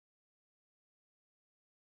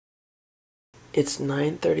It's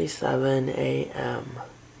 9:37 a.m.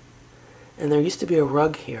 and there used to be a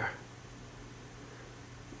rug here,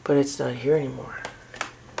 but it's not here anymore.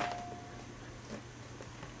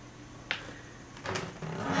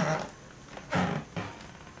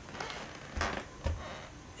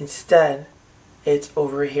 Instead, it's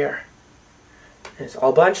over here. And it's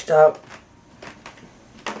all bunched up.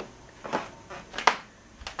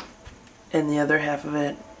 And the other half of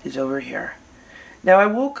it is over here. Now I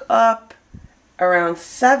woke up around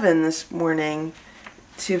 7 this morning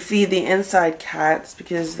to feed the inside cats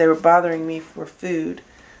because they were bothering me for food.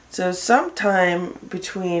 So sometime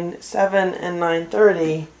between 7 and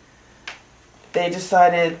 9:30, they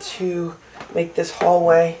decided to make this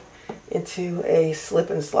hallway into a slip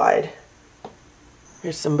and slide.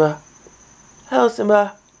 Here's Simba. Hello,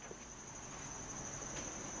 Simba.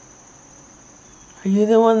 Are you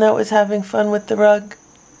the one that was having fun with the rug?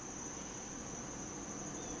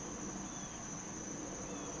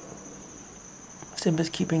 Simba's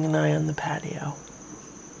keeping an eye on the patio.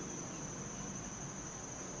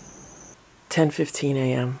 10:15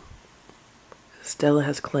 a.m. Stella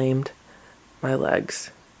has claimed my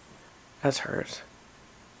legs as hers.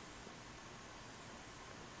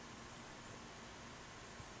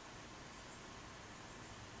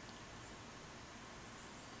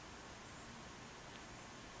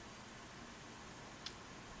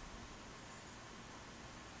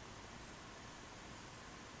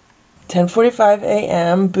 (10:45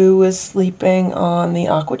 a.m. Boo was sleeping on the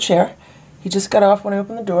aqua chair. He just got off when I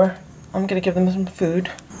opened the door. I'm gonna give them some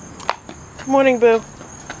food. Good morning, Boo.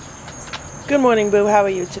 Good morning, Boo. How are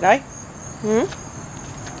you today?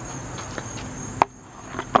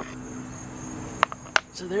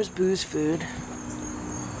 So there's Boo's food.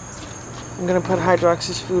 I'm gonna put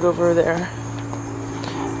Hydrox's food over there.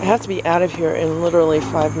 I have to be out of here in literally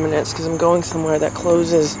 5 minutes because I'm going somewhere that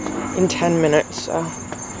closes in 10 minutes, so.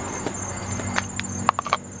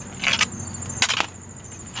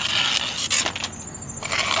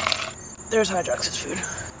 There's Hydrox's food.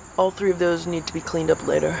 All 3 of those need to be cleaned up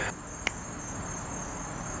later.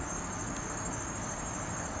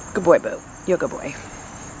 Good boy, Boo. You're a good boy.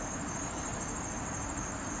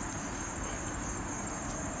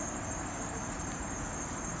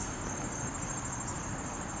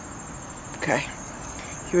 Okay.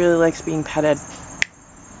 He really likes being petted.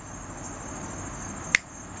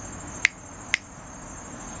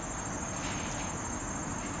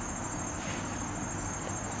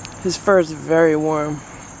 His fur is very warm.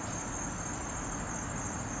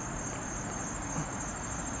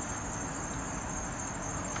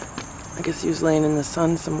 I guess he was laying in the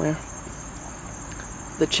sun somewhere.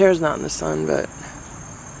 The chair's not in the sun, but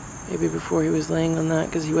maybe before he was laying on that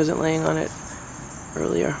because he wasn't laying on it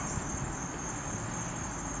earlier.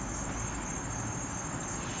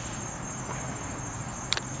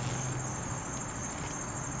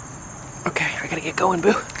 Okay, I gotta get going,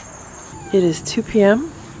 Boo. It is 2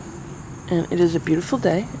 p.m. and it is a beautiful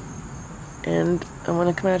day, and I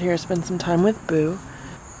want to come out here and spend some time with Boo.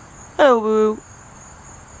 Hello, Boo.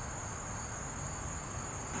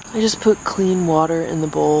 I just put clean water in the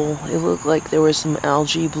bowl. It looked like there was some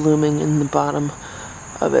algae blooming in the bottom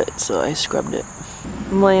of it, so I scrubbed it.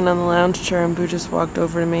 I'm laying on the lounge chair and Boo just walked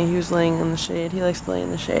over to me. He was laying in the shade. He likes to lay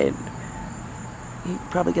in the shade. He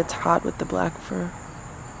probably gets hot with the black fur.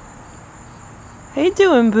 How you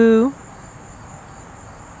doing, Boo?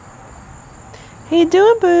 How you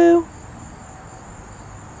doing, Boo?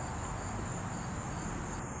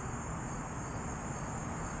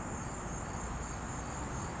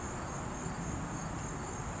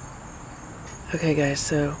 Okay, guys,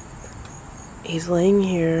 so he's laying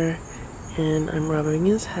here and I'm rubbing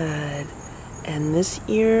his head, and this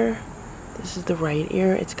ear, this is the right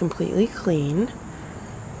ear, it's completely clean,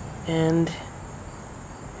 and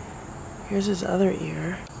here's his other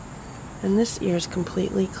ear, and this ear is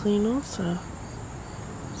completely clean also.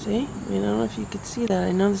 See? I mean, I don't know if you could see that.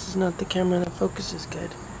 I know this is not the camera that focuses good.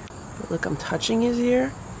 But look, I'm touching his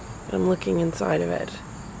ear, and I'm looking inside of it.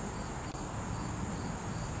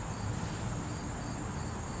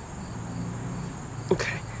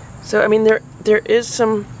 Okay. So, I mean, there is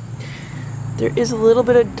a little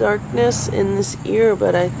bit of darkness in this ear,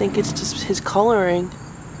 but I think it's just his coloring.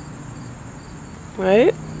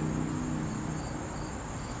 Right?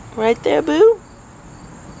 Right there, Boo?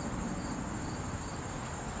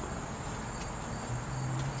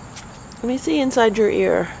 Let me see inside your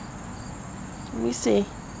ear. Let me see.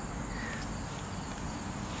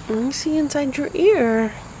 Let me see inside your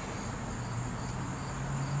ear.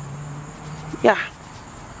 Yeah.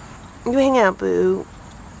 You hang out, Boo.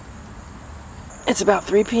 It's about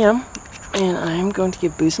 3 p.m. and I'm going to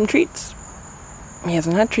give Boo some treats. He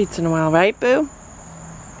hasn't had treats in a while, right, Boo?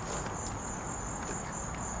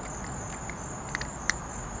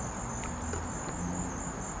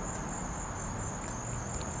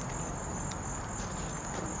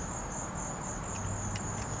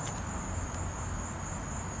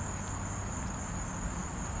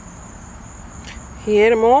 He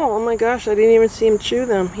ate them all. Oh my gosh, I didn't even see him chew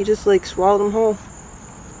them. He just like swallowed them whole.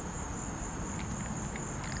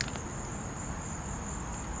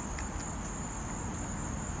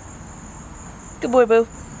 Good boy, Boo.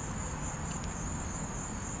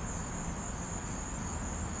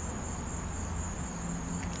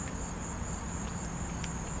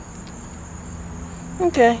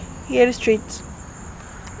 Okay, he ate his treats.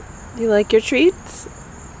 Do you like your treats?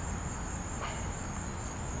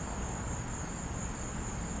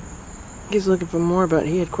 He's looking for more, but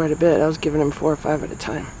he had quite a bit. I was giving him 4 or 5 at a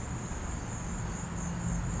time.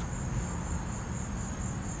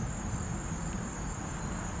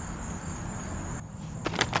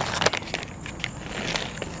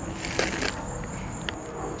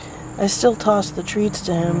 I still toss the treats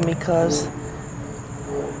to him because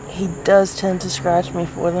he does tend to scratch me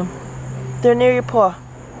for them. They're near your paw.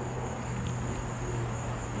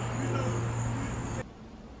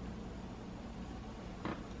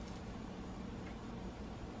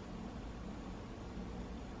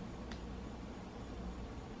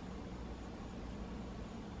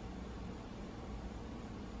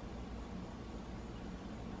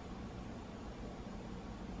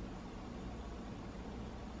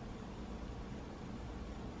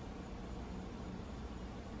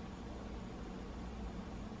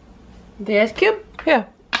 There's Cube. Here.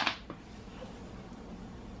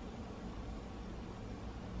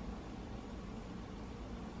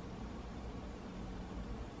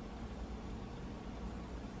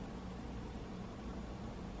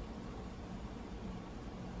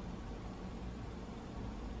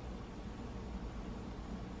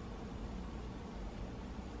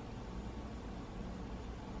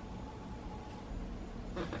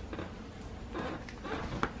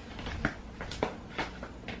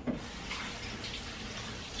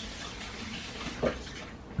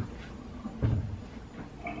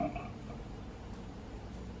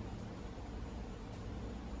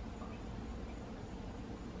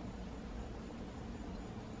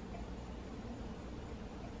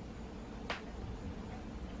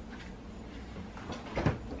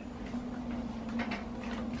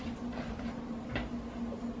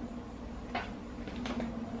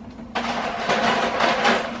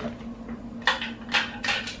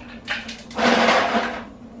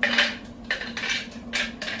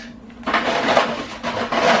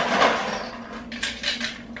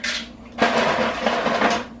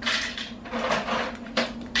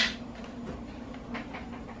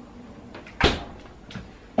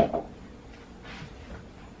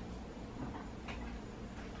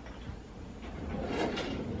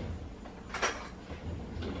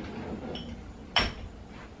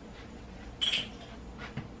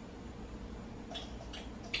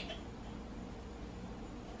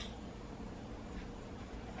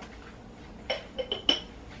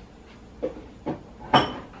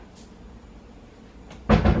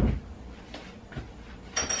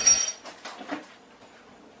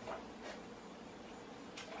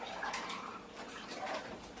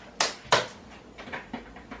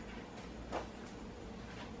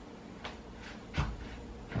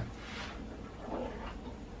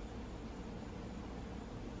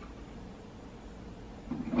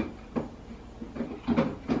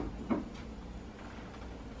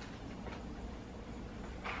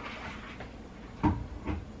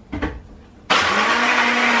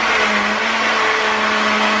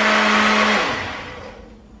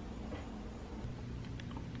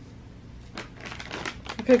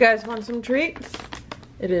 Okay guys, want some treats?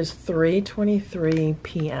 It is 3:23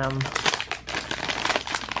 p.m.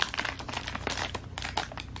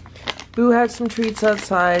 Boo had some treats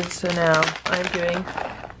outside, so now I'm giving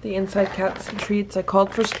the inside cat some treats. I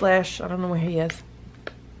called for Splash. I don't know where he is.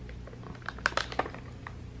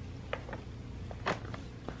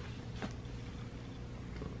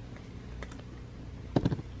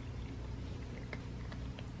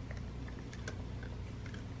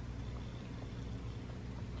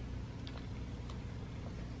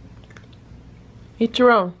 Eat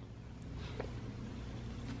your own.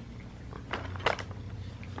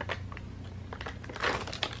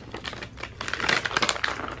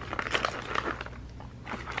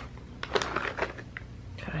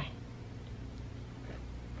 Okay.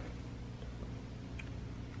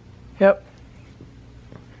 Yep.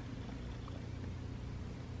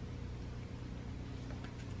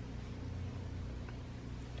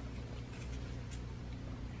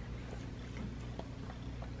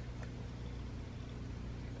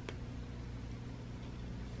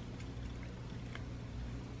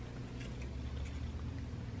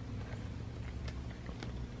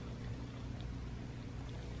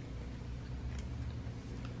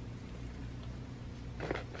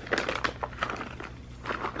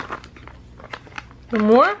 One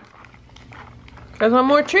more? Guys want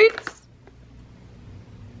more treats?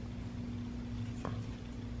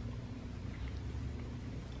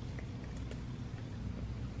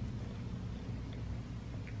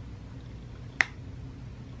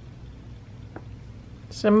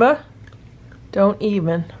 Simba, don't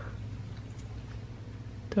even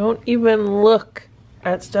look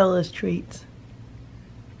at Stella's treats.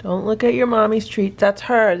 Don't look at your mommy's treats. That's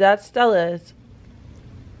her. That's Stella's.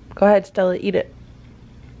 Go ahead, Stella, eat it.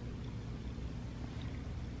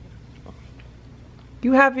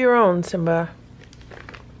 You have your own, Simba.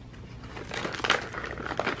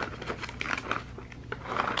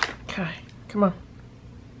 Okay, come on.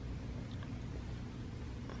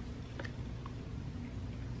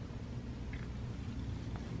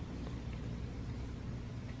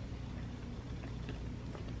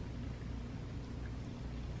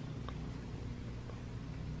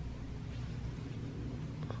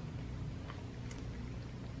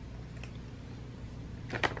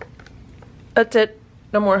 That's it.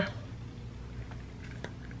 No more.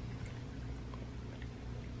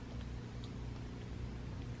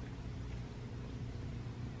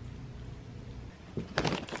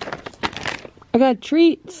 I got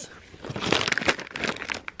treats.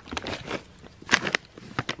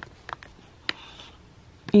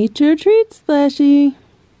 Eat your treats, Splashy.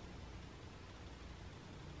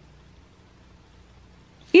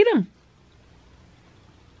 Eat them.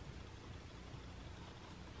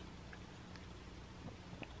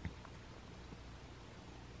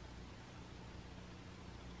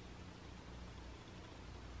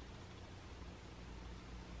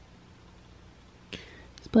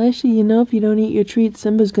 Splashy, you know if you don't eat your treats,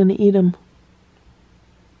 Simba's gonna eat them.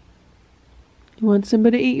 You want Simba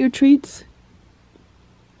to eat your treats?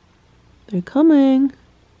 They're coming.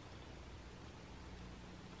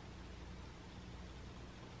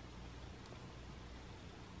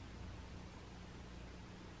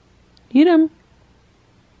 Eat them.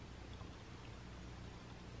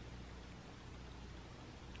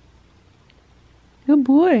 Good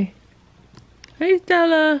boy. Hey,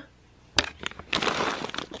 Stella.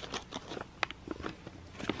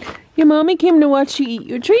 Your mommy came to watch you eat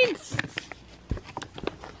your treats.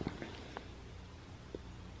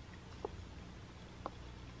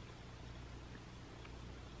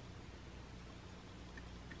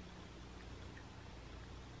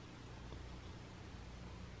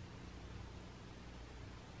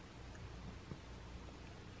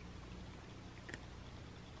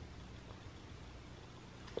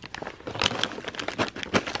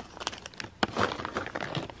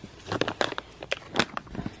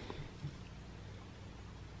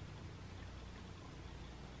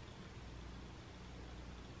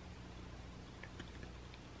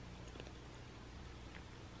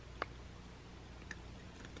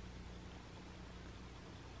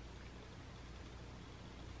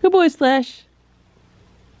 Good boy, Splash.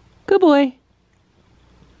 Good boy.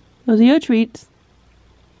 Those are your treats.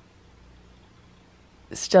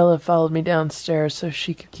 Stella followed me downstairs so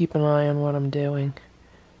she could keep an eye on what I'm doing.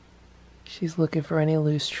 She's looking for any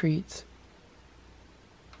loose treats.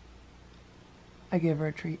 I gave her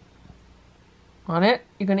a treat. Want it?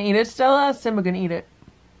 You gonna eat it, Stella? Simba gonna eat it.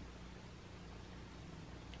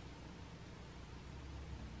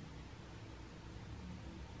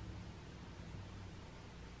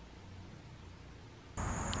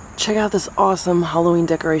 Check out this awesome Halloween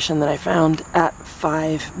decoration that I found at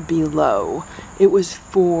Five Below. It was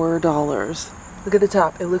 $4. Look at the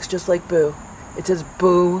top. It looks just like Boo. It says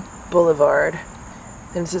Boo Boulevard.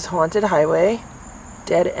 Then it says Haunted Highway,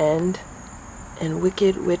 Dead End, and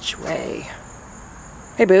Wicked Witch Way.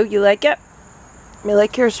 Hey Boo, you like it? You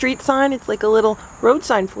like your street sign? It's like a little road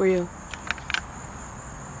sign for you.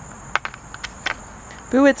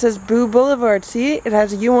 Boo, it says Boo Boulevard. See? It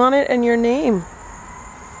has you on it and your name.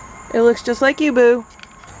 It looks just like you, Boo.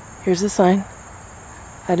 Here's the sign.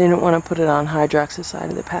 I didn't want to put it on Hydrox's side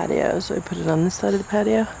of the patio, so I put it on this side of the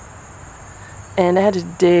patio. And I had to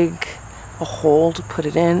dig a hole to put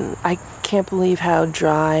it in. I can't believe how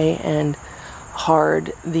dry and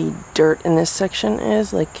hard the dirt in this section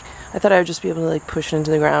is. Like, I thought I would just be able to like push it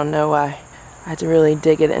into the ground. No way. I had to really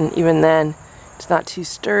dig it, and even then, it's not too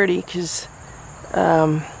sturdy because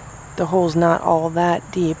the hole's not all that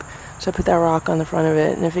deep. So I put that rock on the front of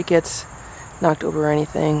it, and if it gets knocked over or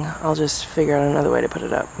anything, I'll just figure out another way to put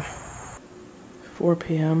it up. 4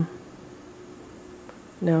 p.m.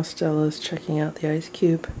 Now Stella's checking out the ice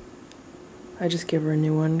cube. I just gave her a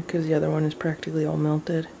new one because the other one is practically all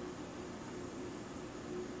melted.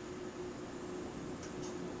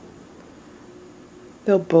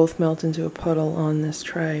 They'll both melt into a puddle on this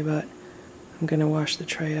tray, but I'm gonna wash the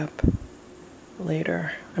tray up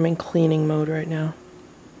later. I'm in cleaning mode right now.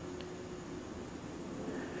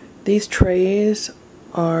 These trays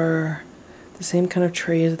are the same kind of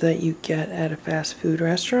trays that you get at a fast food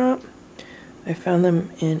restaurant. I found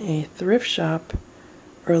them in a thrift shop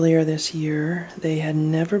earlier this year. They had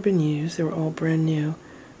never been used. They were all brand new.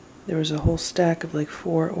 There was a whole stack of like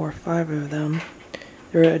 4 or 5 of them.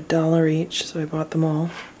 They were $1 each, so I bought them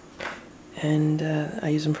all. And I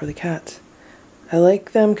use them for the cats. I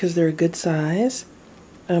like them because they're a good size.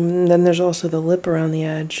 Then there's also the lip around the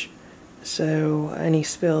edge, so any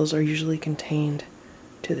spills are usually contained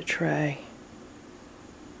to the tray.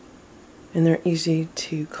 And they're easy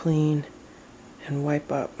to clean and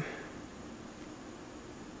wipe up.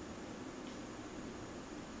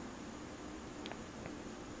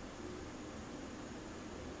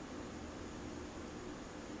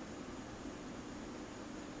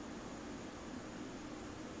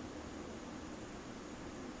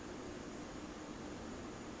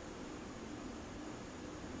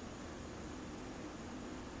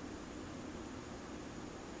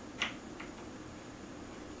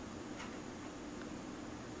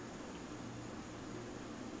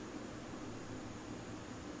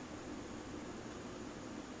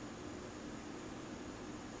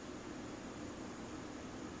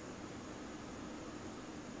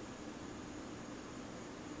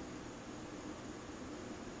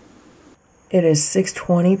 It is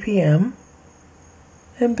 6:20 p.m.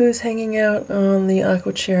 and Boo's hanging out on the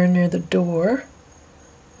aqua chair near the door,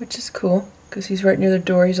 which is cool because he's right near the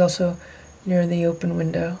door. He's also near the open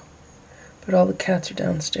window, but all the cats are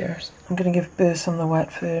downstairs. I'm gonna give Boo some of the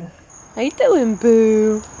wet food. How you doing,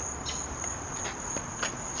 Boo?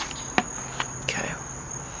 Okay.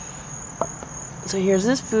 So here's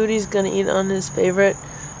his food he's gonna eat on his favorite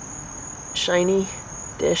shiny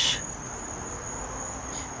dish.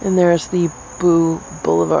 And there's the Boo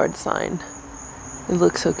Boulevard sign. It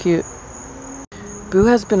looks so cute. Boo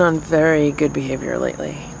has been on very good behavior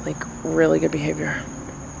lately. Like, really good behavior.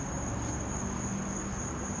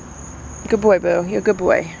 Good boy, Boo. You're a good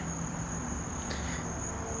boy.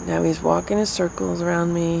 Now he's walking his circles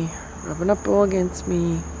around me, rubbing up all against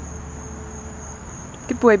me.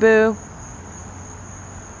 Good boy, Boo.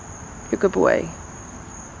 You're a good boy.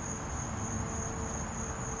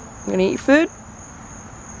 You gonna eat your food?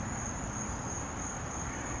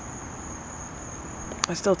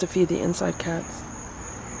 I still have to feed the inside cats.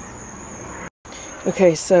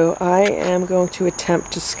 Okay, so I am going to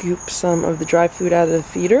attempt to scoop some of the dry food out of the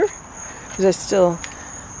feeder because I still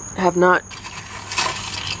have not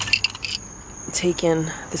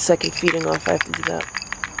taken the second feeding off. I have to do that.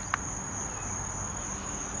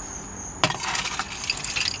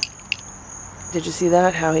 Did you see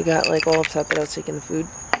that? How he got like all upset that I was taking the food?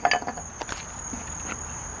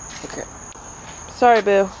 Okay. Sorry,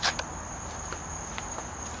 Boo.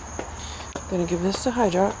 Gonna give this to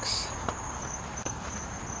Hydrox.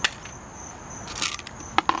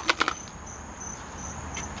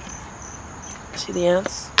 See the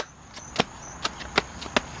ants?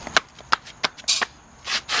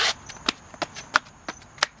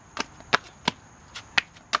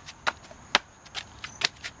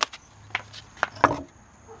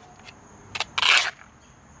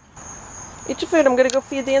 Eat your food. I'm gonna go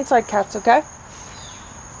feed the inside cats, okay?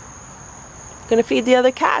 Gonna feed the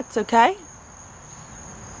other cats, okay?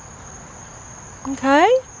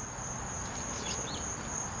 Okay?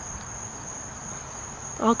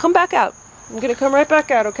 I'll come back out. I'm gonna come right back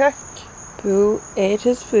out, okay? Boo ate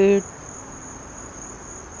his food.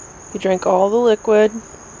 He drank all the liquid.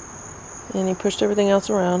 And he pushed everything else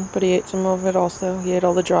around, but he ate some of it also. He ate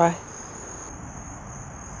all the dry.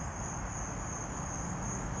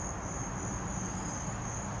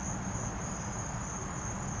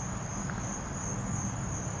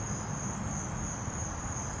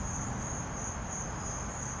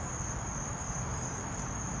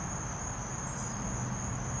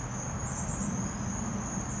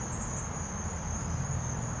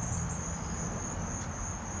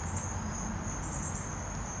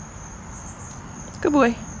 Good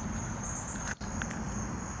boy.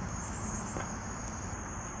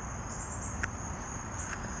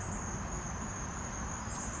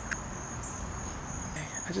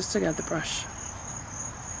 I just took out the brush.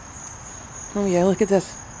 Oh yeah, look at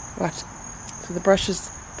this. Watch. So the brush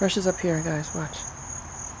is up here, guys. Watch.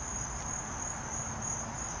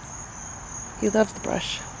 He loves the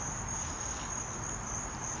brush.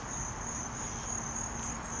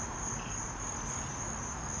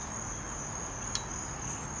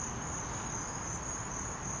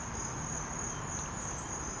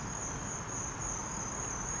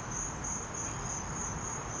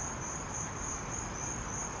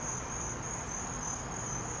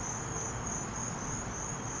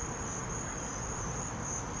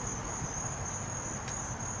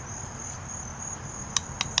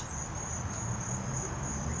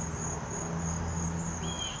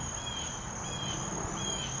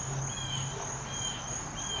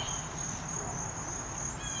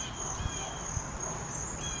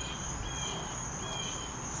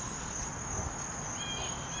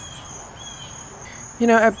 You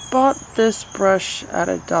know, I bought this brush at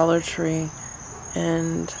a Dollar Tree,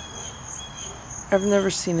 and I've never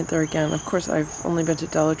seen it there again. Of course, I've only been to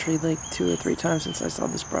Dollar Tree like 2 or 3 times since I saw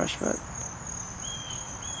this brush, but...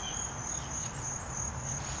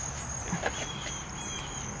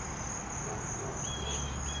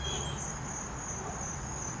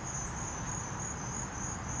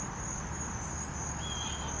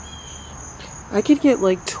 I could get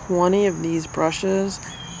like 20 of these brushes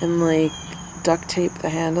and like duct tape the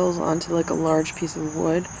handles onto like a large piece of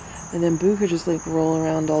wood, and then Boo could just like roll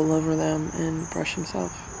around all over them and brush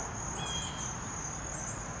himself.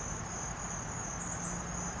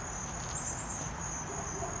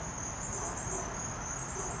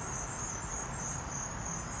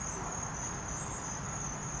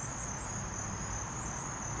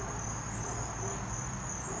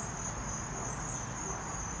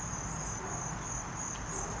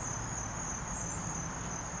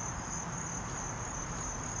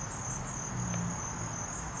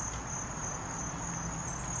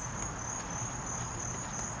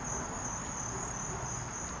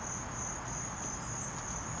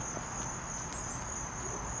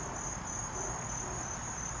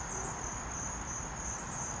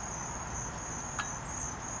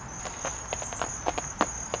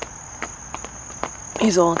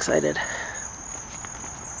 He's all excited.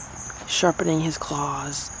 Sharpening his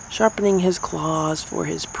claws for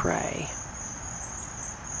his prey.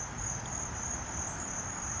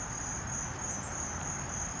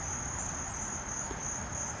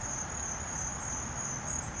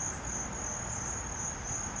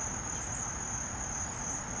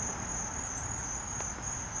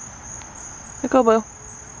 Let go, Boo.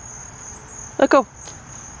 Let go.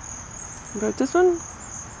 About this one?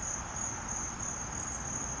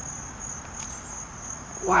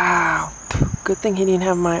 Wow. Good thing he didn't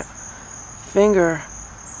have my finger.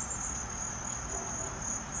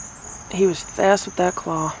 He was fast with that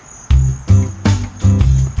claw.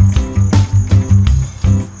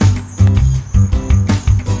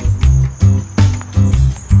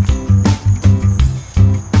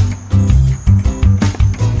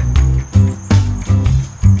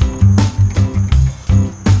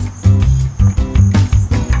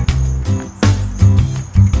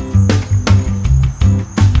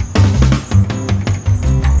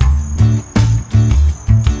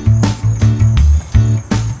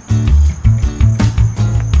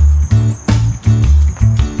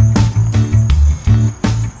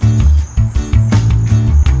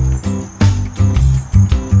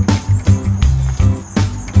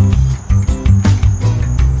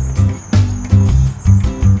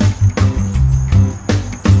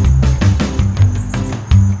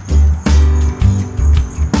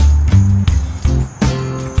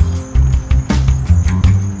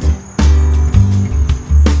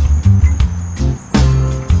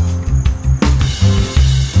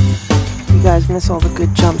 Miss all the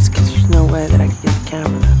good jumps because there's no way that I could get the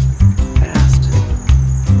camera that fast.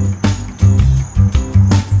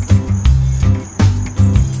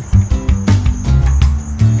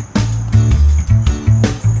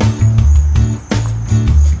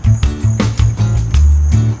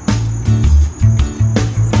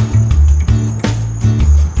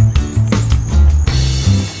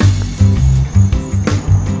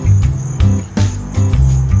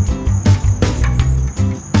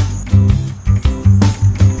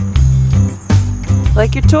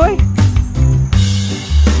 Like your toy?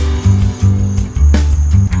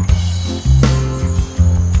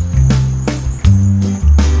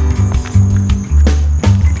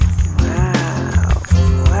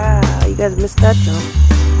 Wow, you guys missed that jump.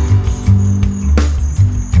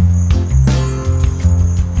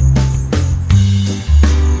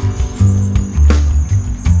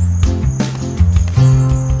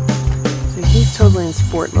 So he's totally in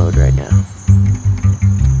sport mode right now.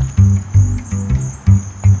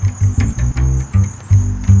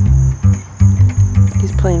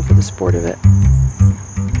 Playing for the sport of it.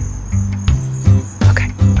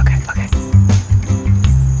 Okay.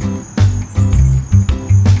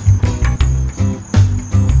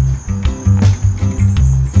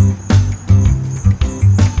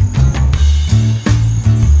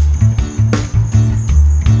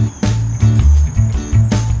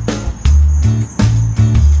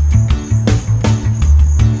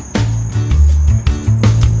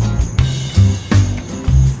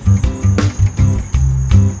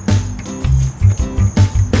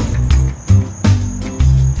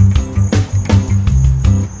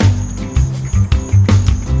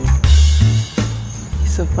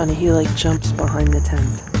 Funny, he like jumps behind the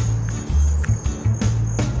tent.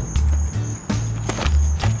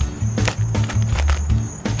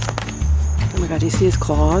 Oh my god, do you see his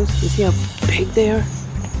claws? Do you see how big they are?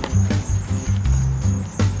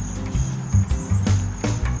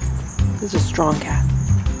 This is a strong cat.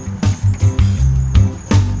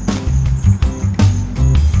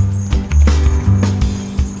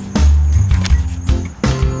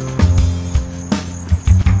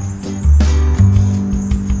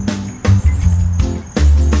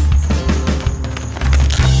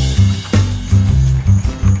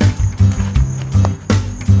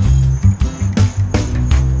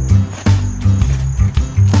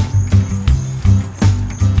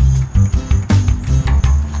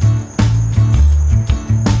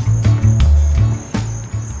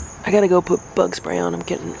 I gotta go put bug spray on. I'm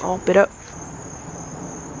getting all bit up.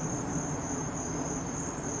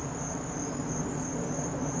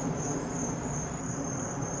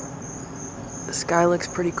 The sky looks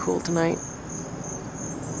pretty cool tonight.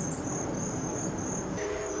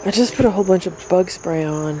 I just put a whole bunch of bug spray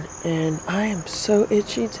on and I am so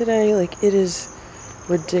itchy today. Like, it is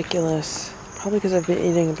ridiculous. Probably because I've been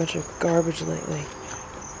eating a bunch of garbage lately.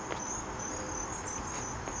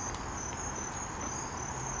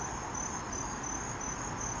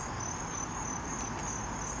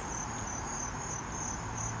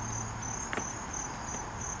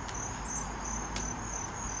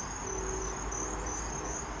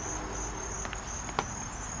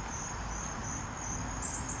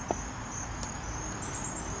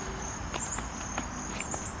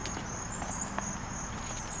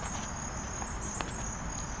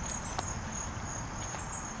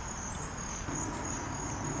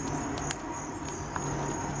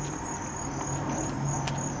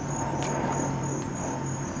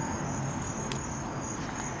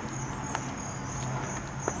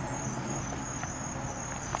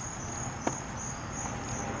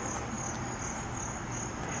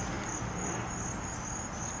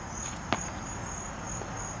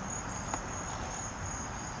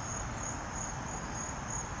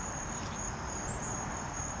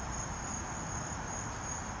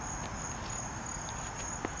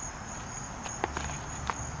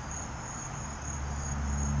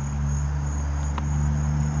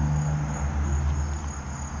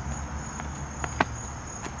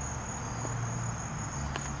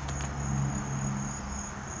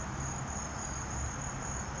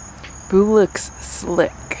 Boo looks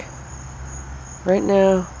slick. Right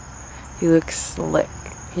now, he looks slick.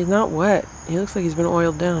 He's not wet. He looks like he's been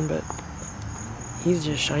oiled down, but he's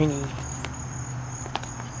just shiny.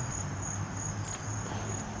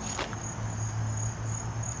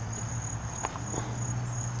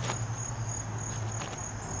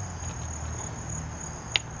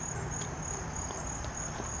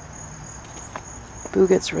 Boo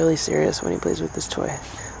gets really serious when he plays with this toy.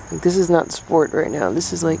 Like, this is not sport right now.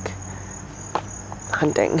 This is like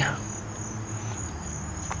hunting.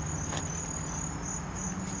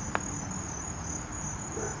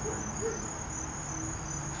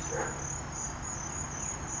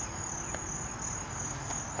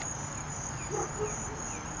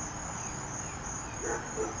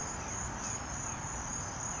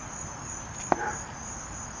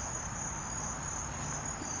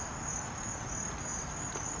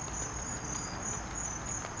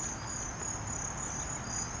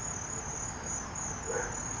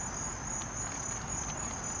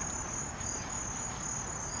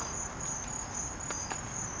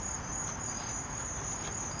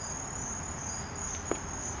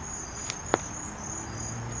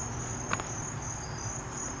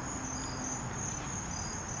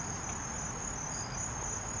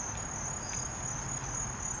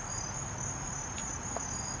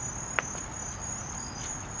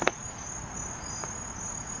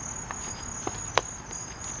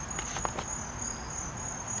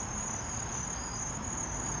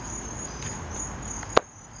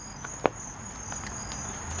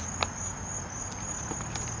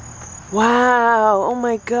 Wow, oh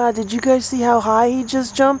my god, did you guys see how high he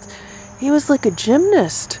just jumped? He was like a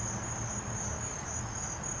gymnast.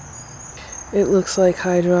 It looks like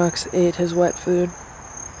Hydrox ate his wet food.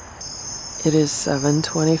 It is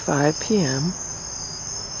 7:25 p.m.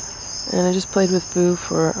 and I just played with Boo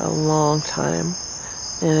for a long time.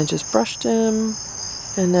 And I just brushed him,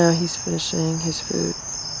 and now he's finishing his food.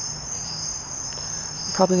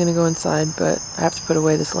 I'm probably going to go inside, but I have to put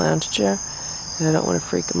away this lounge chair, and I don't want to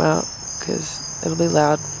freak him out, because it'll be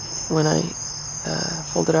loud when I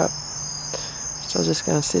fold it up. So I'm just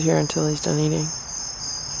going to sit here until he's done eating.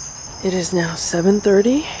 It is now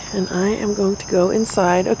 7:30 and I am going to go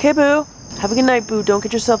inside. Okay, Boo. Have a good night, Boo. Don't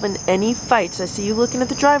get yourself in any fights. I see you looking at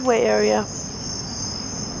the driveway area.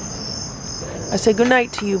 I say good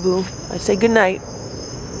night to you, Boo. I say good night.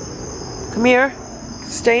 Come here.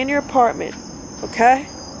 Stay in your apartment. Okay?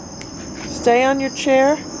 Stay on your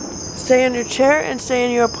chair. Stay on your chair and stay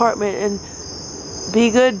in your apartment and be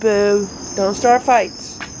good, boo. Don't start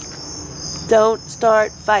fights. Don't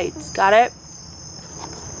start fights. Got it?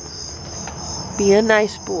 Be a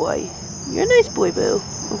nice boy. You're a nice boy, boo.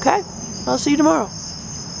 Okay? I'll see you tomorrow.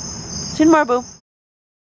 See you tomorrow, boo.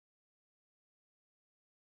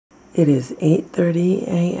 It is 8:30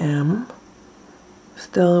 a.m.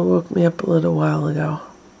 Stella woke me up a little while ago.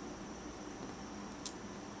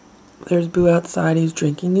 There's Boo outside. He's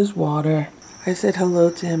drinking his water. I said hello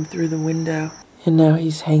to him through the window. And now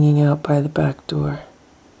he's hanging out by the back door.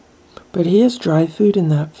 But he has dry food in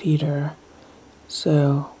that feeder,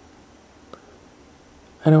 so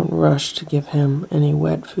I don't rush to give him any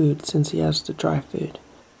wet food since he has the dry food.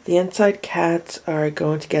 The inside cats are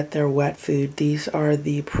going to get their wet food. These are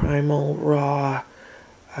the primal raw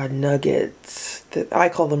nuggets. I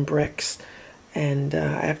call them bricks, and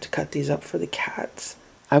I have to cut these up for the cats.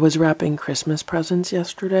 I was wrapping Christmas presents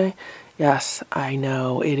yesterday. Yes, I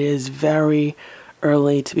know, it is very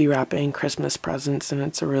early to be wrapping Christmas presents, and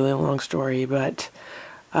it's a really long story, but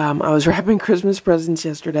I was wrapping Christmas presents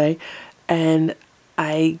yesterday, and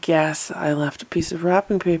I guess I left a piece of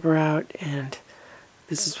wrapping paper out, and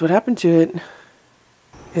this is what happened to it.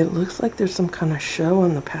 It looks like there's some kind of show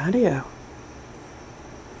on the patio.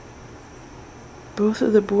 Both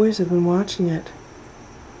of the boys have been watching it.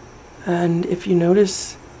 And if you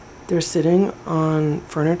notice, they're sitting on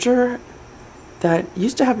furniture that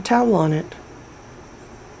used to have a towel on it.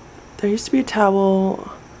 There used to be a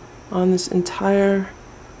towel on this entire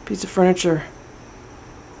piece of furniture.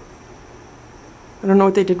 I don't know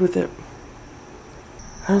what they did with it.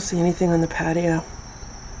 I don't see anything on the patio.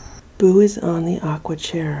 Boo is on the aqua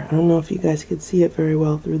chair. I don't know if you guys could see it very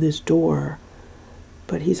well through this door,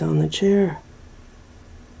 but he's on the chair.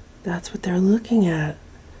 That's what they're looking at.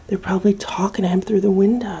 They're probably talking to him through the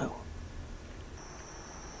window.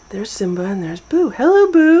 There's Simba and there's Boo.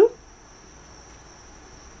 Hello, Boo.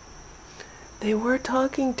 They were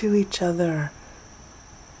talking to each other.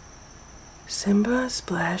 Simba,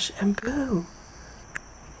 Splash, and Boo.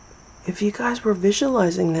 If you guys were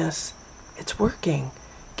visualizing this, it's working.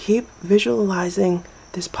 Keep visualizing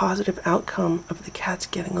this positive outcome of the cats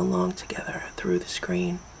getting along together through the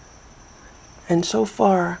screen. And so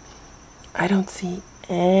far, I don't see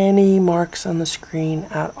any marks on the screen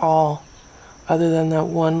at all, other than that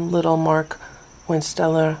one little mark when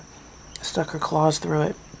Stella stuck her claws through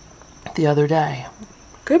it the other day.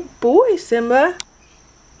 Good boy, Simba.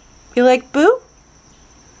 You like Boo?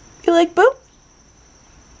 You like Boo?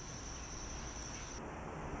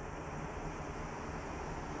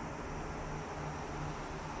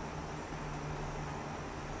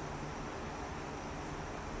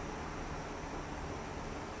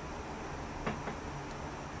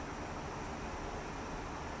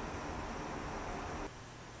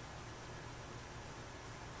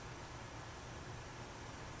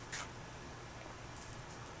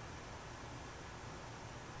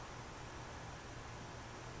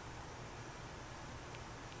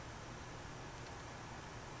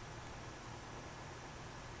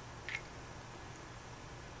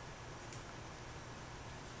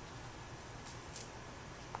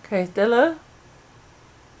 Okay, Stella.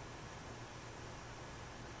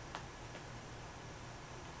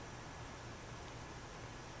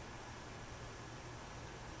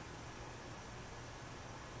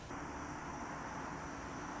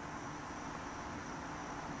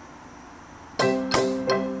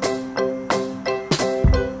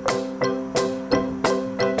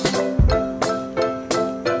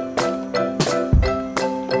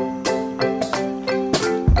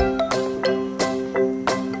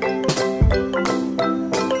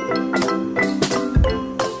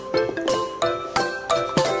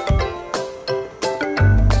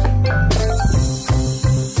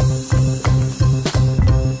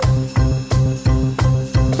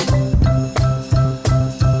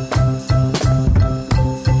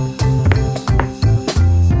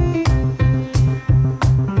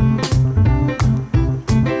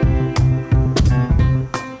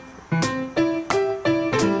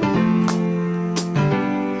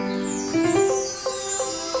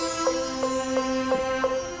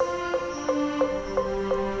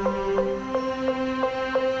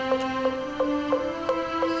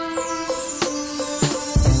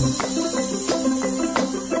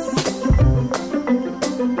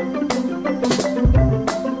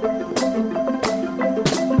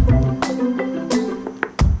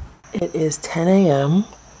 It is 10 a.m.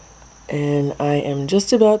 and I am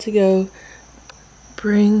just about to go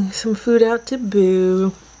bring some food out to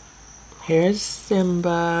Boo. Here's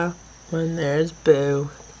Simba and there's Boo.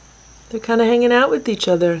 They're kind of hanging out with each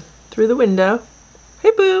other through the window.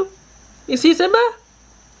 Hey, Boo. You see Simba?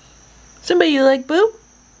 Simba, you like Boo?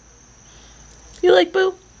 You like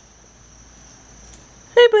Boo?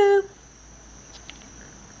 Hey, Boo.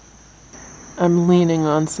 I'm leaning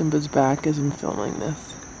on Simba's back as I'm filming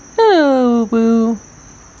this. Hello, Boo.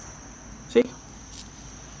 See?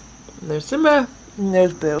 There's Simba, and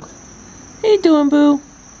there's Boo. How you doing, Boo?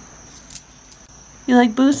 You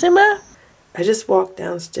like Boo, Simba? I just walked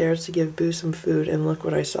downstairs to give Boo some food, and look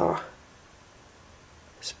what I saw.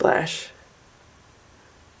 Splash.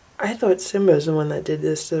 I thought Simba was the one that did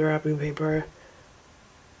this to the wrapping paper,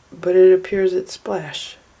 but it appears it's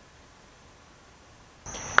Splash.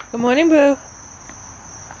 Good morning, Boo.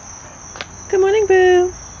 Good morning,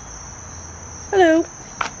 Boo. Hello.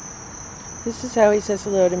 This is how he says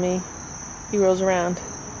hello to me. He rolls around.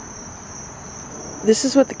 This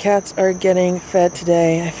is what the cats are getting fed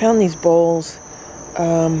today. I found these bowls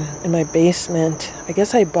in my basement. I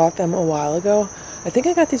guess I bought them a while ago. I think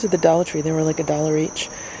I got these at the Dollar Tree. They were like $1 each.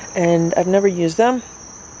 And I've never used them.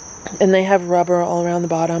 And they have rubber all around the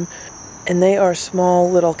bottom. And they are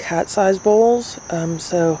small little cat-sized bowls.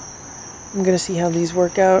 So I'm going to see how these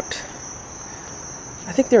work out.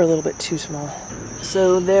 I think they're a little bit too small.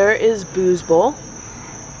 So there is Boo's bowl.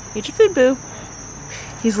 Eat your food, Boo.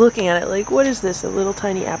 He's looking at it like, what is this, a little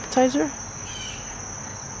tiny appetizer?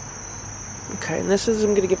 Okay, and this is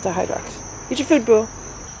I'm going to give to Hydrox. Eat your food, Boo.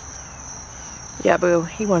 Yeah, Boo,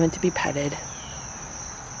 he wanted to be petted.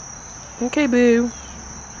 Okay, Boo.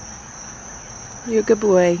 You're a good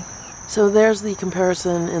boy. So there's the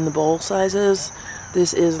comparison in the bowl sizes.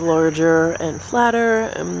 This is larger and flatter,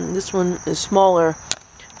 and this one is smaller.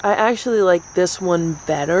 I actually like this one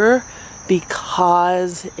better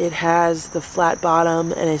because it has the flat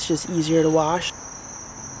bottom and it's just easier to wash.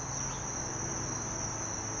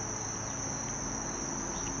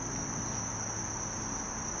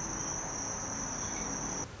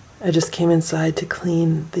 I just came inside to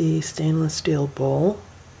clean the stainless steel bowl,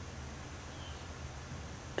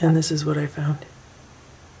 and this is what I found.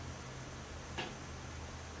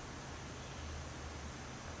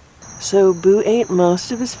 So Boo ate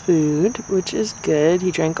most of his food, which is good.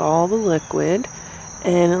 He drank all the liquid,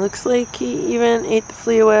 and it looks like he even ate the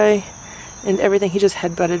flea away and everything. He just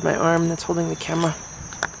headbutted my arm that's holding the camera.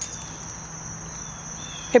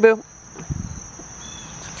 Hey, Boo.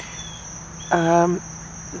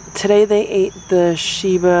 Today they ate the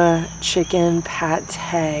Sheba chicken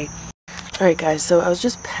pate. Alright guys, so I was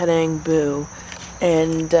just petting Boo,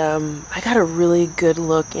 and I got a really good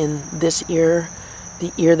look in this ear.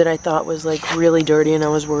 The ear that I thought was like really dirty, and I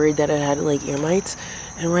was worried that it had like ear mites.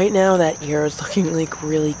 And right now that ear is looking like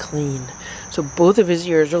really clean. So both of his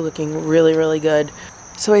ears are looking really, really good.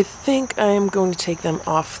 So I think I am going to take them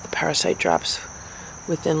off the parasite drops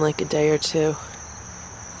within like a day or two.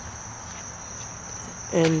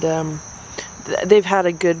 And they've had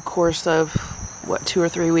a good course of, what, 2 or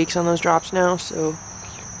 3 weeks on those drops now. So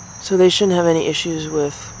they shouldn't have any issues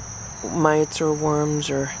with mites or worms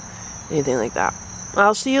or anything like that.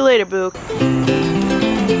 I'll see you later, Boo.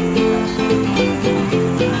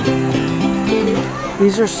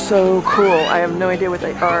 These are so cool. I have no idea what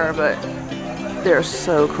they are, but they're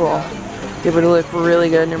so cool. They would look really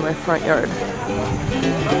good near my front yard.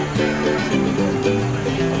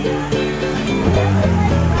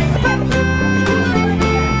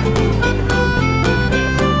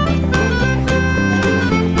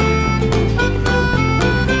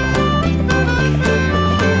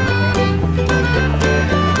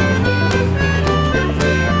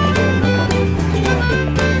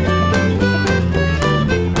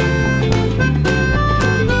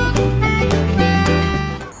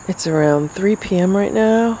 It's around 3 p.m. right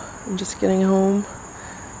now. I'm just getting home.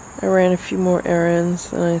 I ran a few more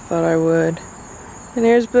errands than I thought I would. And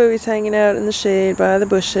here's Boo. He's hanging out in the shade by the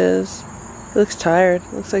bushes. He looks tired.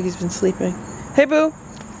 Looks like he's been sleeping. Hey, Boo!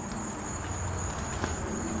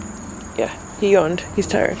 Yeah, he yawned. He's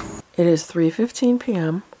tired. It is 3:15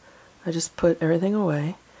 p.m. I just put everything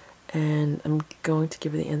away, and I'm going to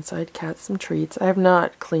give the inside cats some treats. I have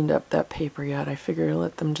not cleaned up that paper yet. I figure I'll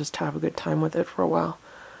let them just have a good time with it for a while.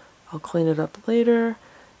 I'll clean it up later,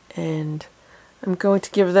 and I'm going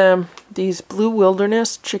to give them these Blue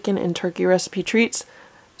Wilderness chicken and turkey recipe treats.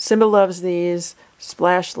 Simba loves these.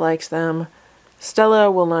 Splash likes them. Stella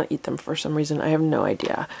will not eat them for some reason. I have no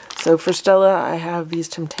idea. So for Stella, I have these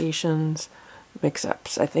Temptations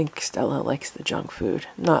mix-ups. I think Stella likes the junk food.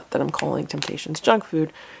 Not that I'm calling Temptations junk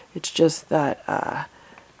food. It's just that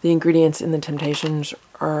the ingredients in the Temptations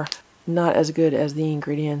are not as good as the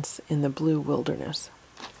ingredients in the Blue Wilderness.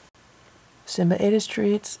 Simba ate his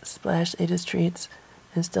treats, Splash ate his treats,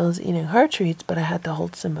 And Stella's eating her treats, but I had to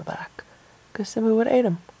hold Simba back because Simba would ate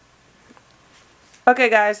them. Okay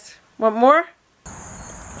guys, want more?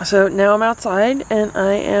 So now I'm outside and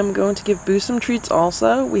I am going to give Boo some treats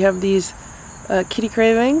also. We have these kitty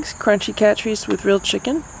cravings, crunchy cat treats with real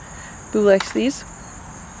chicken. Boo likes these.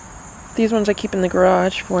 These ones I keep in the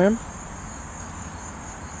garage for him.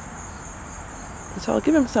 So I'll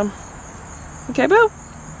give him some. Okay, Boo?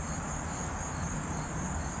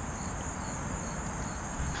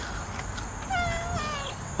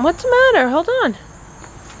 What's the matter? Hold on.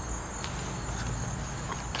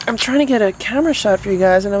 I'm trying to get a camera shot for you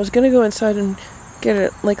guys, and I was going to go inside and get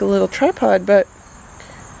it like a little tripod, but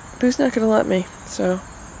Boo's not going to let me, so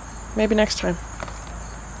maybe next time.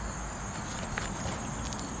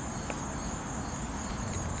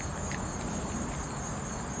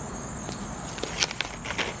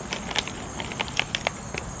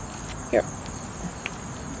 Here.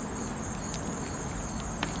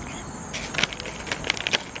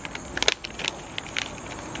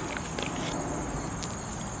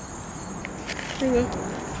 Here you go.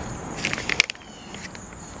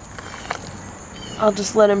 I'll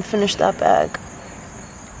just let him finish that bag.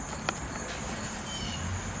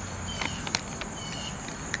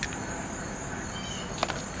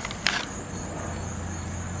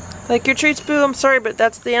 Like your treats, Boo? I'm sorry, but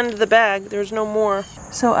that's the end of the bag. There's no more.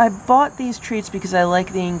 So I bought these treats because I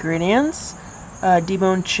like the ingredients.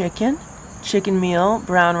 Deboned chicken, chicken meal,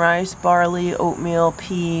 brown rice, barley, oatmeal,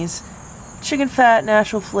 peas, chicken fat,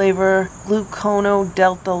 natural flavor, glucono,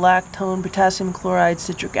 delta, lactone, potassium chloride,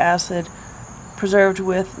 citric acid, preserved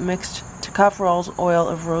with mixed tocopherols oil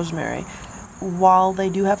of rosemary. While they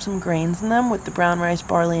do have some grains in them with the brown rice,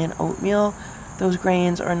 barley, and oatmeal, those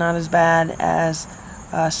grains are not as bad as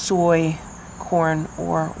soy, corn,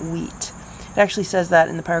 or wheat. It actually says that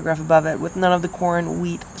in the paragraph above it, with none of the corn,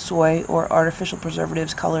 wheat, soy, or artificial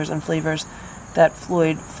preservatives, colors, and flavors that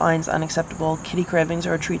Floyd finds unacceptable. Kitty cravings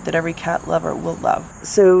are a treat that every cat lover will love.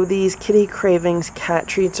 So these kitty cravings cat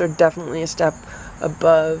treats are definitely a step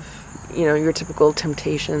above, you know, your typical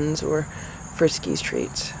Temptations or Friskies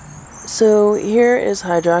treats. So here is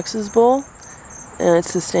Hydrox's bowl, and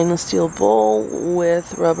it's a stainless steel bowl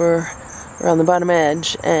with rubber around the bottom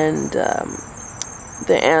edge, and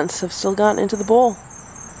the ants have still gotten into the bowl.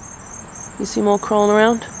 You see them all crawling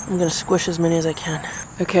around? I'm gonna squish as many as I can.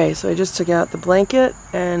 Okay, so I just took out the blanket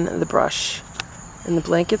and the brush, and the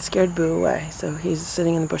blanket scared Boo away, so he's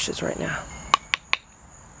sitting in the bushes right now.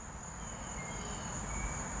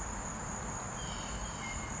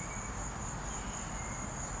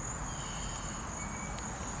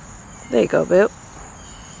 There you go, Boo.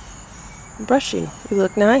 Brushing. You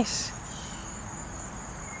look nice.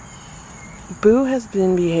 Boo has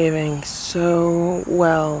been behaving so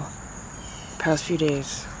well the past few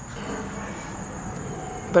days.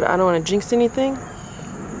 But I don't want to jinx anything,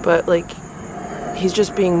 but like, he's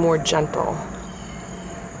just being more gentle.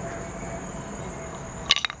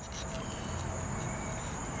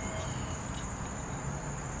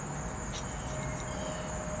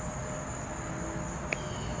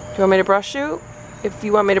 Do you want me to brush you? If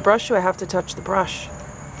you want me to brush you, I have to touch the brush.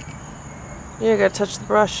 Yeah, I gotta touch the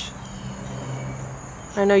brush.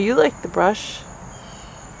 I know you like the brush,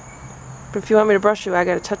 but if you want me to brush you, I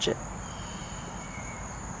gotta touch it.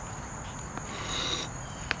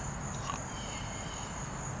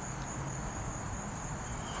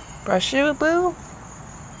 Brush you, Boo?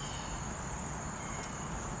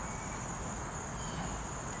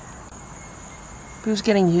 Boo's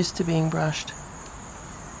getting used to being brushed.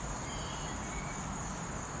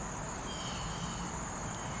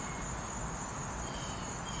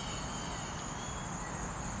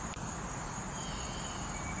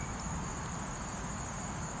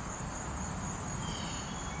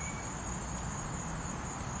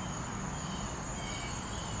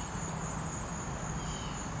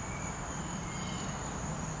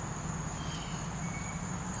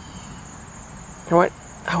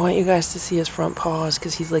 I want you guys to see his front paws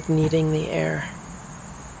because he's like kneading the air.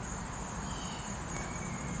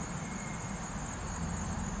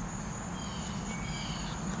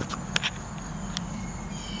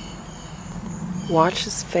 Watch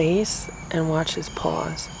his face and watch his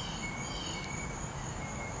paws.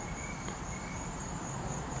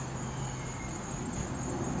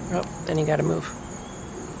 Oh, then you gotta move.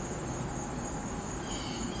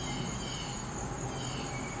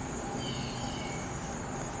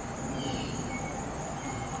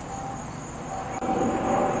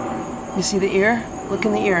 You see the ear? Look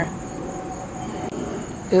in the ear.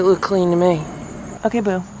 It looked clean to me. Okay,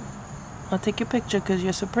 Boo. I'll take your picture because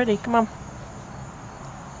you're so pretty. Come on.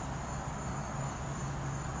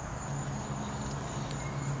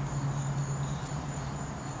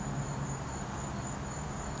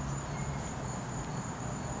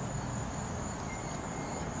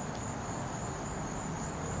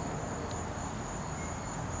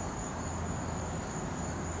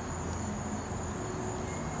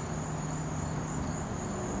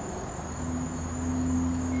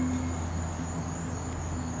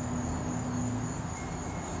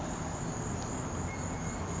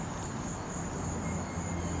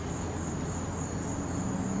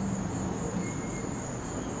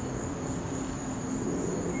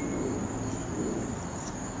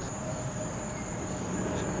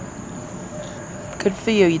 Good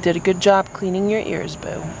for you. You did a good job cleaning your ears,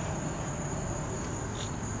 Boo.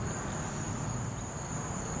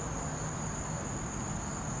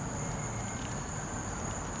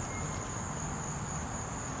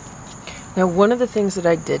 Now, one of the things that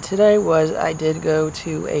I did today was I did go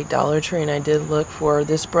to a Dollar Tree and I did look for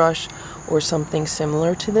this brush or something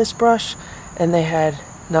similar to this brush, and they had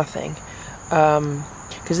nothing.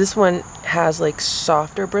 Because this one has like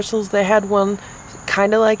softer bristles. They had one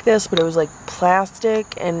kind of like this, but it was like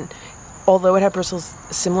plastic, and although it had bristles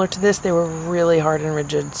similar to this, they were really hard and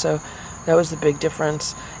rigid, so that was the big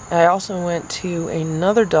difference. And I also went to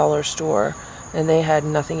another dollar store and they had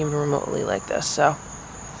nothing even remotely like this, so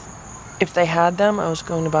if they had them, I was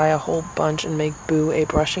going to buy a whole bunch and make Boo a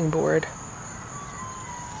brushing board.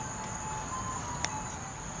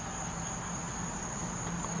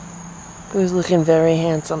 Boo's looking very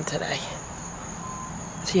handsome today.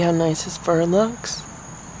 See how nice his fur looks?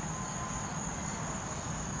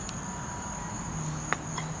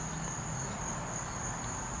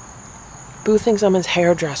 Boo thinks I'm his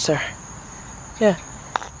hairdresser. Yeah,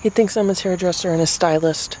 he thinks I'm his hairdresser and his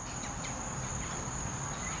stylist.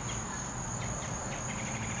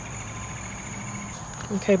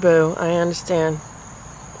 Okay, Boo, I understand.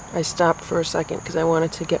 I stopped for a second because I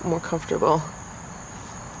wanted to get more comfortable.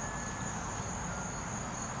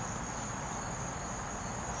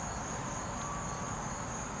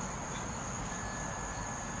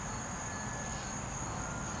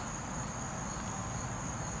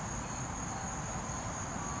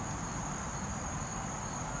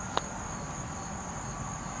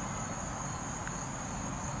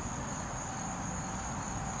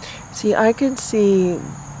 See, I could see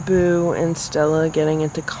Boo and Stella getting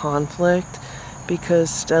into conflict because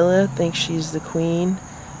Stella thinks she's the queen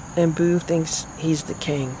and Boo thinks he's the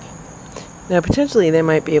king. Now, potentially they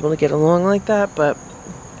might be able to get along like that, but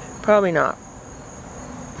probably not.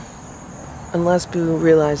 Unless Boo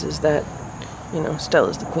realizes that, you know,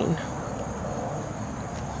 Stella's the queen.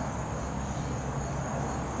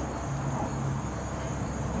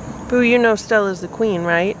 Boo, you know Stella's the queen,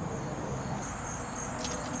 right?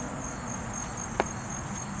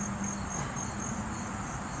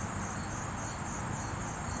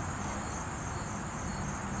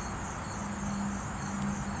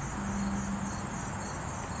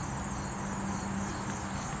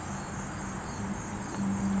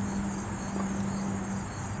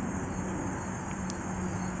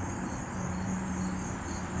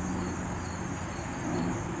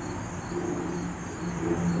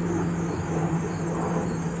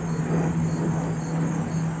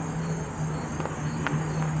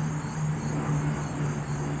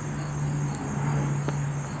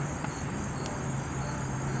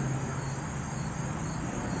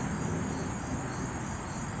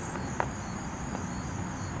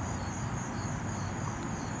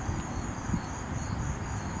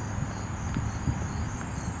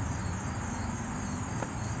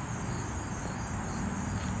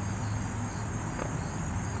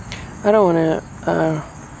 I don't want to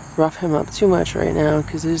rough him up too much right now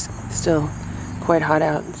because it's still quite hot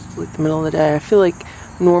out. It's like the middle of the day. I feel like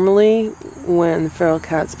normally when feral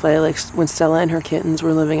cats play, like when Stella and her kittens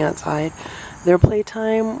were living outside, their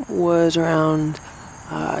playtime was around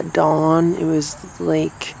dawn. It was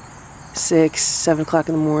like 6, 7 o'clock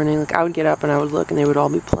in the morning. Like I would get up and I would look and they would all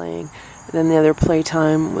be playing. And then the other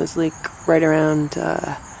playtime was like right around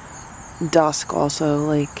dusk also,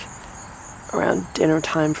 like around dinner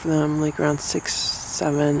time for them, like around 6,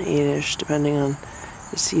 7, 8-ish, depending on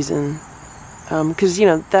the season. Because, you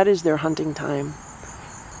know, that is their hunting time.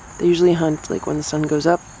 They usually hunt like when the sun goes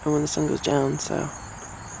up and when the sun goes down, so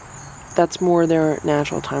that's more their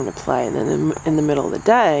natural time to play. And then in the middle of the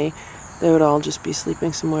day, they would all just be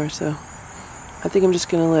sleeping somewhere, so I think I'm just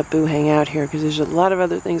going to let Boo hang out here because there's a lot of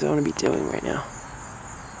other things I want to be doing right now.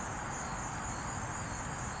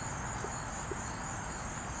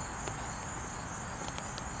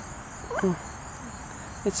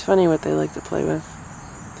 It's funny what they like to play with.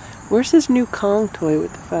 Where's his new Kong toy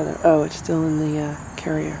with the feather? Oh, it's still in the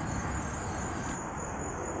carrier.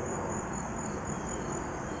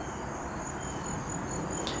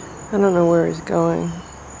 I don't know where he's going.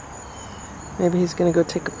 Maybe he's gonna go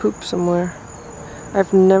take a poop somewhere.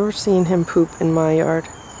 I've never seen him poop in my yard.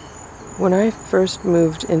 When I first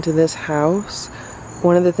moved into this house,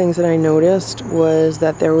 one of the things that I noticed was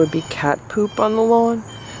that there would be cat poop on the lawn.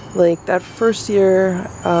 Like that first year,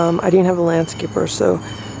 I didn't have a landscaper, so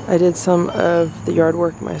I did some of the yard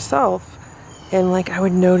work myself, and like I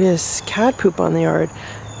would notice cat poop on the yard,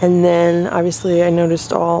 and then obviously I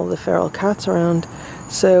noticed all the feral cats around,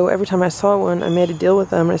 So every time I saw one, I made a deal with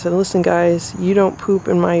them. I said, listen guys, you don't poop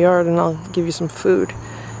in my yard and I'll give you some food.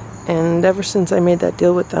 And ever since I made that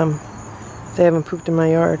deal with them, they haven't pooped in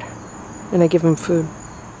my yard. And I give them food.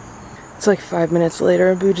 It's like 5 minutes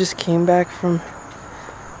later, Boo just came back from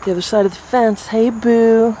the other side of the fence. Hey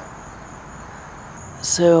Boo!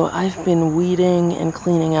 So I've been weeding and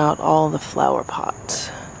cleaning out all the flower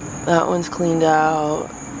pots. That one's cleaned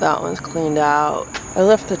out. That one's cleaned out. I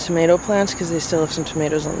left the tomato plants because they still have some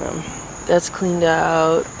tomatoes on them. That's cleaned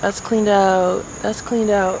out. That's cleaned out. That's cleaned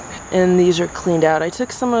out. And these are cleaned out. I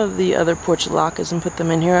took some of the other portulacas and put them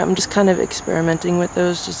in here. I'm just kind of experimenting with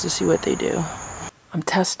those just to see what they do. I'm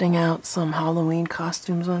testing out some Halloween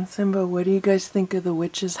costumes on Simba. What do you guys think of the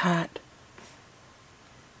witch's hat?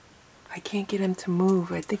 I can't get him to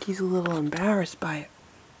move. I think he's a little embarrassed by it.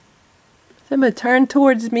 Simba, turn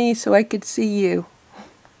towards me so I could see you.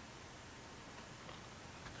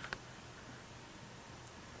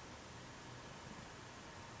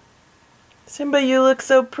 Simba, you look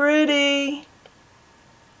so pretty.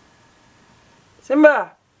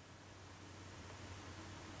 Simba!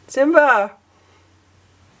 Simba!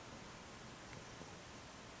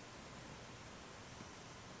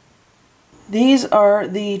 These are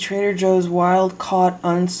the Trader Joe's wild caught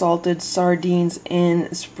unsalted sardines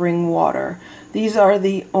in spring water. These are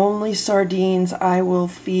the only sardines I will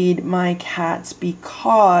feed my cats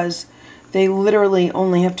because they literally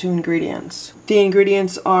only have 2 ingredients. The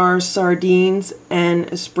ingredients are sardines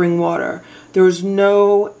and spring water. There's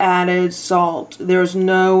no added salt. There's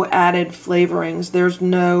no added flavorings. There's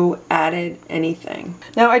no added anything.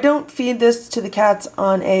 Now, I don't feed this to the cats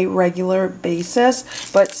on a regular basis,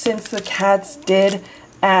 but since the cats did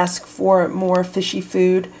ask for more fishy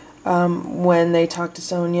food when they talked to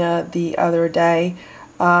Sonia the other day,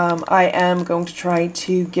 I am going to try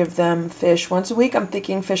to give them fish once a week. I'm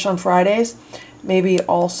thinking fish on Fridays, maybe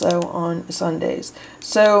also on Sundays.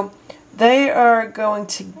 So they are going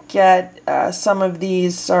to get some of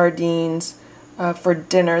these sardines for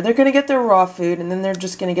dinner. They're going to get their raw food, and then they're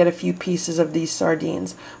just going to get a few pieces of these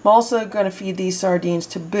sardines. I'm also going to feed these sardines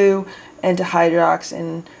to Boo and to Hydrox,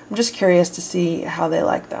 and I'm just curious to see how they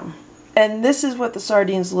like them. And this is what the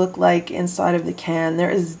sardines look like inside of the can.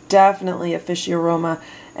 There is definitely a fishy aroma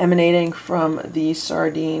emanating from these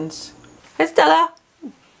sardines. Hey Stella!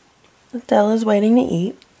 Stella's waiting to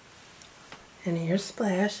eat. And here's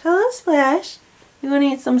Splash. Hello Splash! You want to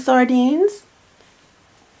eat some sardines?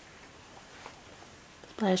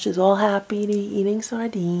 Splash is all happy to be eating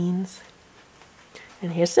sardines.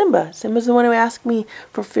 And here's Simba. Simba's the one who asked me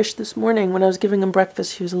for fish this morning. When I was giving him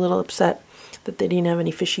breakfast, he was a little upset that they didn't have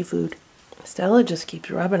any fishy food. Stella just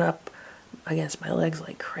keeps rubbing up against my legs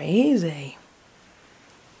like crazy.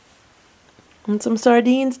 Want some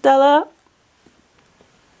sardines, Stella?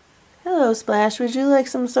 Hello, Splash. Would you like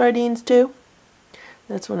some sardines too?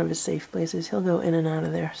 That's one of his safe places. He'll go in and out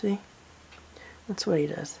of there, see? That's what he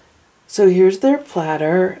does. So here's their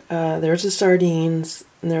platter. There's the sardines,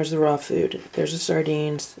 and there's the raw food. There's the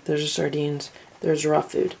sardines, there's the sardines, there's the raw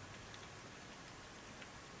food.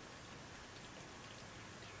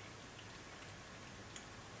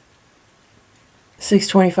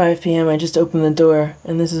 "6:25 p.m. I just opened the door,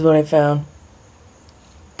 and this is what I found.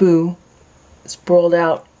 Boo sprawled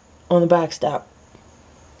out on the back step.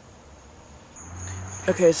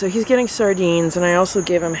 Okay, so he's getting sardines, and I also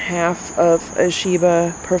gave him half of a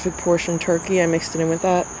Sheba Perfect Portion turkey. I mixed it in with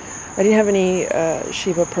that. I didn't have any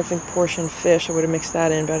Sheba Perfect Portion fish. I would have mixed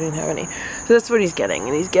that in, but I didn't have any. So that's what he's getting,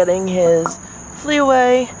 and he's getting his flea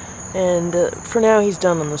away, and for now he's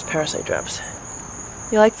done on those parasite drops.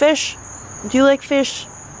 You like fish? Do you like fish?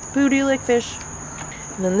 Boo, do you like fish?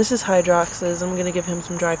 And then this is Hydrox's. I'm going to give him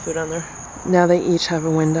some dry food on there. Now they each have a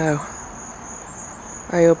window.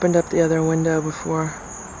 I opened up the other window before.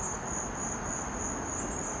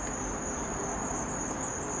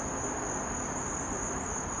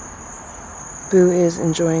 Boo is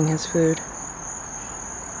enjoying his food.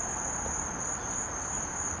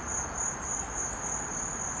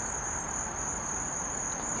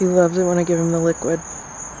 He loves it when I give him the liquid.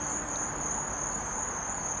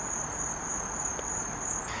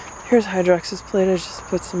 Here's Hydrox's plate. I just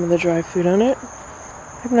put some of the dry food on it.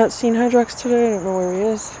 I have not seen Hydrox today. I don't know where he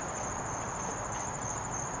is.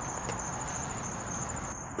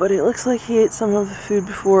 But it looks like he ate some of the food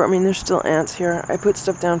before. I mean, there's still ants here. I put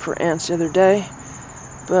stuff down for ants the other day,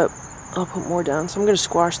 but I'll put more down. So I'm going to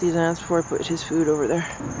squash these ants before I put his food over there.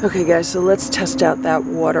 Okay, guys, so let's test out that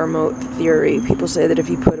water moat theory. People say that if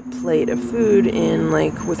you put a plate of food in,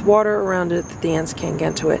 like, with water around it, that the ants can't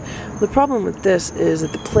get to it. The problem with this is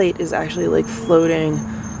that the plate is actually, like, floating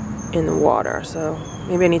in the water, so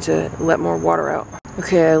maybe I need to let more water out.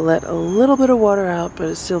 Okay, I let a little bit of water out, but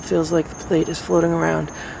it still feels like the plate is floating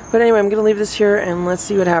around. But anyway, I'm going to leave this here and let's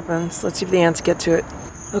see what happens. Let's see if the ants get to it.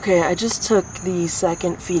 Okay, I just took the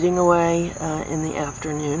second feeding away in the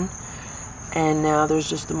afternoon. And now there's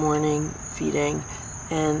just the morning feeding.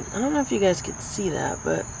 And I don't know if you guys could see that,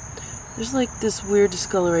 but there's like this weird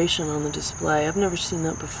discoloration on the display. I've never seen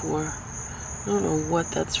that before. I don't know what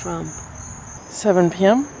that's from. 7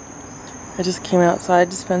 p.m. I just came outside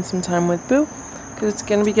to spend some time with Boo. Because it's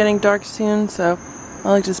going to be getting dark soon, so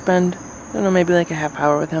I like to spend, I don't know, maybe like a half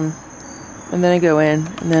hour with him. And then I go in,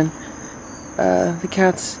 and then the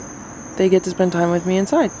cats, they get to spend time with me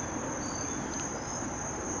inside.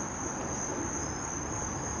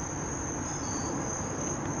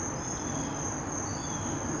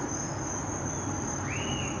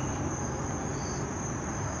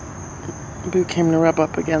 Boo came to rub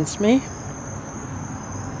up against me.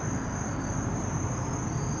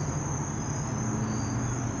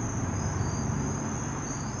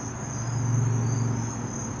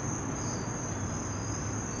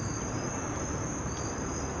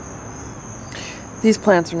 These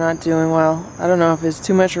plants are not doing well. I don't know if it's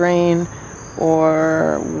too much rain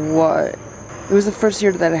or what. It was the first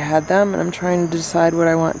year that I had them, and I'm trying to decide what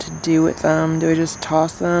I want to do with them. Do I just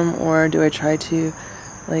toss them, or do I try to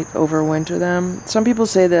like overwinter them? Some people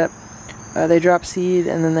say that they drop seed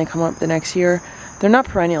and then they come up the next year. They're not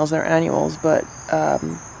perennials, they're annuals, but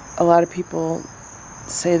a lot of people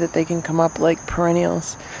say that they can come up like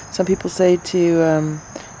perennials. Some people say to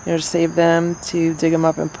to save them, to dig them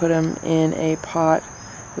up and put them in a pot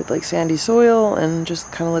with like sandy soil and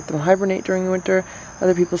just kind of let them hibernate during the winter.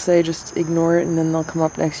 Other people say just ignore it and then they'll come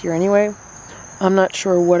up next year anyway. I'm not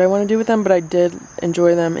sure what I want to do with them, but I did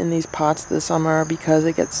enjoy them in these pots this summer because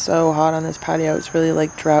it gets so hot on this patio. It's really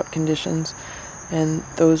like drought conditions, and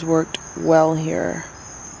those worked well here.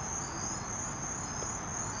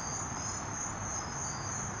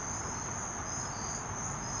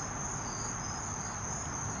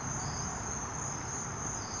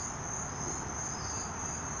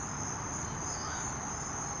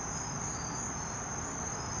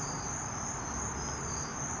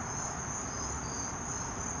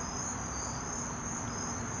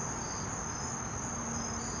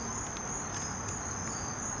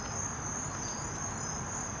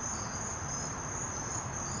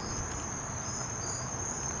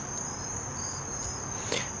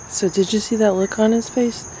 So did you see that look on his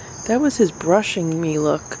face? That was his brushing me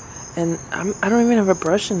look. And I don't even have a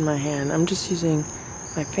brush in my hand. I'm just using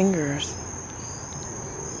my fingers.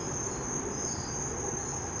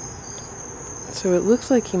 So it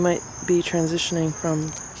looks like he might be transitioning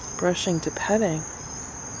from brushing to petting.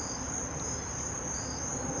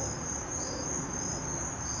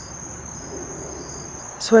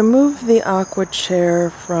 So I moved the aqua chair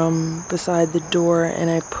from beside the door and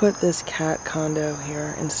I put this cat condo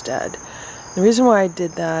here instead. The reason why I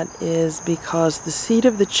did that is because the seat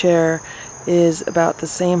of the chair is about the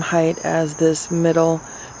same height as this middle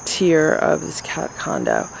tier of this cat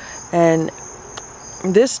condo. And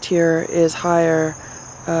this tier is higher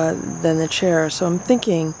than the chair. So I'm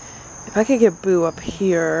thinking if I could get Boo up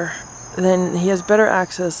here, then he has better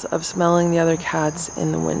access of smelling the other cats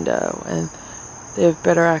in the window. And they have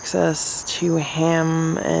better access to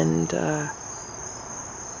ham, and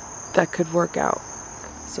that could work out.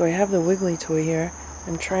 So I have the Wiggly toy here.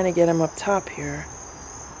 I'm trying to get him up top here.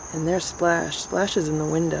 And there's Splash. Splash is in the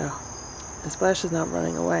window. And Splash is not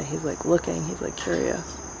running away. He's like looking. He's like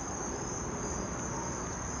curious.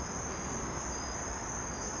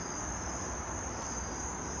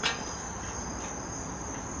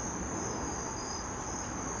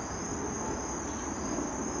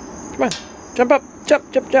 Come on. Jump up.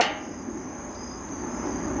 Jump, jump, jump.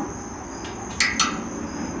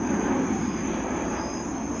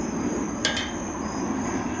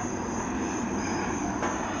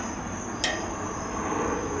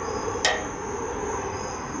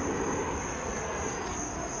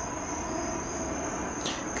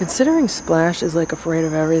 Considering Splash is like afraid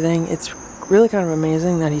of everything, it's really kind of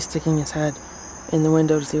amazing that he's sticking his head in the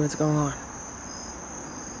window to see what's going on.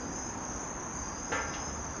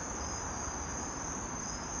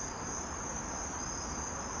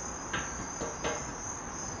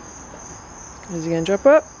 Is he gonna jump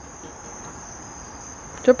up?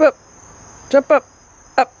 Jump up! Jump up!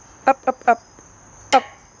 Up! Up, up, up! Up!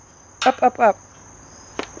 Up, up, up!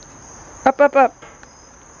 Up, up, up!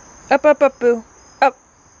 Up, up, up, Boo! Up!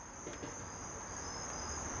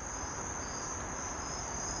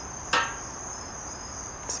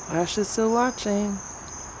 Splash is still watching.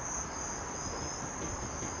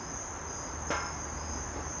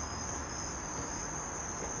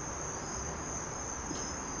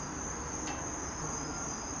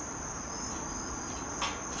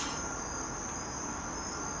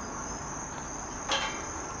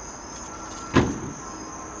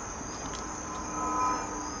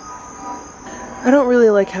 I don't really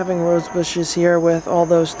like having rose bushes here with all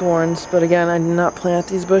those thorns, but again, I did not plant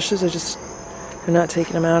these bushes. I'm not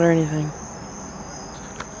taking them out or anything.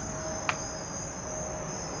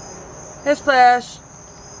 Hey, Splash.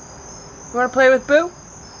 You want to play with Boo?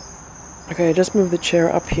 Okay, I just moved the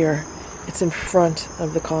chair up here. It's in front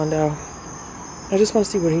of the condo. I just want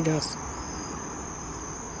to see what he does.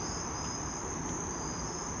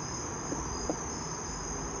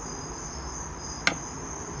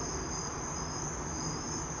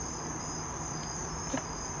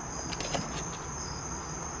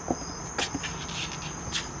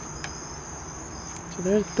 So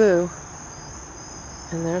there's Boo.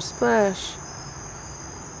 And there's Splash.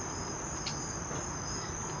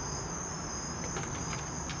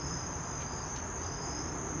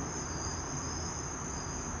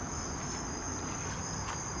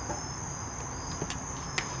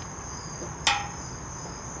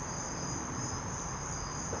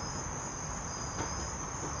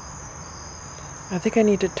 I think I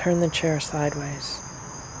need to turn the chair sideways.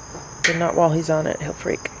 But not while he's on it, he'll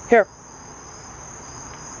freak. Here!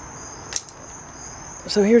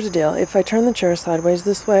 So here's the deal. If I turn the chair sideways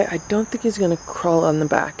this way, I don't think he's going to crawl on the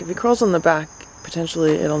back. If he crawls on the back,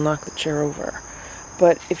 potentially it'll knock the chair over.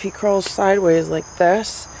 But if he crawls sideways like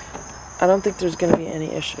this, I don't think there's going to be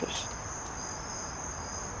any issues.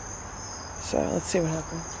 So let's see what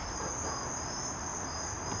happens.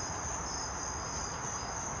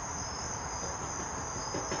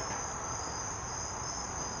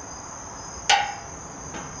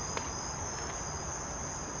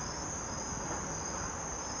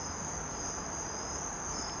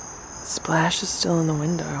 Splash is still in the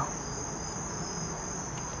window.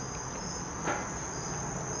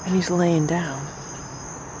 And he's laying down.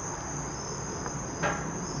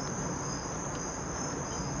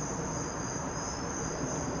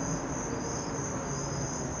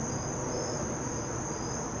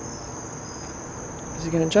 Is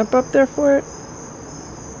he gonna jump up there for it?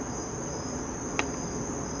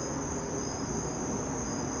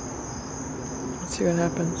 Let's see what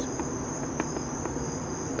happens.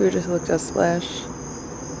 Boo just looked at Splash.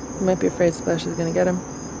 He might be afraid Splash is gonna get him.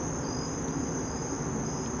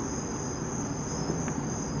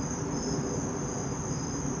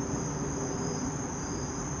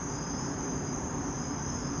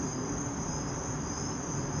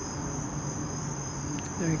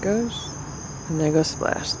 There he goes. And there goes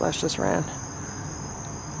Splash. Splash just ran.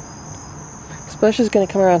 Splash is gonna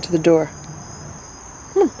come around to the door.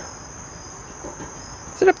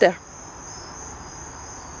 Sit up there.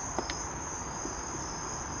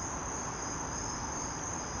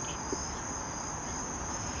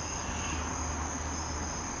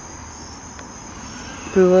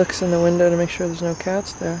 Boo looks in the window to make sure there's no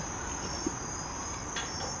cats there.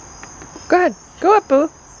 Go ahead. Go up, Boo.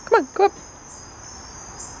 Come on, go up.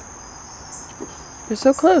 You're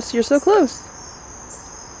so close. You're so close.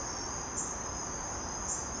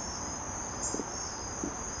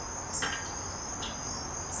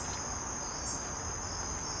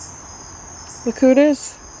 Look who it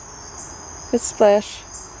is. It's Splash.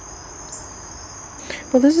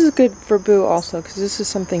 Well, this is good for Boo also, because this is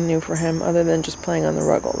something new for him other than just playing on the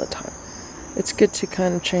rug all the time. It's good to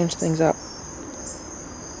kind of change things up.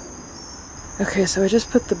 Okay, so I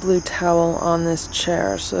just put the blue towel on this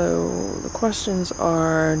chair, so the questions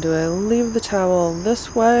are, do I leave the towel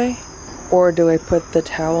this way, or do I put the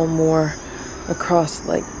towel more across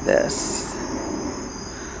like this?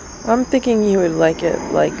 I'm thinking he would like it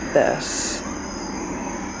like this,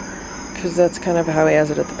 because that's kind of how he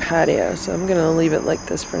has it at the patio, so I'm gonna leave it like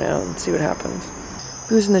this for now and see what happens.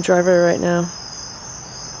 Boo's in the driveway right now.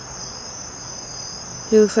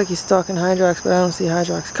 He looks like he's stalking Hydrox, but I don't see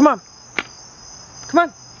Hydrox. Come on! Come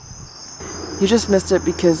on! You just missed it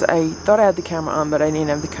because I thought I had the camera on, but I didn't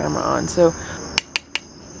have the camera on, so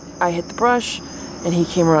I hit the brush, and he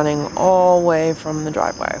came running all the way from the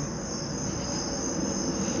driveway.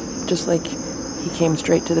 Just like he came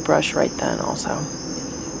straight to the brush right then also.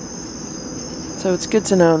 So it's good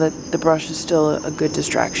to know that the brush is still a good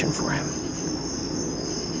distraction for him.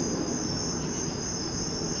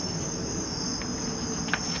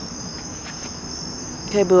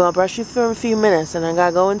 Okay, Boo, I'll brush you for a few minutes and I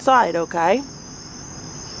gotta go inside, okay?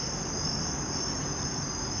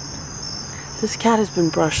 This cat has been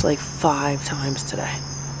brushed like 5 times today.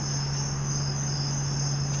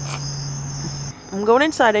 I'm going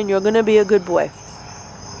inside and you're gonna be a good boy.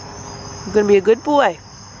 You're gonna be a good boy,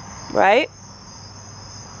 right?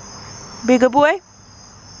 Be a good boy?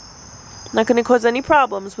 Not gonna cause any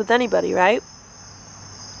problems with anybody, right?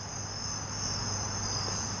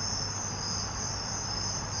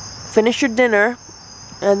 Finish your dinner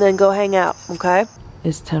and then go hang out, okay?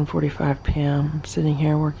 It's 10:45 p.m. I'm sitting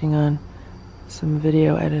here working on some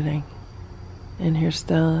video editing. And here's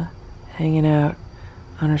Stella hanging out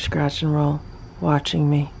on her scratch and roll, watching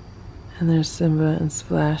me. And there's Simba and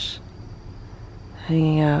Splash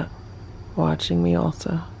hanging out, watching me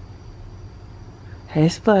also. Hey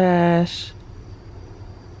Splash!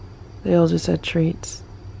 They all just had treats.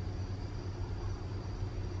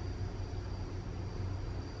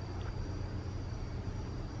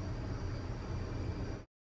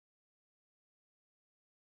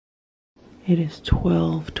 It is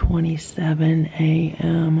 12:27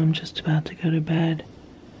 a.m. I'm just about to go to bed.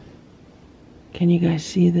 Can you guys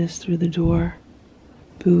see this through the door?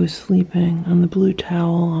 Boo is sleeping on the blue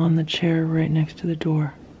towel on the chair right next to the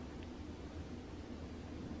door.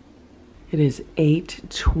 It is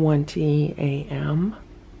 8:20 a.m.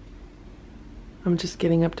 I'm just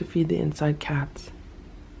getting up to feed the inside cats.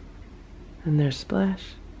 And there's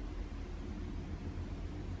Splash,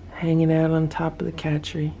 hanging out on top of the cat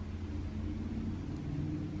tree.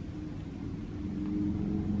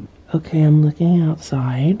 Okay, I'm looking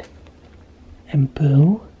outside, and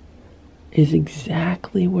Boo is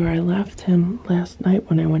exactly where I left him last night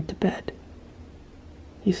when I went to bed.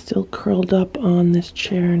 He's still curled up on this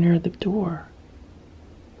chair near the door.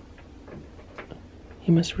 He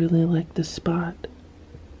must really like this spot.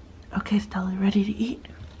 Okay, Stella, ready to eat?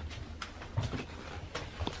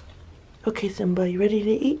 Okay, Simba, you ready to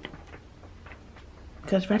eat? You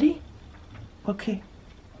guys ready? Okay,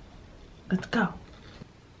 let's go.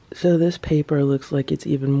 So this paper looks like it's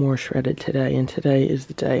even more shredded today, and today is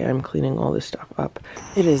the day I'm cleaning all this stuff up.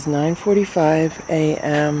 It is 9:45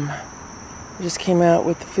 a.m. I just came out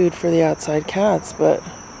with the food for the outside cats, but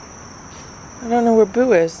I don't know where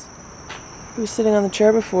Boo is. He was sitting on the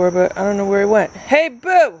chair before, but I don't know where he went. Hey,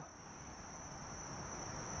 Boo!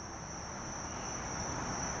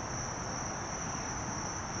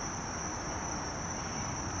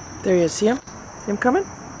 There he is. See him? See him coming?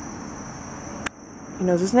 He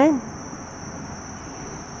knows his name.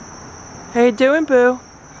 How you doing, Boo?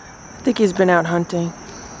 I think he's been out hunting.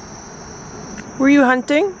 Were you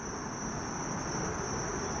hunting?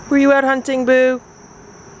 Were you out hunting, Boo?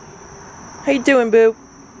 How you doing, Boo?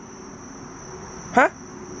 Huh?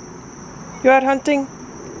 You out hunting?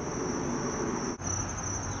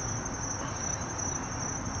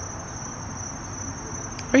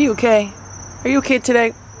 Are you okay? Are you okay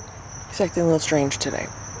today? He's acting a little strange today.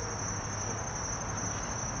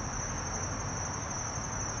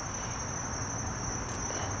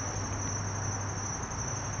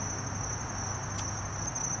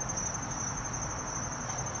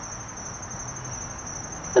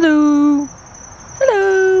 Hello.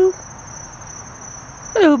 Hello.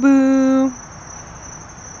 Hello, Boo.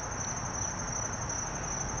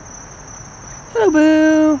 Hello,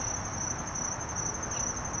 Boo.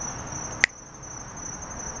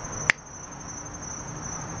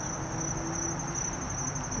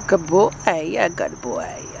 Good boy. Yeah, good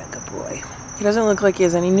boy. Yeah, good boy. He doesn't look like he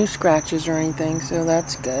has any new scratches or anything, so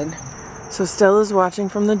that's good. So Stella's watching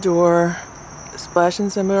from the door. Splash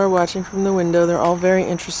and Simba are watching from the window. They're all very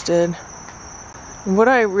interested. And what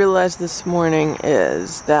I realized this morning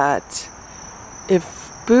is that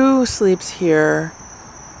if Boo sleeps here,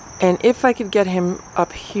 and if I could get him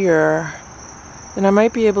up here, then I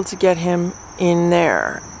might be able to get him in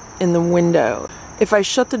there, in the window. If I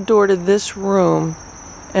shut the door to this room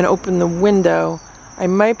and open the window, I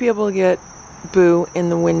might be able to get Boo in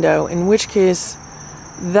the window, in which case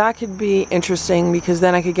that could be interesting because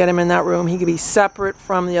then I could get him in that room. He could be separate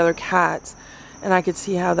from the other cats and I could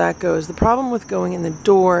see how that goes. The problem with going in the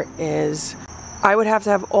door is I would have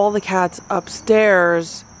to have all the cats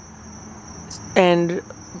upstairs and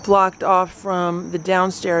blocked off from the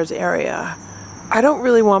downstairs area. I don't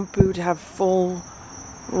really want Boo to have full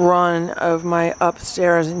run of my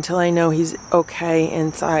upstairs until I know he's okay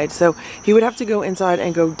inside. So he would have to go inside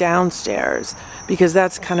and go downstairs because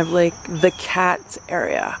that's kind of like the cat's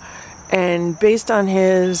area. And based on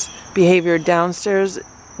his behavior downstairs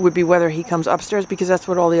would be whether he comes upstairs because that's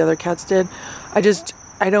what all the other cats did. I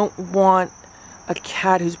don't want a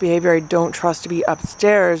cat whose behavior I don't trust to be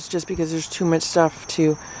upstairs just because there's too much stuff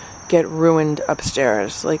to get ruined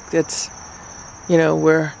upstairs. Like it's, you know,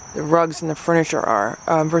 where the rugs and the furniture are,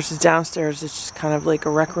 versus downstairs it's just kind of like a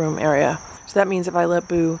rec room area. So that means if I let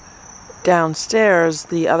Boo downstairs,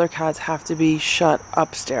 the other cats have to be shut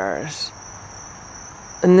upstairs.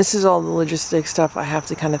 And this is all the logistic stuff I have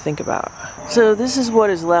to kind of think about. So this is what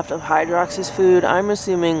is left of Hydrox's food. I'm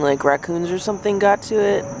assuming like raccoons or something got to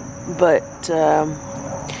it, but you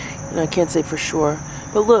know, I can't say for sure.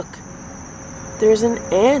 But look, There's an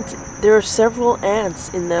ant. There are several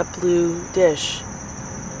ants in that blue dish.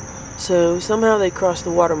 So somehow they crossed the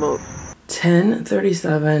water moat.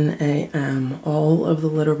 10:37 a.m. All of the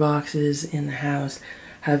litter boxes in the house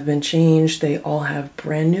have been changed. They all have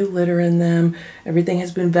brand new litter in them. Everything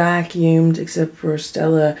has been vacuumed except for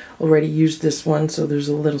Stella already used this one, so there's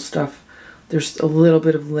a little stuff. There's a little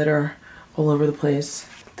bit of litter all over the place.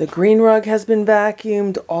 The green rug has been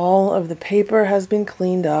vacuumed. All of the paper has been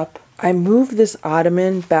cleaned up. I moved this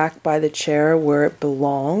ottoman back by the chair where it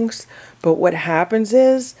belongs, but what happens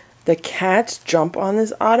is the cats jump on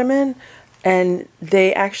this ottoman and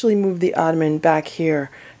they actually move the ottoman back here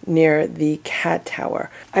near the cat tower.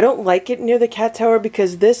 I don't like it near the cat tower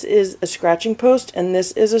because this is a scratching post and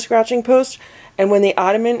this is a scratching post, and when the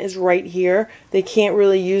ottoman is right here, they can't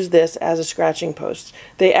really use this as a scratching post.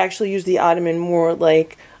 They actually use the ottoman more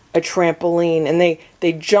like a trampoline, and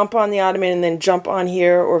they jump on the ottoman and then jump on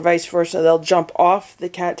here, or vice versa. They'll jump off the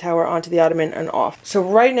cat tower onto the ottoman and off. So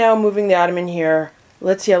right now, moving the ottoman here,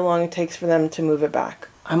 let's see how long it takes for them to move it back.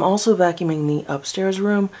 I'm also vacuuming the upstairs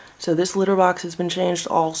room, so this litter box has been changed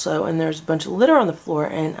also, and there's a bunch of litter on the floor,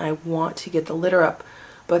 and I want to get the litter up,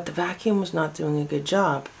 but the vacuum was not doing a good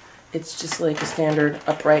job. It's just like a standard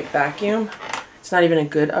upright vacuum. It's not even a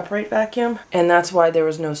good upright vacuum, and that's why there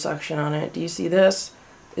was no suction on it. Do you see this?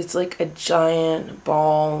 It's like a giant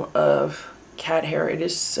ball of cat hair. It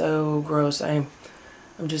is so gross. I'm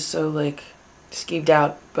just so like skeeved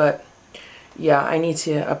out, but yeah, I need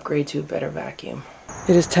to upgrade to a better vacuum.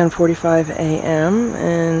 It is 10:45 a.m.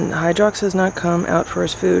 and Hydrox has not come out for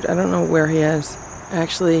his food. I don't know where he is.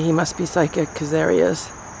 Actually, he must be psychic because there he is,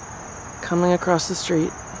 coming across the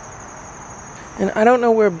street. And I don't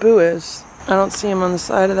know where Boo is. I don't see him on the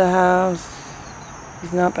side of the house.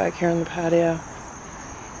 He's not back here on the patio.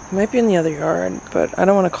 He might be in the other yard, but I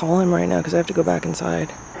don't want to call him right now because I have to go back inside.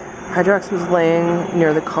 Hydrox was laying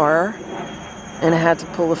near the car, and I had to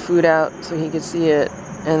pull the food out so he could see it,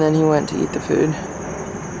 and then he went to eat the food.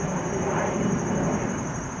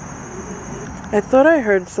 I thought I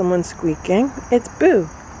heard someone squeaking. It's Boo.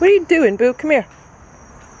 What are you doing, Boo? Come here.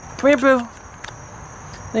 Come here, Boo.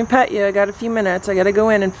 Let me pet you. I got a few minutes. I gotta go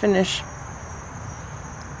in and finish.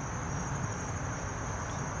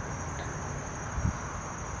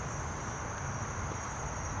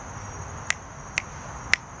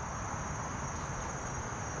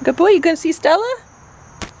 Good boy. You gonna see Stella?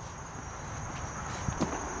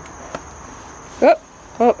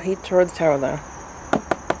 Oh, he tore the towel down.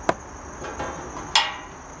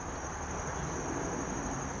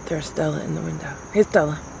 There's Stella in the window. Hey,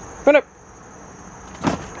 Stella. Run up.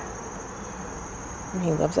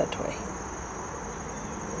 He loves that toy.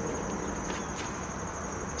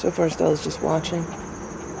 So far, Stella's just watching.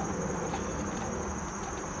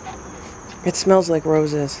 It smells like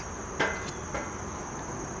roses.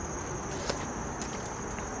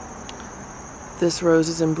 This rose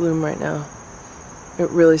is in bloom right now. It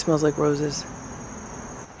really smells like roses.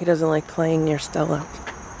 He doesn't like playing near Stella.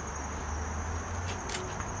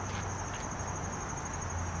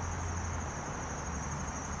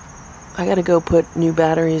 I gotta go put new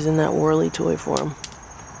batteries in that whirly toy for him.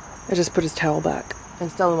 I just put his towel back.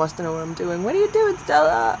 And Stella wants to know what I'm doing. What are you doing,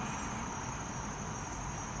 Stella?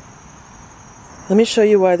 Let me show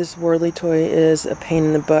you why this whirly toy is a pain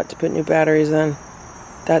in the butt to put new batteries in.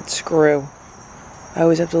 That screw. I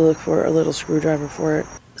always have to look for a little screwdriver for it.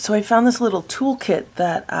 So I found this little toolkit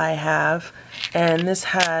that I have, and this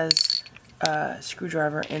has a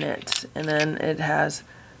screwdriver in it, and then it has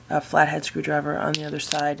a flathead screwdriver on the other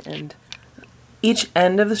side, and each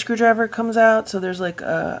end of the screwdriver comes out, so there's like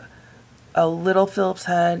a little Phillips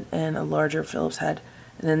head and a larger Phillips head,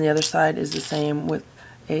 and then the other side is the same with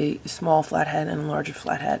a small flathead and a larger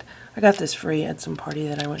flathead. I got this free at some party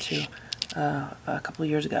that I went to a couple of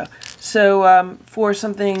years ago. So for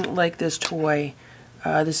something like this toy,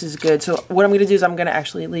 this is good. So what I'm going to do is I'm going to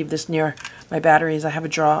actually leave this near my batteries. I have a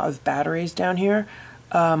drawer of batteries down here.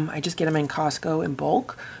 I just get them in Costco in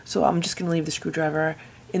bulk. So I'm just going to leave the screwdriver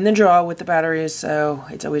in the drawer with the batteries, so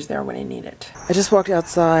it's always there when I need it. I just walked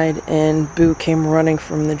outside and Boo came running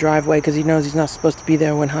from the driveway because he knows he's not supposed to be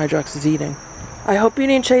there when Hydrox is eating. I hope you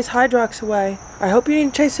didn't chase Hydrox away. I hope you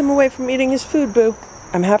didn't chase him away from eating his food, Boo.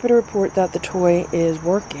 I'm happy to report that the toy is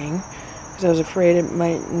working, because I was afraid it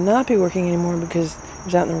might not be working anymore because it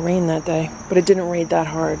was out in the rain that day. But it didn't rain that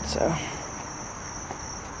hard, so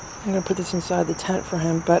I'm going to put this inside the tent for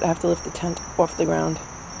him, but I have to lift the tent off the ground.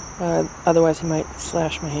 Otherwise he might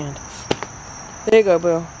slash my hand. There you go,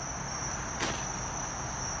 Boo.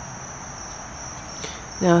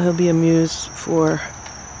 Now he'll be amused for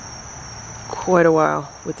quite a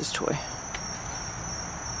while with this toy.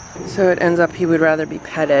 So it ends up he would rather be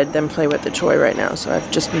petted than play with the toy right now. So I've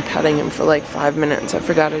just been petting him for like 5 minutes. I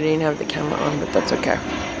forgot I didn't have the camera on, but that's okay.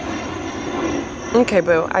 Okay,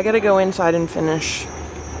 Boo, I gotta go inside and finish.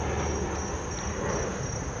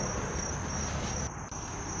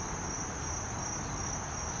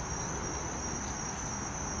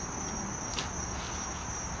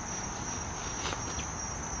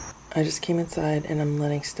 I just came inside and I'm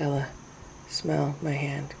letting Stella smell my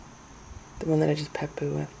hand. The one that I just pet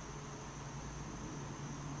Boo with.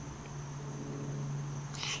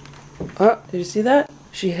 Oh, did you see that?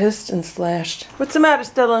 She hissed and slashed. What's the matter,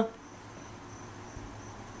 Stella?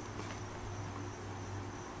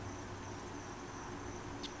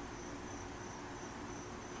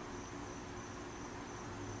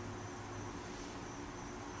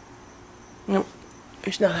 Nope,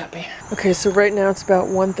 she's not happy. Okay, so right now it's about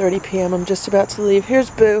 1:30 p.m. I'm just about to leave. Here's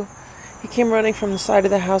Boo. He came running from the side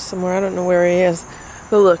of the house somewhere. I don't know where he is.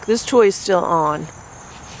 But look, this toy is still on.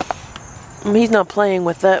 He's not playing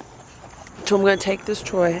with it. So I'm going to take this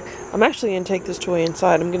toy. I'm actually going to take this toy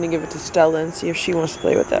inside. I'm going to give it to Stella and see if she wants to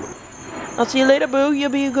play with it. I'll see you later, Boo.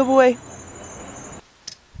 You'll be a good boy.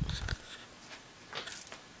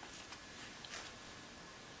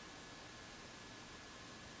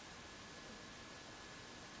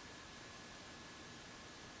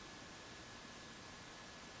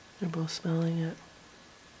 They're both smelling it.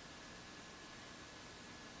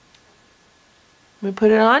 Let me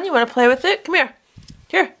put it on. You want to play with it? Come here.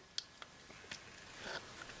 Here.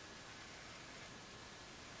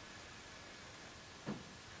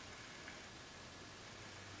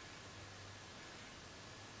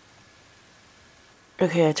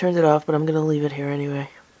 Okay, I turned it off, but I'm going to leave it here anyway.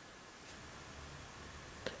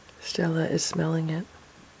 Stella is smelling it.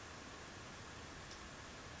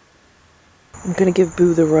 I'm going to give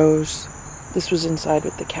Boo the rose. This was inside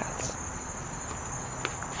with the cats.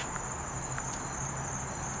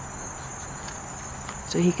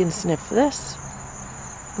 So he can sniff this,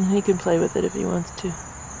 and he can play with it if he wants to.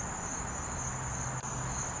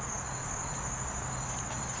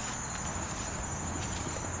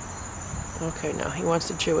 Okay, now he wants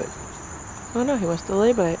to chew it. Oh no, he wants to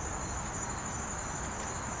lay by it.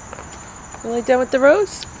 You lay down with the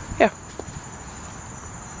rose? Here.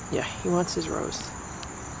 Yeah, he wants his rose.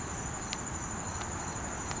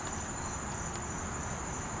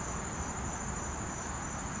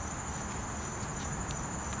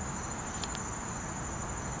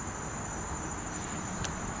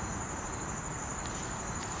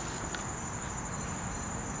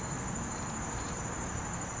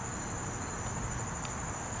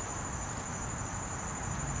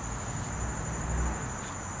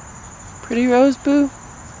 Pretty rose, Boo?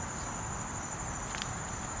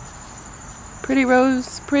 Pretty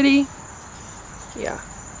rose, pretty? Yeah.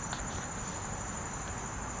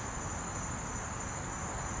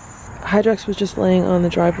 Hydrox was just laying on the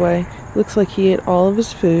driveway. Looks like he ate all of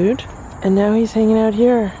his food. And now he's hanging out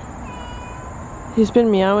here. He's been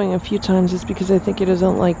meowing a few times. It's because I think he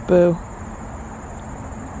doesn't like Boo.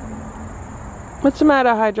 What's the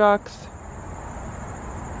matter, Hydrox?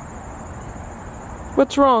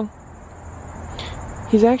 What's wrong?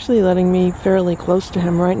 He's actually letting me fairly close to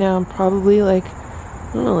him right now. I'm probably like,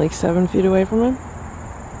 I don't know, like 7 feet away from him.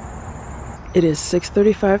 It is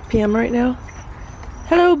 6:35 p.m. right now.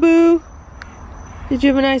 Hello, Boo. Did you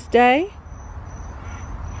have a nice day?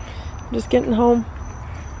 I'm just getting home.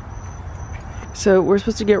 So we're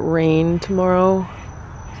supposed to get rain tomorrow.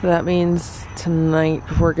 So that means tonight,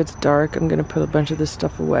 before it gets dark, I'm gonna put a bunch of this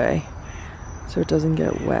stuff away so it doesn't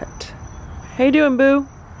get wet. How you doing, Boo?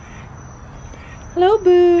 Hello,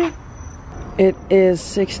 Boo. It is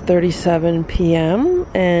 6:37 p.m.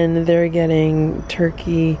 and they're getting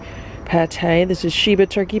turkey pate. This is Sheba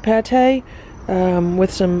turkey pate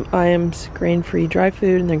with some IAMS grain-free dry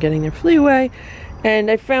food, and they're getting their flea away.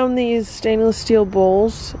 And I found these stainless steel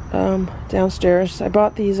bowls downstairs. I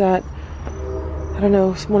bought these at, I don't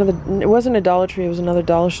know, it wasn't a Dollar Tree, it was another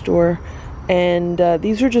dollar store. And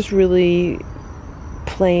these are just really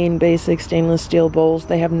plain basic stainless steel bowls.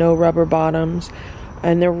 They have no rubber bottoms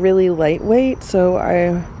and they're really lightweight, so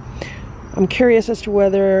I'm curious as to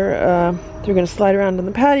whether they're gonna slide around in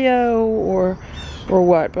the patio or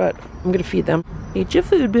what, but I'm gonna feed them. Eat your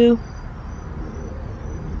food, Boo.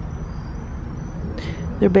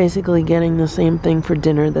 They're basically getting the same thing for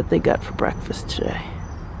dinner that they got for breakfast today.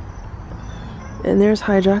 And there's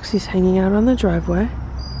Hydrox. He's hanging out on the driveway.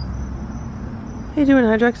 How you doing,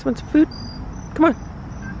 Hydrox? Want some food? Come on.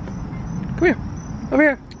 Come here. Over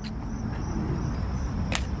here.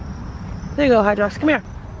 There you go, Hydrox. Come here.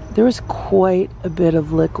 There was quite a bit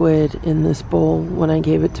of liquid in this bowl when I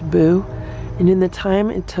gave it to Boo. And in the time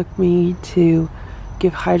it took me to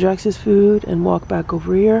give Hydrox his food and walk back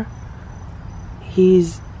over here,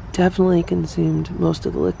 he's definitely consumed most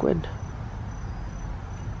of the liquid.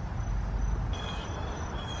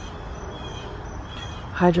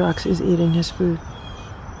 Hydrox is eating his food.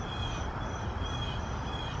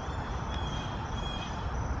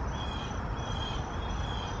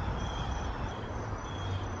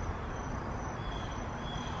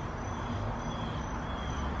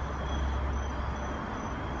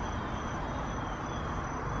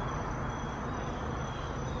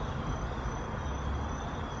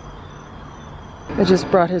 I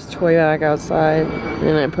just brought his toy bag outside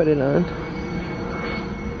and I put it on.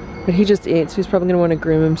 But he just ate, so he's probably going to want to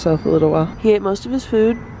groom himself a little while. He ate most of his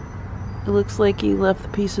food. It looks like he left the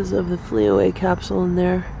pieces of the Fleaway capsule in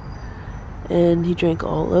there. And he drank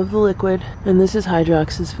all of the liquid. And this is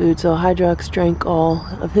Hydrox's food, so Hydrox drank all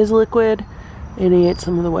of his liquid and he ate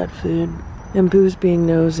some of the wet food. And Boo's being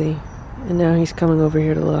nosy. And now he's coming over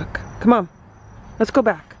here to look. Come on, let's go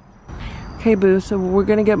back. Okay, Boo, so we're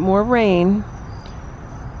going to get more rain.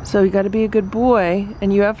 So you got to be a good boy,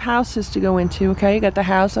 and you have houses to go into, okay? You got the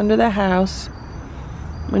house under the house,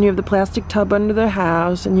 and you have the plastic tub under the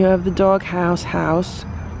house, and you have the dog house.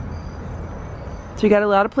 So you got a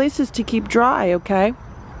lot of places to keep dry, okay?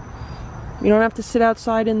 You don't have to sit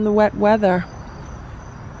outside in the wet weather.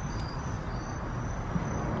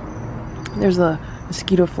 There's a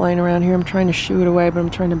mosquito flying around here. I'm trying to shoo it away, but I'm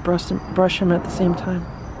trying to brush him at the same time.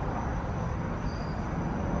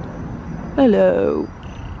 Hello.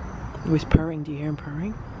 Oh, he's purring. Do you hear him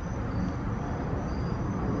purring?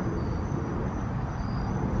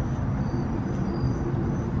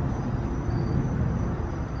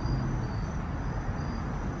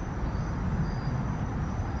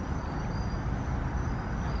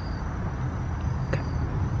 Okay.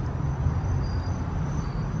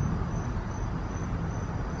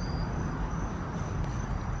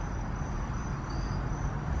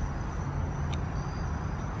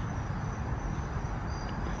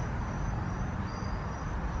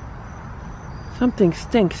 Something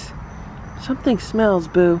stinks. Something smells,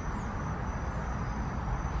 Boo.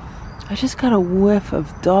 I just got a whiff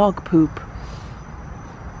of dog poop.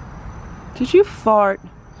 Did you fart?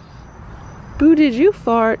 Boo, did you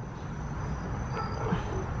fart?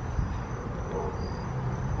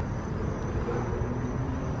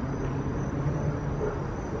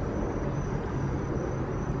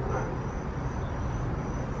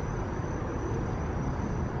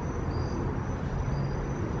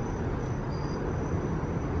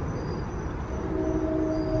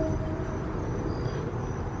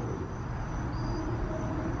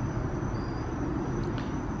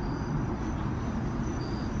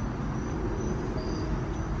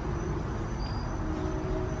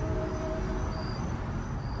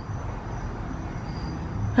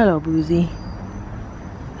 Hello, Boozy.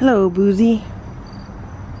 Hello, Boozy.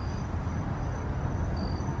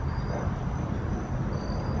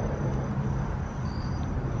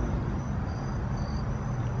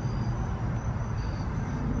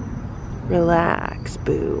 Relax,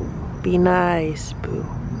 Boo. Be nice, Boo.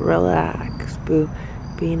 Relax, Boo.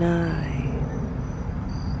 Be nice.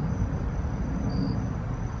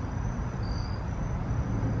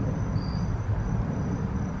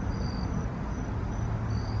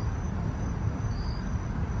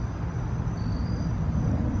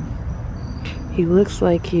 He looks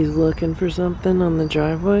like he's looking for something on the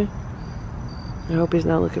driveway. I hope he's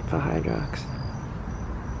not looking for Hydrox.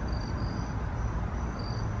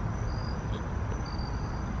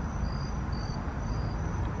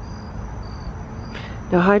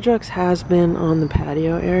 Now Hydrox has been on the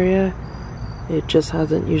patio area. It just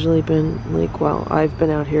hasn't usually been like while I've been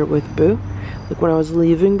out here with Boo. Like when I was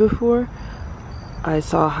leaving before, I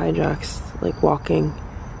saw Hydrox like walking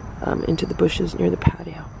into the bushes near the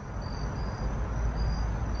patio.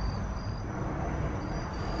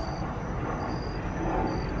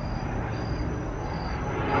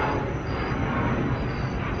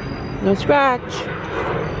 No scratch.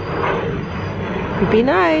 Be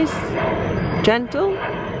nice. Gentle.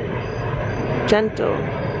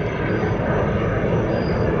 Gentle.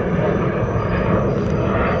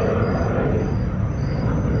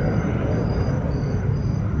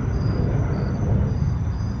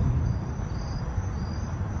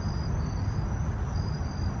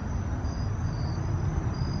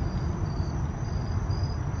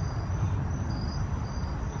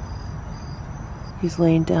 He's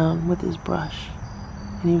laying down with his brush,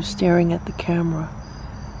 and he was staring at the camera.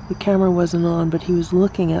 The camera wasn't on, but he was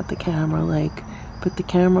looking at the camera like, put the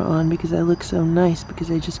camera on because I look so nice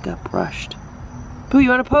because I just got brushed. Boo,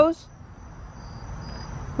 you wanna pose?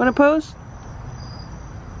 Wanna pose?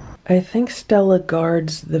 I think Stella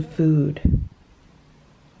guards the food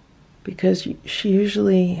because she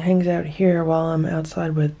usually hangs out here while I'm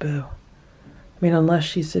outside with Boo. I mean, unless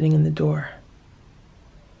she's sitting in the door.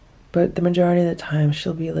 But the majority of the time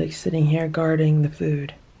she'll be like sitting here guarding the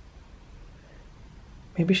food.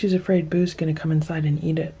 Maybe she's afraid Boo's gonna come inside and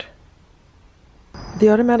eat it. The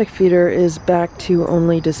automatic feeder is back to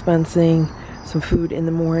only dispensing some food in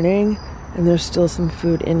the morning, and there's still some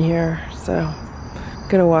food in here, so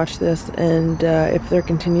I'm gonna watch this, and if there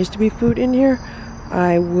continues to be food in here,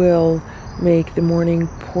 I will make the morning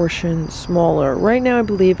portion smaller. Right now I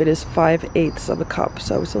believe it is 5/8 of a cup,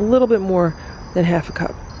 so it's a little bit more than half a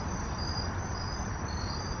cup.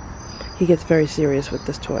 He gets very serious with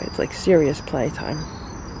this toy. It's like serious playtime.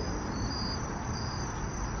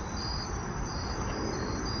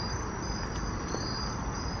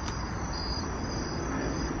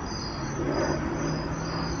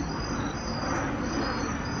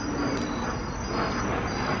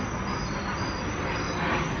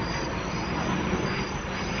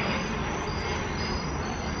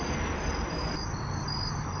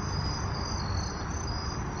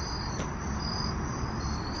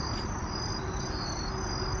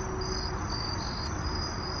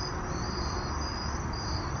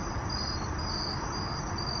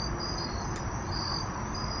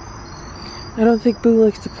 I don't think Boo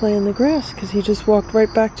likes to play on the grass because he just walked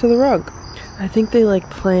right back to the rug. I think they like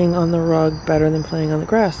playing on the rug better than playing on the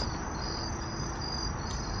grass.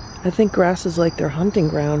 I think grass is like their hunting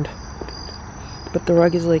ground, but the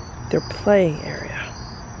rug is like their play area.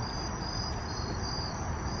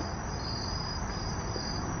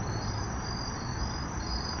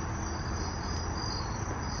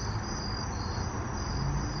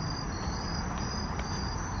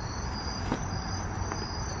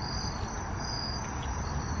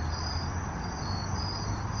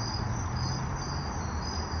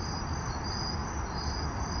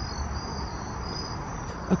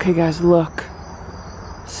 Okay guys, look.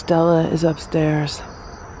 Stella is upstairs.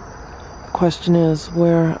 The question is,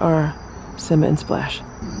 where are Simba and Splash?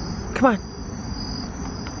 Come on.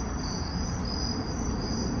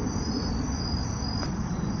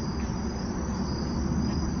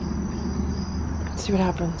 Let's see what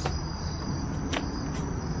happens.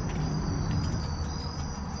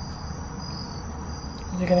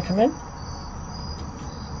 Is he gonna come in?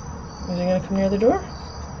 Is he gonna come near the door?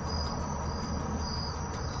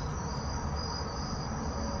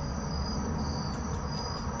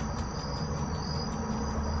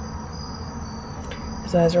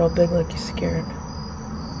 His eyes are all big like he's scared.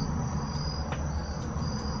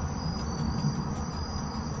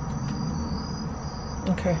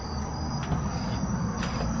 Okay.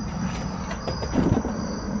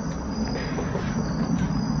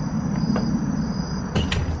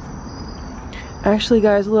 Actually,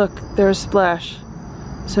 guys, look, there's Splash.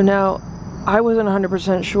 So now, I wasn't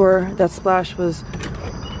 100% sure that Splash was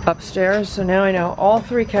upstairs, so now I know all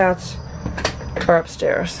three cats are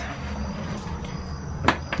upstairs.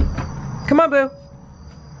 Come on, Boo.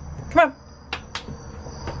 Come on.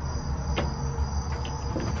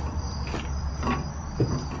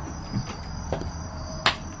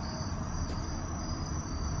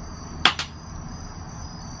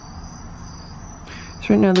 So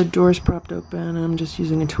right now the door's propped open and I'm just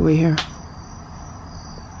using a toy here.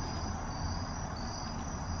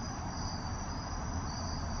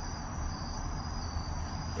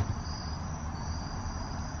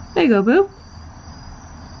 There you go, Boo.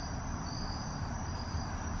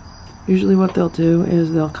 Usually what they'll do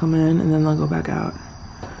is they'll come in and then they'll go back out.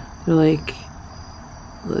 They're like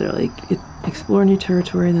explore new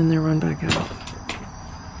territory and then they run back out.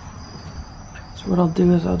 So what I'll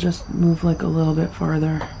do is I'll just move like a little bit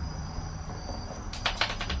farther.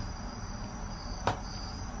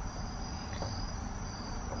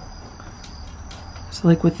 So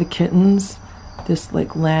like with the kittens, this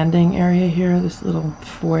like landing area here, this little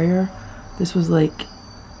foyer, this was like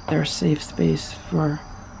their safe space for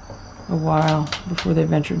a while before they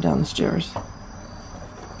ventured down the stairs.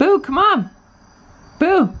 Boo, come on!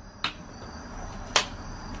 Boo!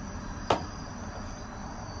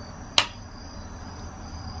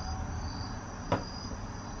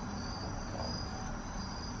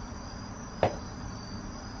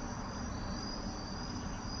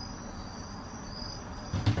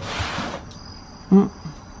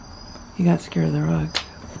 He got scared of the rug.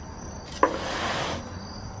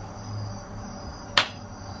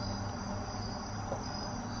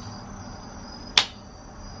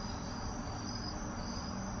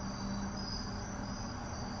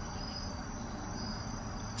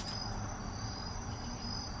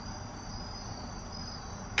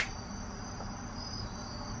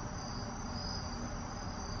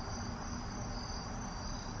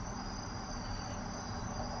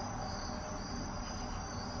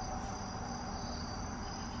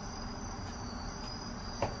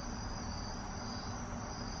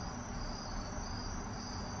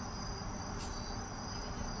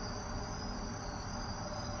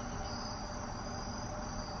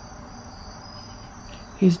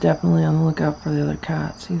 He's definitely on the lookout for the other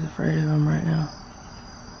cats. He's afraid of him right now.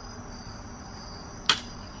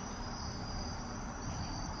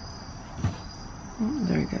 Oh,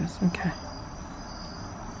 there he goes. Okay.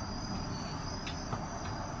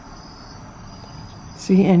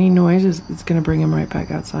 See, any noise it's going to bring him right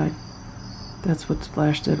back outside. That's what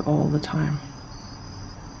Splash did all the time.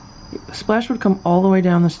 Splash would come all the way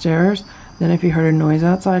down the stairs, then if he heard a noise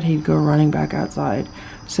outside, he'd go running back outside.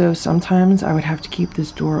 So sometimes I would have to keep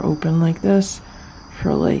this door open like this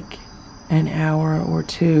for like an hour or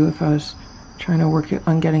two if I was trying to work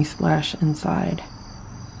on getting Splash inside.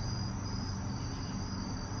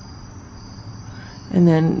 And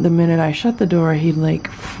then the minute I shut the door, he'd like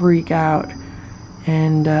freak out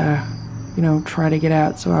and you know, try to get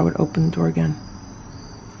out, so I would open the door again.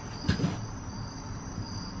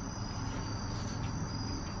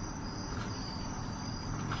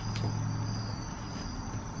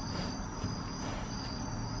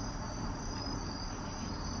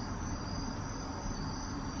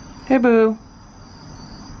 Hey, Boo.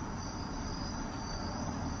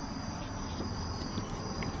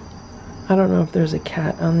 I don't know if there's a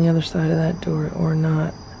cat on the other side of that door or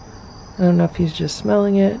not. I don't know if he's just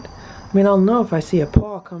smelling it. I mean, I'll know if I see a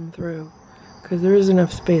paw come through, because there is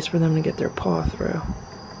enough space for them to get their paw through.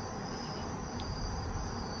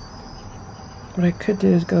 What I could do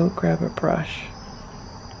is go grab a brush.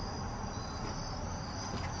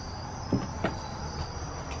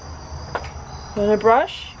 Want a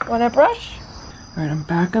brush? Want a brush? Alright, I'm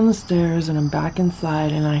back on the stairs and I'm back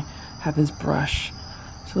inside and I have his brush.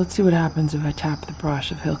 So let's see what happens if I tap the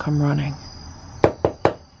brush, if he'll come running.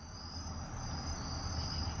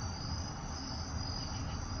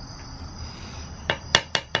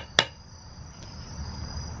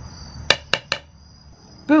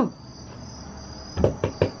 Boo!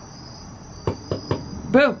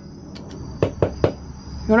 Boo!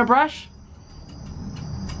 You want a brush?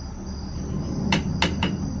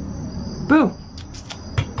 Boo!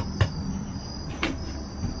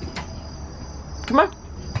 Come on.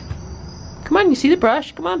 Come on, you see the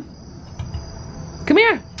brush? Come on. Come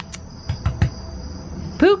here.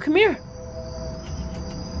 Boo, come here.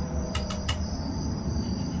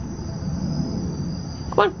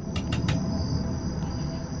 Come on.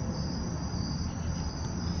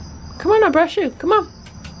 Come on, I'll brush you. Come on.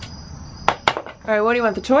 Alright, what do you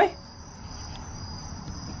want, the toy?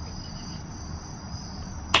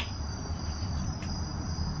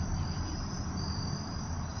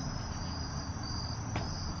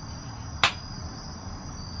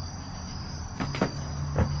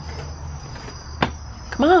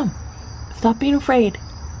 Come on. Stop being afraid.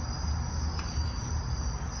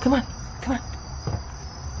 Come on. Come on.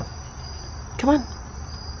 Come on.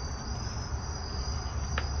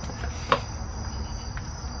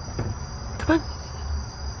 Come on.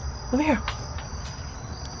 Over here.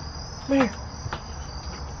 Over here.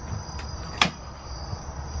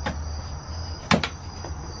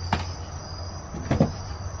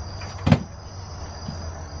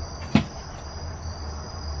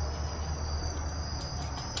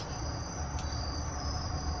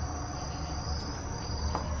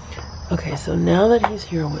 Okay, so now that he's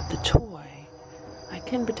here with the toy, I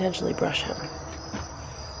can potentially brush him.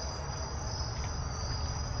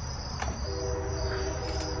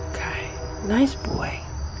 Okay, nice boy.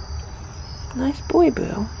 Nice boy,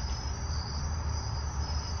 Boo.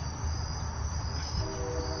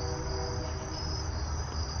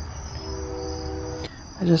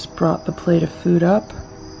 I just brought the plate of food up.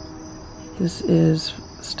 This is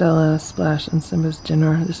Stella, Splash, and Simba's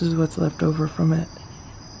dinner. This is what's left over from it.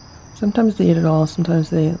 Sometimes they eat it all, sometimes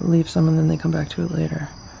they leave some and then they come back to it later.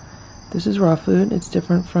 This is raw food. It's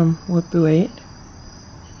different from what Boo ate.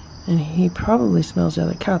 And he probably smells the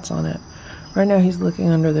other cats on it. Right now he's looking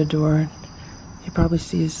under the door. He probably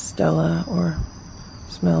sees Stella or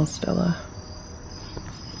smells Stella.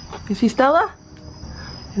 You see Stella?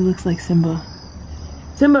 He looks like Simba.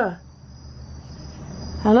 Simba!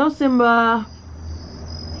 Hello, Simba!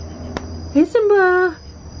 Hey, Simba!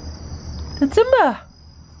 That's Simba!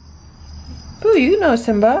 Boo, you know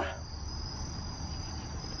Simba.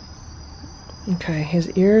 Okay,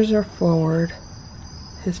 his ears are forward.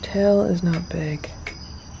 His tail is not big.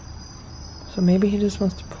 So maybe he just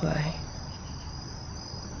wants to play.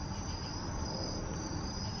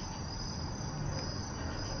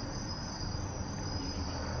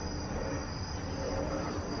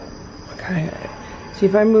 Okay, see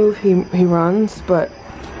if I move, he runs, but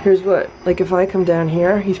here's what, like if I come down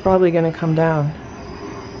here, he's probably gonna come down.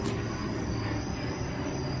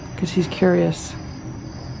 Because he's curious.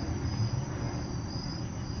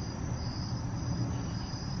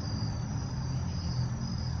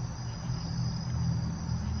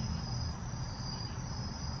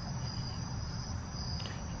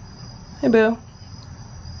 Hey, Boo.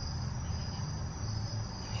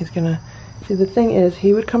 He's gonna, see, the thing is,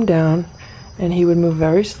 he would come down and he would move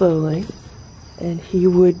very slowly and he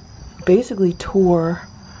would basically tour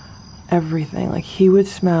everything. Like, he would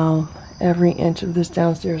smell every inch of this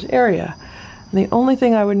downstairs area. And the only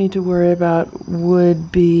thing I would need to worry about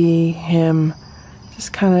would be him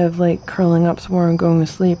just kind of like curling up somewhere and going to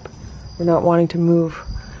sleep or not wanting to move,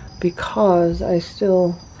 because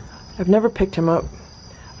I've never picked him up.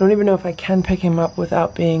 I don't even know if I can pick him up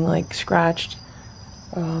without being like scratched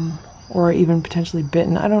or even potentially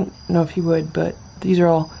bitten. I don't know if he would, but these are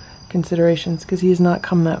all considerations because he has not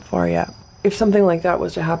come that far yet. If something like that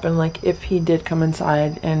was to happen, like if he did come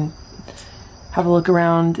inside and have a look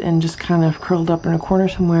around and just kind of curled up in a corner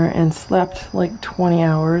somewhere and slept like 20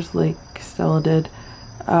 hours like Stella did,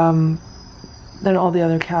 then all the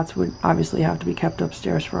other cats would obviously have to be kept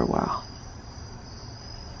upstairs for a while.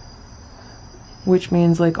 Which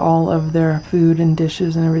means like all of their food and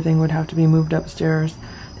dishes and everything would have to be moved upstairs.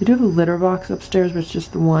 They do have a litter box upstairs, but it's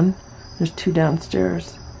just the one. There's two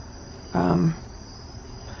downstairs.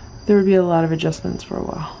 There would be a lot of adjustments for a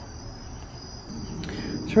while.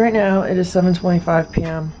 So right now it is 7:25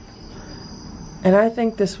 p.m. and I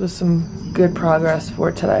think this was some good progress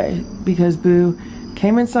for today because Boo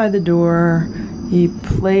came inside the door, he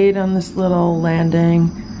played on this little landing,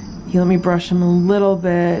 he let me brush him a little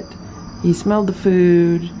bit, he smelled the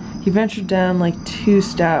food, he ventured down like 2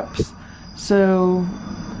 steps. So,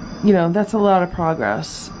 you know, that's a lot of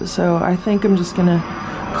progress. So I think I'm just gonna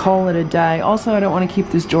call it a day. Also, I don't want to keep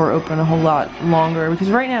this door open a whole lot longer because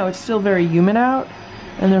right now it's still very humid out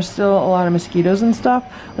and there's still a lot of mosquitoes and stuff.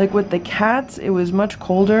 Like with the cats, it was much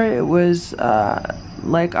colder. It was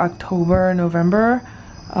like October, November,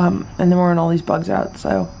 and there weren't all these bugs out,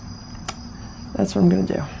 so that's what I'm gonna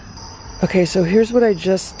do. Okay, so here's what I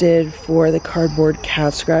just did for the cardboard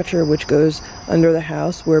cat scratcher, which goes under the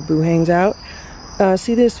house where Boo hangs out.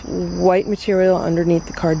 See this white material underneath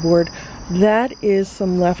the cardboard? That is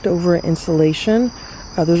some leftover insulation.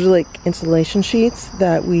 Those are like insulation sheets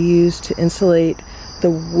that we use to insulate the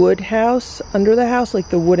wood house under the house, like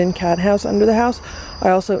the wooden cat house under the house. I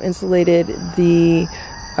also insulated the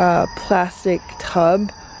plastic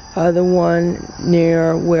tub, the one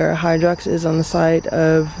near where Hydrox is on the side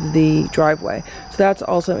of the driveway. So that's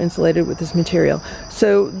also insulated with this material.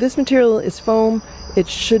 So this material is foam. It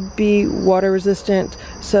should be water resistant.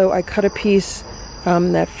 So I cut a piece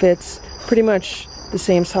that fits pretty much the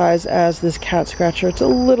same size as this cat scratcher. It's a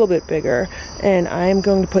little bit bigger, and I'm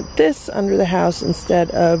going to put this under the house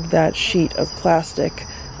instead of that sheet of plastic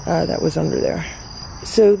that was under there.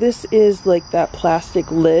 So this is like that plastic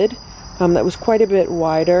lid that was quite a bit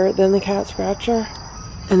wider than the cat scratcher.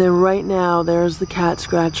 And then right now there's the cat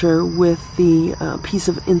scratcher with the piece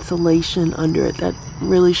of insulation under it that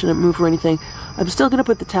really shouldn't move or anything. I'm still going to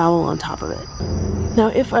put the towel on top of it. Now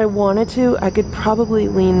if I wanted to, I could probably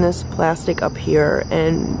lean this plastic up here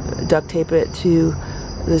and duct tape it to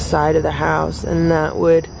the side of the house, and that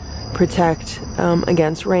would protect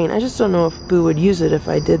against rain. I just don't know if Boo would use it if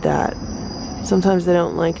I did that. Sometimes they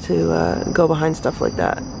don't like to go behind stuff like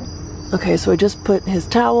that. Okay, so I just put his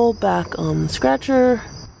towel back on the scratcher.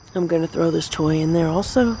 I'm going to throw this toy in there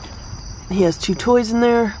also. He has 2 toys in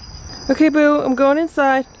there. Okay, Boo, I'm going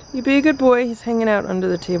inside. You be a good boy. He's hanging out under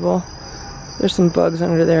the table. There's some bugs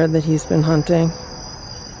under there that he's been hunting.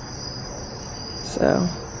 So,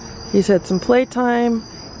 he's had some playtime.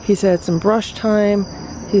 He's had some brush time.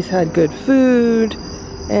 He's had good food.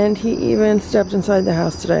 And he even stepped inside the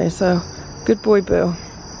house today. So, good boy, Boo.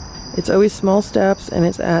 It's always small steps, and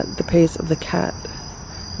it's at the pace of the cat,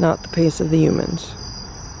 not the pace of the humans.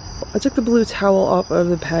 I took the blue towel off of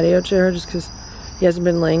the patio chair just because he hasn't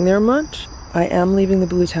been laying there much. I am leaving the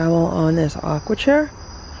blue towel on this aqua chair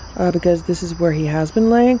because this is where he has been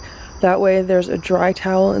laying. That way there's a dry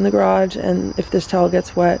towel in the garage, and if this towel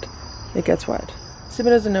gets wet, it gets wet.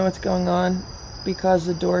 Simba doesn't know what's going on because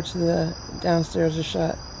the door to the downstairs is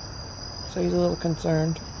shut, so he's a little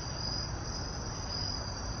concerned.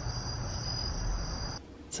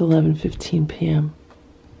 It's 11:15 p.m.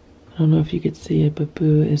 I don't know if you could see it, but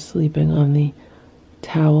Boo is sleeping on the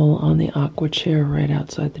towel on the aqua chair right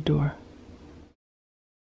outside the door.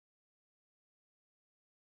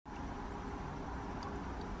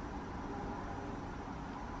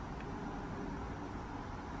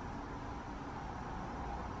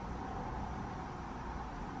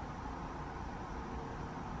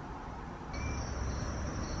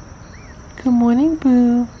 Good morning,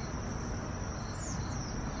 Boo.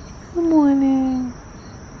 Good morning.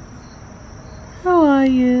 How are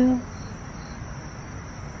you?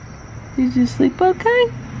 Did you sleep okay?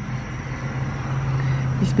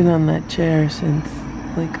 He's been on that chair since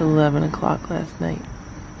like 11 o'clock last night.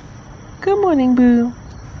 Good morning, Boo.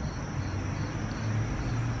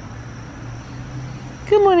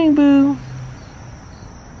 Good morning, Boo.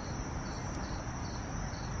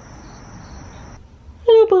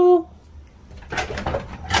 Hello, Boo.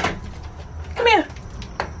 Come here.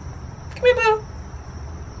 Come here, Boo.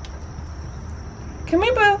 Come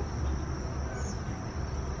here, Boo.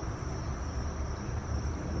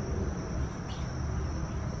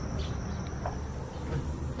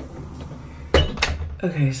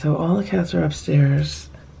 Okay, so all the cats are upstairs,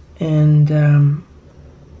 and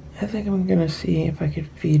I think I'm gonna see if I could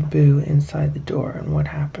feed Boo inside the door and what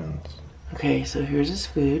happens. Okay, so here's his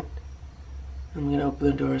food. I'm gonna open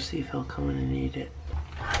the door, see if he'll come in and eat it.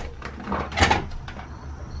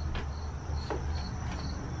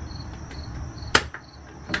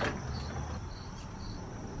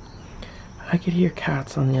 I could hear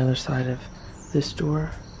cats on the other side of this door.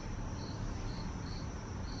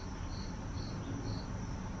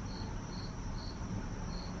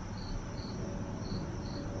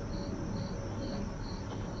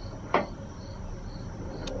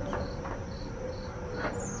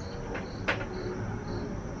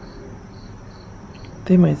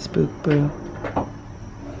 They might spook Boo.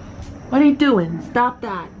 What are you doing? Stop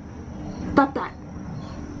that. Stop that.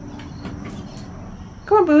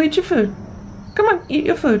 Come on, Boo, eat your food. Come on, eat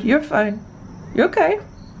your food. You're fine. You're okay.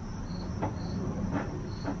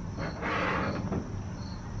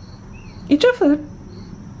 Eat your food.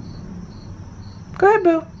 Go ahead,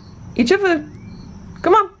 Boo. Eat your food.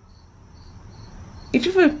 Come on. Eat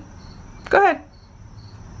your food. Go ahead.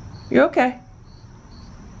 You're okay.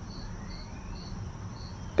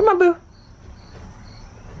 Come on, Boo.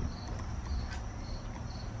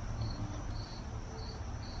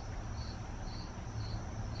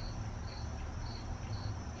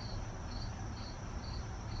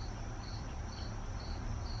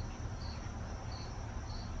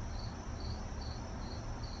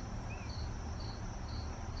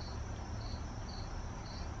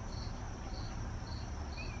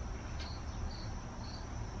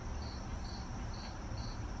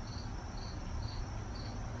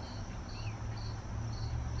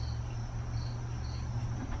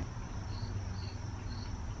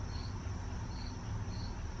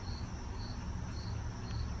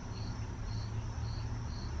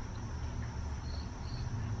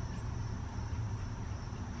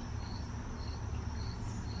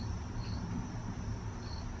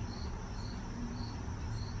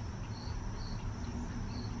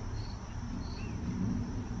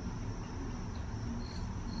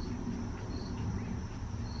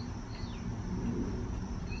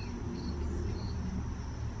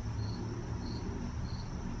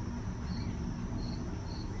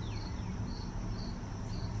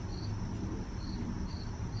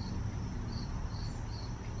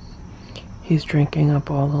 He's drinking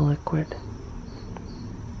up all the liquid.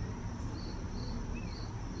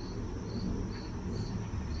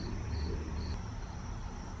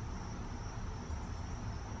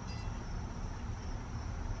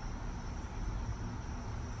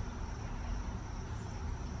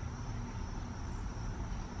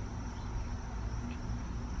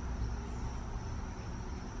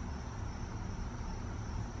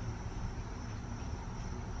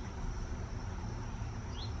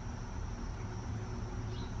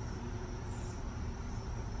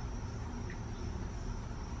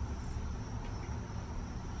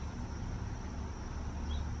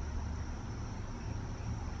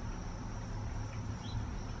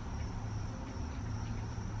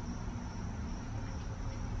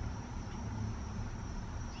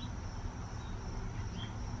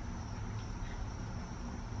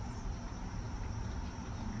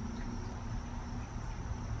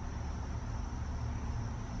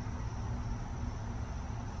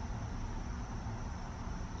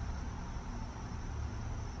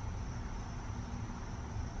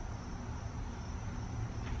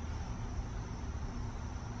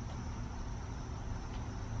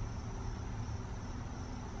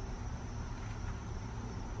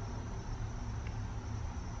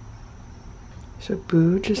 So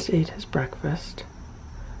Boo just ate his breakfast,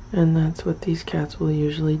 and that's what these cats will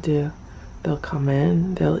usually do. They'll come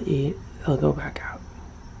in, they'll eat, they'll go back out.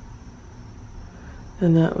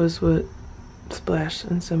 And that was what Splash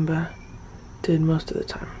and Simba did most of the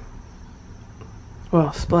time.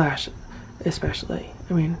 Well, Splash especially.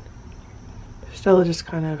 I mean, Stella just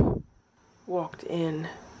kind of walked in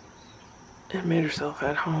and made herself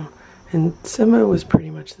at home. And Simba was pretty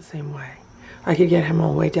much the same way. I could get him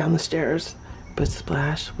all the way down the stairs, but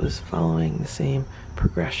Splash was following the same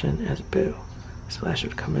progression as Boo. Splash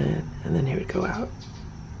would come in and then he would go out.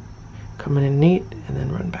 come in and eat, and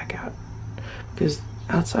then run back out. Because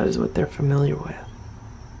outside is what they're familiar with.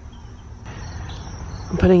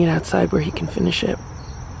 I'm putting it outside where he can finish it.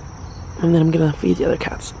 And then I'm gonna feed the other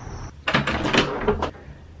cats.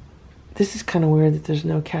 This is kind of weird that there's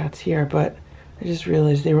no cats here, but I just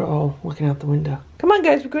realized they were all looking out the window. Come on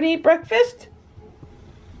guys, we're gonna eat breakfast?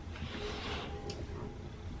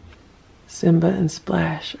 Simba and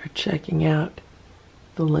Splash are checking out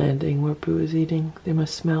the landing where Boo is eating. They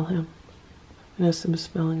must smell him. I know Simba's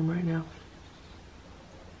smelling him right now.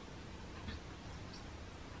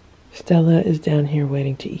 Stella is down here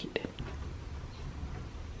waiting to eat.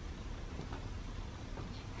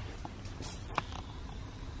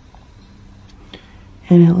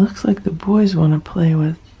 And it looks like the boys want to play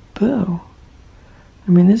with Boo.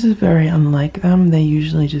 I mean, this is very unlike them. They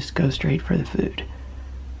usually just go straight for the food.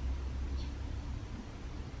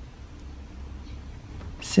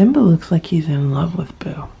 Simba looks like he's in love with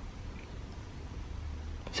Boo.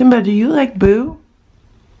 Simba, do you like Boo?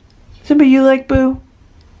 Simba, you like Boo?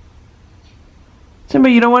 Simba,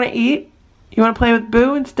 you don't want to eat? You want to play with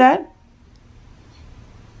Boo instead?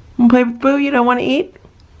 You want to play with Boo? You don't want to eat?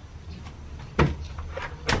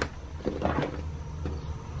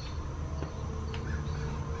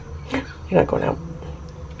 You're not going out.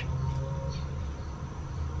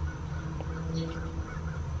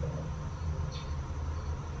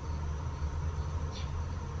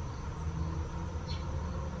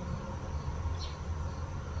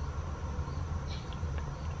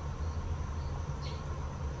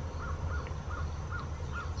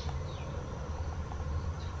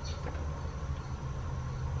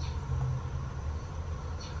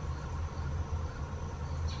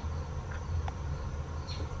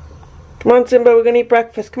 Come on, Simba, we're gonna eat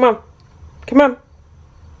breakfast. Come on. Come on.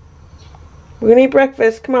 We're gonna eat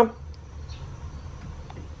breakfast. Come on.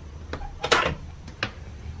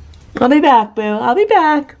 I'll be back, Boo. I'll be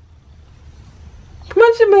back. Come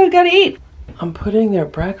on, Simba, we gotta eat. I'm putting their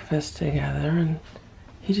breakfast together and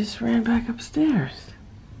he just ran back upstairs.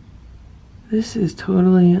 This is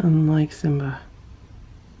totally unlike Simba.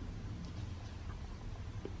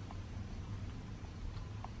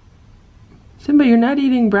 Simba, you're not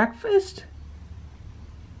eating breakfast?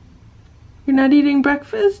 You're not eating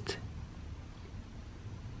breakfast?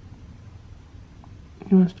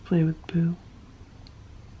 He wants to play with Boo.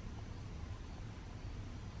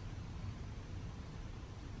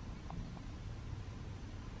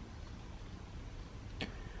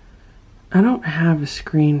 I don't have a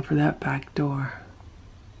screen for that back door.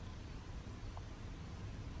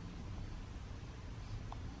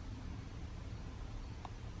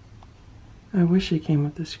 I wish it came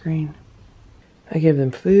with the screen. I gave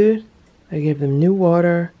them food, I gave them new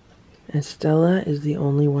water, and Stella is the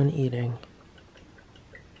only one eating.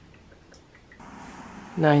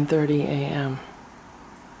 9:30 a.m.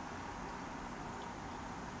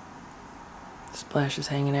 Splash is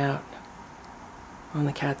hanging out on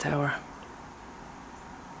the cat tower.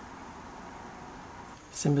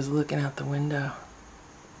 Simba's looking out the window.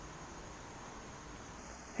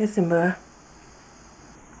 Hey Simba.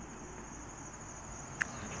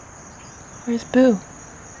 Where's Boo?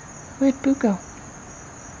 Where'd Boo go?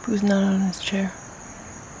 Boo's not on his chair.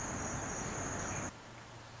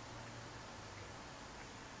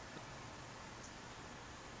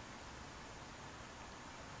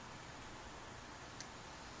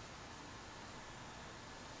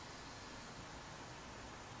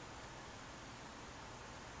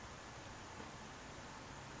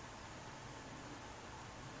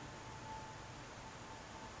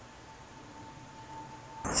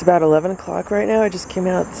 It's about 11 o'clock right now. I just came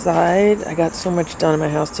outside. I got so much done in my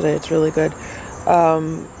house today. It's really good.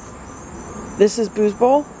 This is Boo's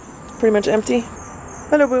bowl. It's pretty much empty.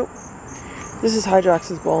 Hello, Boo. This is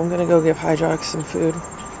Hydrox's bowl. I'm going to go give Hydrox some food.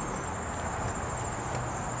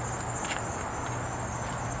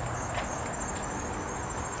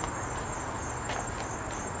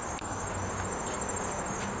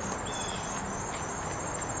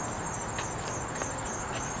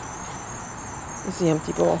 It's the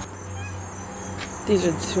empty bowl. These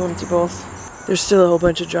are the 2 empty bowls. There's still a whole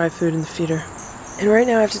bunch of dry food in the feeder. And right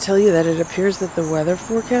now I have to tell you that it appears that the weather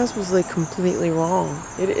forecast was like completely wrong.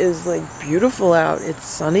 It is like beautiful out. It's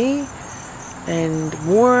sunny and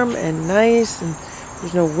warm and nice and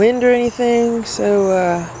there's no wind or anything. So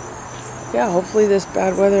yeah, hopefully this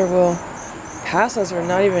bad weather will pass us or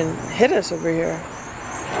not even hit us over here.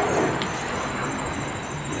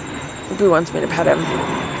 Boo wants me to pet him.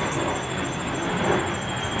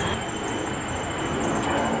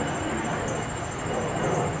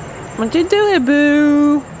 What you doing,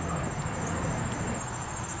 Boo?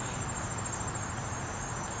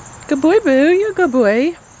 Good boy, Boo. You're a good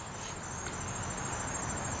boy.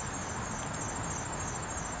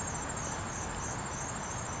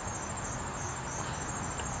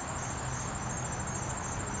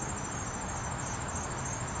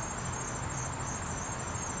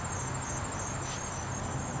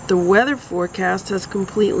 The weather forecast has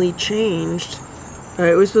completely changed.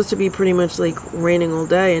 It was supposed to be pretty much like raining all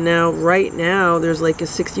day, and now, right now, there's like a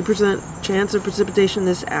 60% chance of precipitation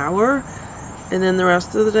this hour, and then the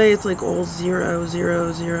rest of the day it's like all 0,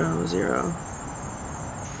 0, 0, 0.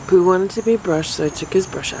 Pooh wanted to be brushed, so I took his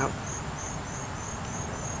brush out.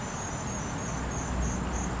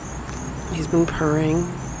 He's been purring.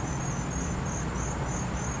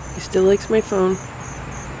 He still likes my phone.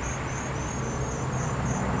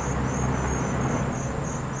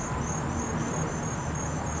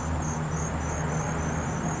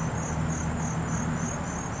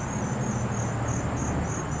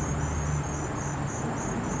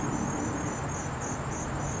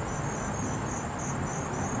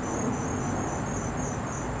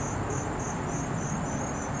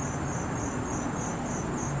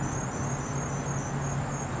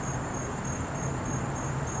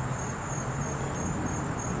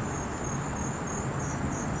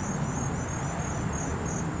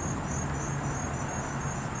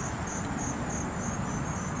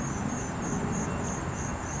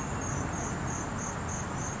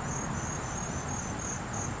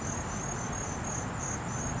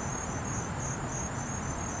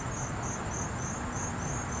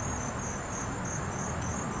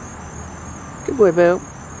 Good boy, Boo.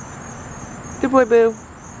 Good boy, Boo.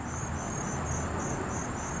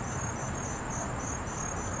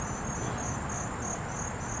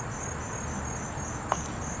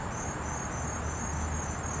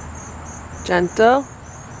 Gentle.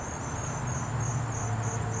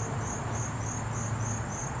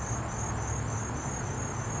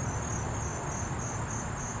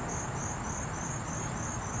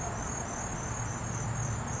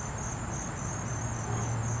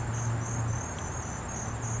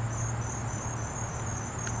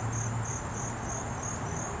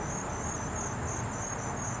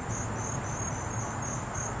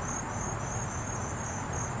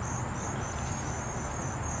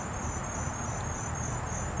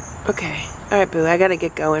 Okay. Alright, Boo, I gotta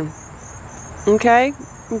get going. Okay?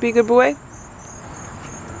 Be a good boy?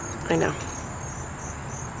 I know.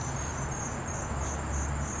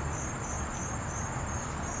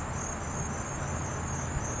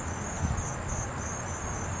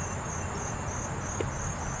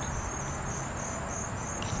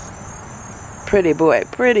 Pretty boy,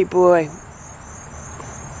 pretty boy.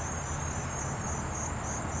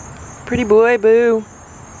 Pretty boy, Boo.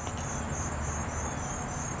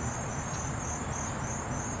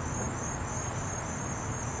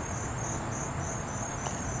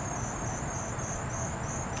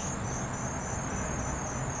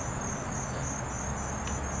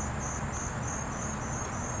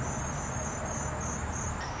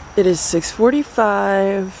 It is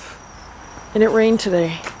 6:45 and it rained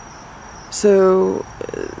today. So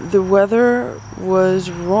the weather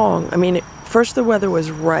was wrong. I mean, first the weather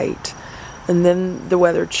was right, and then the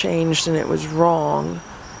weather changed and it was wrong.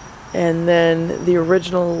 And then the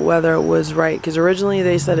original weather was right, because originally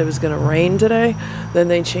they said it was going to rain today. Then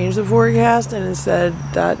they changed the forecast and it said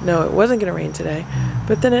that no, it wasn't going to rain today.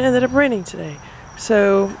 But then it ended up raining today.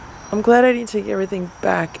 So I'm glad I didn't take everything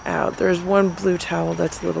back out. There's one blue towel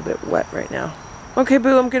that's a little bit wet right now. Okay,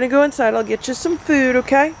 Boo, I'm going to go inside. I'll get you some food,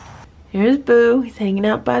 okay? Here's Boo. He's hanging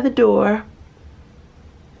out by the door.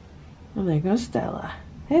 Oh, there goes Stella.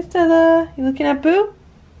 Hey, Stella. You looking at Boo?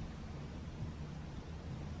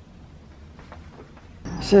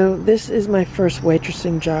 So this is my first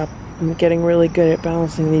waitressing job. I'm getting really good at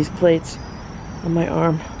balancing these plates on my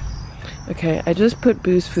arm. Okay, I just put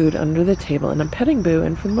Boo's food under the table and I'm petting Boo,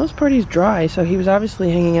 and for the most part he's dry, so he was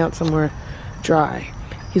obviously hanging out somewhere dry.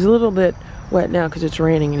 He's a little bit wet now because it's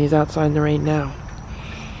raining and he's outside in the rain now.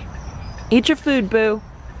 Eat your food, Boo.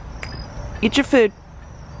 Eat your food.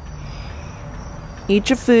 Eat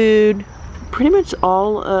your food. Pretty much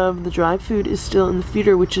all of the dry food is still in the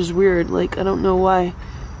feeder, which is weird. Like, I don't know why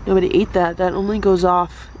nobody ate that. That only goes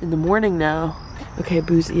off in the morning now. Okay,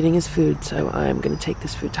 Boo's eating his food, so I'm gonna take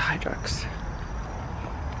this food to Hydrox.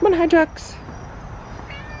 Come on, Hydrox.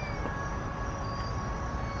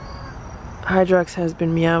 Hydrox has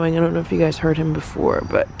been meowing. I don't know if you guys heard him before,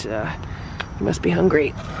 but he must be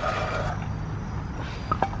hungry.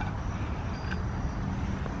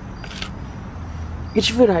 Get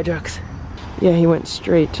your food, Hydrox. Yeah, he went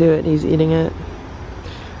straight to it. He's eating it.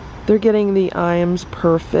 They're getting the Iams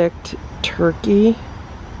Perfect turkey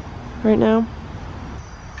right now.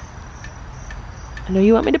 I know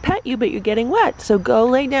you want me to pet you, but you're getting wet, so go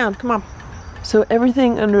lay down. Come on. So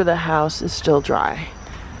everything under the house is still dry.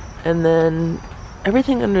 And then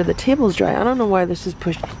everything under the table is dry. I don't know why this is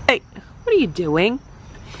pushed. Hey, what are you doing?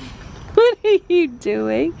 What are you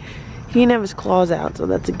doing? He didn't have his claws out, so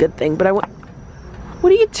that's a good thing. But I want...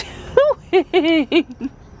 What are you doing?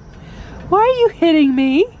 Why are you hitting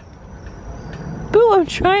me? Boo, I'm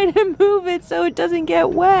trying to move it so it doesn't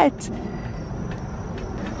get wet.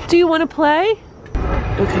 Do you want to play?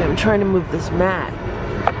 Okay, I'm trying to move this mat.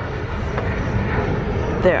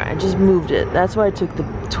 There, I just moved it. That's why I took the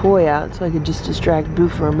toy out, so I could just distract Boo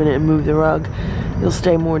for a minute and move the rug. It'll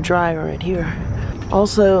stay more dry right here.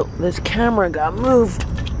 Also, this camera got moved.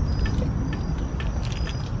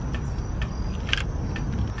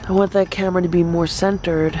 I want that camera to be more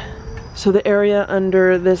centered. So the area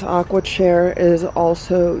under this aqua chair is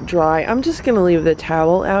also dry. I'm just gonna leave the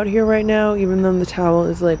towel out here right now, even though the towel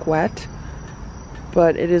is like wet.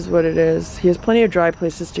 But it is what it is. He has plenty of dry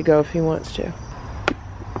places to go if he wants to.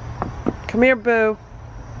 Come here, Boo.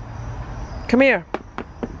 Come here.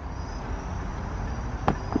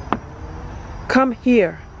 Come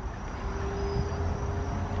here.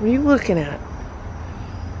 What are you looking at?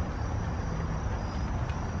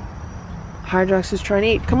 Hydrox is trying to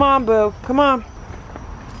eat. Come on, Boo. Come on.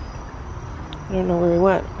 I don't know where he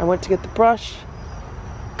went. I went to get the brush.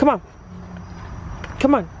 Come on.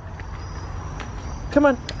 Come on. Come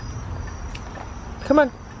on. Come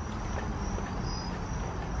on.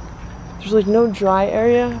 There's like no dry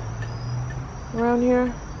area around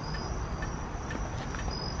here.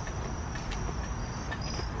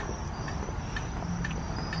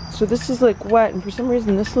 So this is like wet, and for some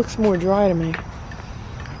reason this looks more dry to me.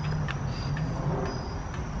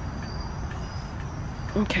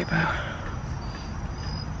 Okay, Bo.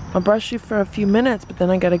 I'll brush you for a few minutes, but then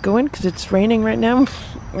I gotta go in because it's raining right now.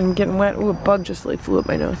 I'm getting wet. Ooh, a bug just like flew up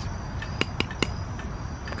my nose.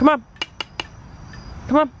 Come on.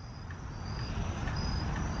 Come on.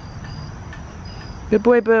 Good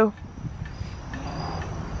boy, Boo.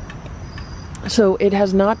 So it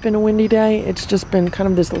has not been a windy day. It's just been kind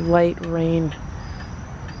of this light rain,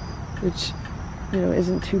 which, you know,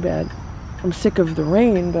 isn't too bad. I'm sick of the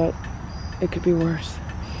rain, but it could be worse.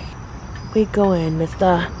 We going,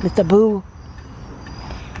 Mr. Boo.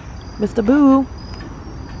 Mr. Boo.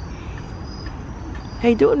 How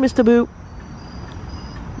you doing, Mr. Boo?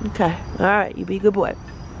 Okay. All right. You be a good boy.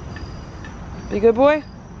 Be a good boy?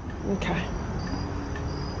 Okay.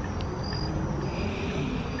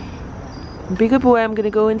 Be a good boy. I'm going to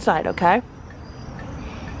go inside, okay?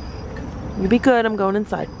 You be good. I'm going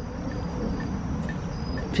inside.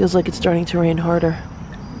 Feels like it's starting to rain harder.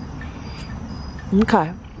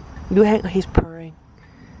 Okay. You hang. He's purring.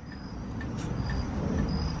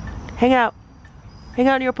 Hang out. Hang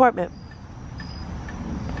out in your apartment.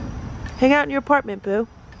 Hang out in your apartment, Boo.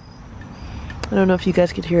 I don't know if you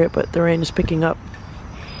guys could hear it, but the rain is picking up.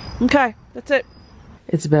 Okay, that's it.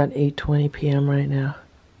 It's about 8:20 p.m. right now.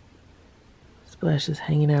 Splash is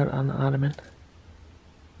hanging out on the ottoman.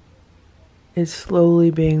 It's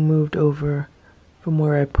slowly being moved over from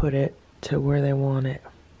where I put it to where they want it.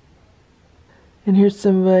 And here's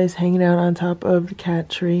Simba. He's hanging out on top of the cat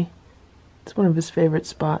tree. It's one of his favorite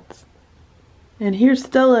spots. And here's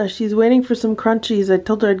Stella. She's waiting for some crunchies. I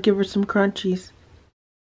told her I'd give her some crunchies.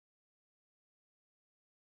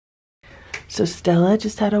 So Stella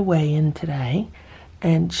just had a weigh-in today,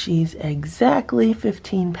 and she's exactly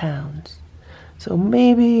 15 pounds. So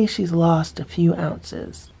maybe she's lost a few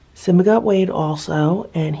ounces. Simba got weighed also,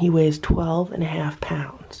 and he weighs 12.5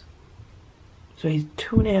 pounds. So he's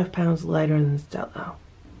 2.5 pounds lighter than Stella.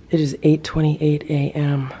 It is 8:28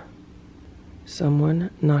 a.m. Someone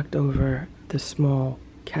knocked over the small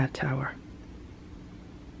cat tower.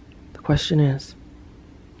 The question is,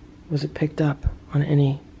 was it picked up on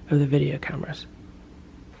any of the video cameras?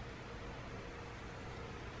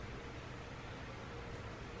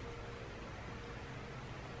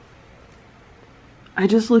 I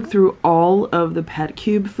just looked through all of the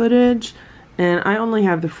PetCube footage, and I only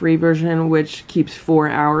have the free version, which keeps 4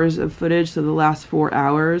 hours of footage, so the last 4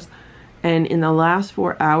 hours. And in the last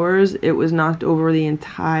 4 hours, it was knocked over the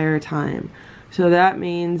entire time. So that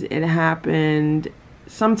means it happened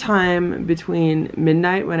sometime between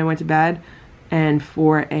midnight when I went to bed and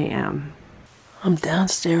 4 a.m. I'm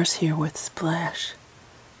downstairs here with Splash,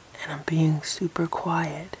 and I'm being super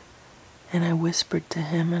quiet. And I whispered to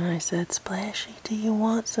him and I said, "Splashy, do you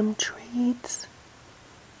want some treats?"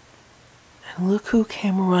 And look who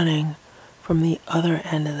came running from the other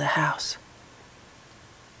end of the house.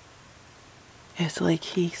 It's like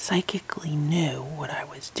he psychically knew what I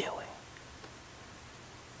was doing.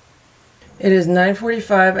 It is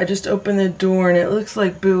 9:45. I just opened the door and it looks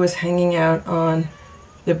like Boo is hanging out on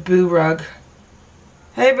the Boo rug.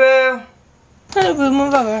 Hey, Boo. Hello, Boo.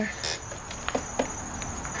 Move over.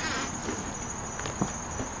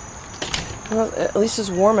 Well, at least it's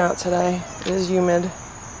warm out today. It is humid.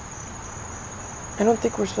 I don't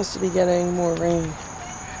think we're supposed to be getting more rain.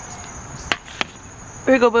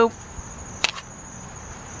 Here you go, Boo.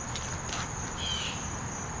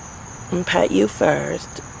 And pet you first.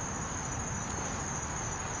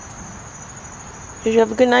 Did you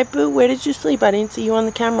have a good night, Boo? Where did you sleep? I didn't see you on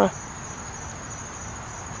the camera.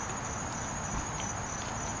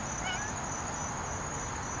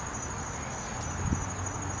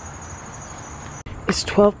 It's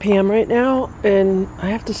 12 p.m. right now, and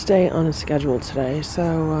I have to stay on a schedule today,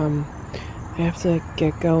 so I have to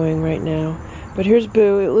get going right now. But here's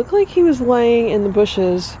Boo. It looked like he was laying in the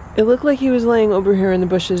bushes. It looked like he was laying over here in the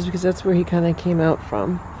bushes because that's where he kind of came out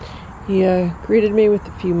from. He greeted me with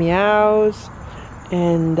a few meows,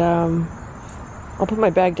 and I'll put my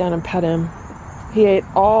bag down and pet him. He ate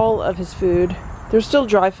all of his food. There's still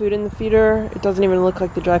dry food in the feeder. It doesn't even look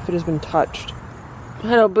like the dry food has been touched.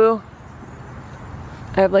 Hello, Boo.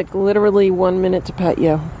 I have like literally 1 minute to pet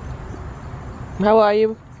you. How are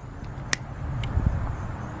you?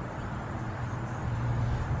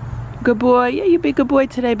 Good boy. Yeah, you be a good boy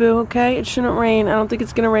today, Boo, okay? It shouldn't rain. I don't think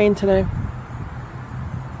it's gonna rain today.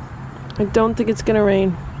 I don't think it's gonna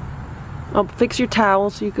rain. I'll fix your towel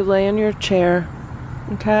so you could lay on your chair.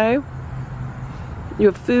 Okay? You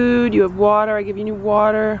have food, you have water. I give you new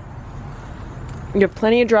water. You have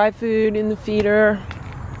plenty of dry food in the feeder.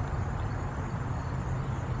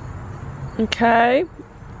 Okay?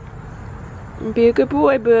 Be a good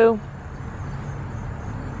boy, Boo.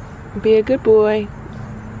 Be a good boy.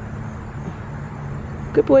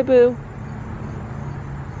 Good boy, Boo.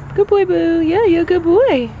 Good boy, Boo. Yeah, you're a good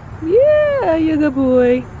boy. Yeah, you're a good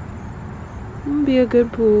boy. Be a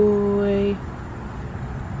good boy.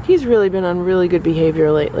 He's really been on really good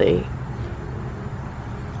behavior lately.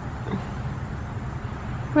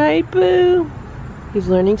 Right, Boo? He's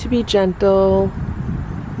learning to be gentle.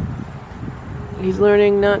 He's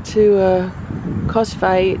learning not to cause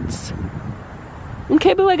fights.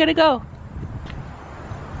 Okay, Boo, I gotta go.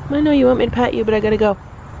 I know you want me to pat you, but I gotta go.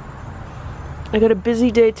 I got a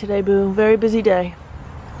busy day today, Boo. Very busy day.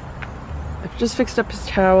 I've just fixed up his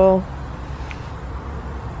towel.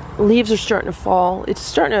 Leaves are starting to fall. It's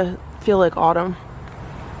starting to feel like autumn.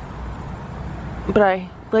 But I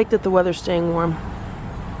like that the weather's staying warm.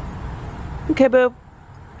 Okay, Boo.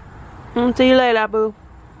 See you later, Boo.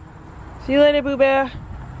 See you later, Boo Bear.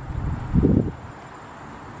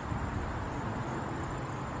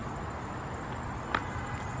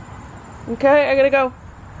 Okay, I gotta go.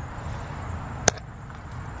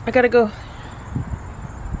 I gotta go.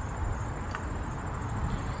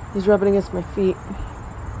 He's rubbing against my feet.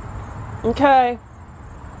 Okay.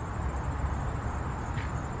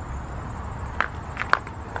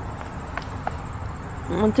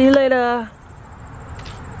 I'll see you later.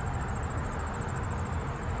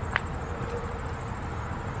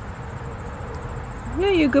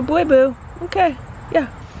 Yeah, you're a good boy, Boo. Okay, yeah.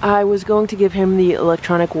 I was going to give him the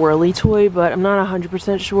electronic whirly toy, but I'm not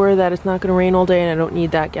 100% sure that it's not going to rain all day and I don't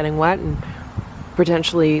need that getting wet and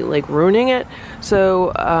potentially like ruining it.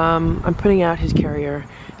 So I'm putting out his carrier.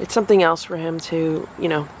 It's something else for him to, you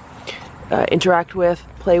know, interact with,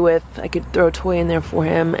 play with. I could throw a toy in there for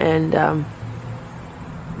him, and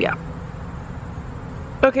yeah.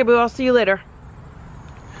 Okay, Boo, I'll see you later.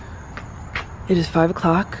 It is 5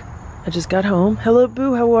 o'clock. I just got home. Hello,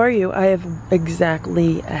 Boo, how are you? I have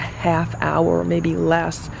exactly a half hour, maybe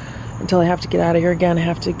less, until I have to get out of here again. I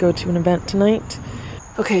have to go to an event tonight.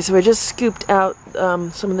 Okay, so I just scooped out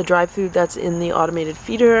some of the dry food that's in the automated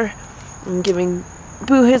feeder. I'm giving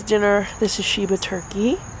Boo his dinner. This is Sheba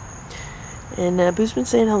turkey. And Boo's been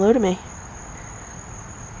saying hello to me.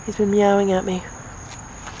 He's been meowing at me.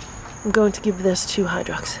 I'm going to give this to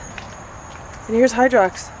Hydrox. And here's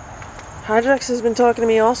Hydrox. Hydrox has been talking to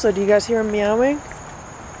me also. Do you guys hear him meowing?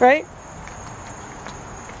 Right?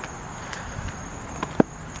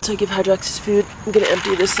 So I give Hydrox his food. I'm going to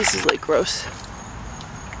empty this. This is like gross.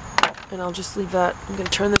 And I'll just leave that. I'm going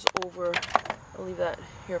to turn this over. I'll leave that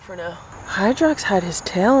here for now. Hydrox had his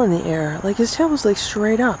tail in the air. Like his tail was like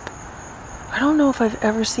straight up. I don't know if I've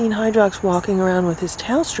ever seen Hydrox walking around with his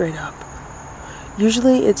tail straight up.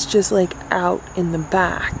 Usually it's just like out in the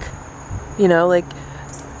back. You know, like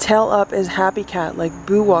tail up is happy cat. Like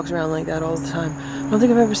Boo walks around like that all the time. I don't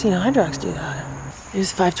think I've ever seen Hydrox do that. It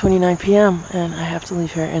is 5:29 p.m. and I have to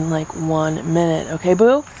leave here in like 1 minute. Okay,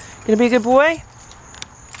 Boo? Gonna be a good boy?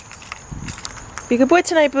 Be a good boy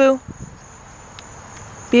tonight, Boo.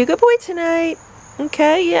 Be a good boy tonight.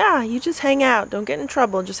 Okay, yeah, you just hang out. Don't get in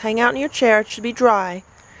trouble. Just hang out in your chair. It should be dry.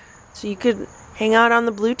 So you could hang out on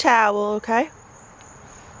the blue towel, okay?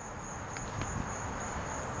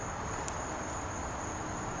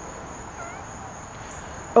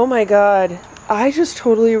 Oh my god. I just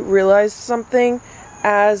totally realized something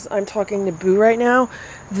as I'm talking to Boo right now,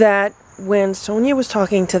 that when Sonia was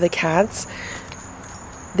talking to the cats,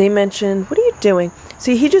 they mentioned, what are you doing?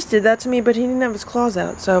 See, he just did that to me, but he didn't have his claws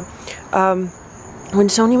out. So, when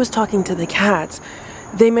Sonia was talking to the cats,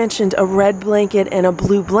 they mentioned a red blanket and a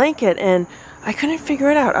blue blanket, and I couldn't figure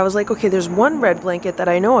it out. I was like, okay, there's one red blanket that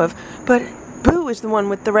I know of, but Boo is the one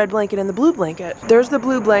with the red blanket and the blue blanket. There's the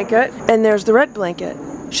blue blanket, and there's the red blanket.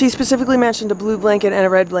 She specifically mentioned a blue blanket and a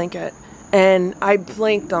red blanket, and I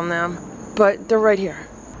blanked on them, but they're right here.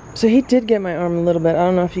 So he did get my arm a little bit. I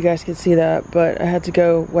don't know if you guys could see that, but I had to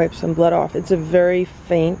go wipe some blood off. It's a very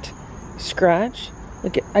faint scratch.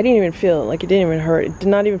 Like, I didn't even feel it. Like, it didn't even hurt. It did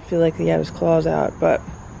not even feel like he had his claws out, but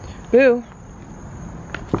Boo.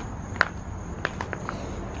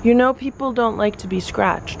 You know people don't like to be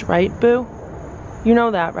scratched, right, Boo? You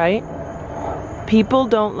know that, right? People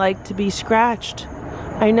don't like to be scratched.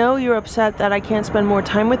 I know you're upset that I can't spend more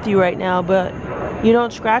time with you right now, but you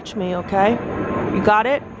don't scratch me, okay? You got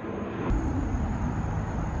it?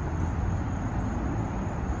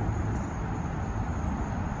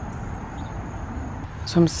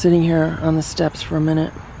 So I'm sitting here on the steps for a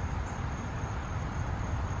minute.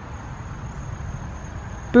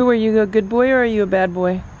 Boo, are you a good boy or are you a bad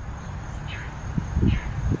boy?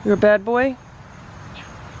 You're a bad boy?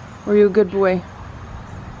 Or are you a good boy?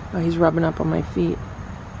 Oh, he's rubbing up on my feet.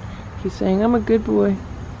 He's saying, I'm a good boy.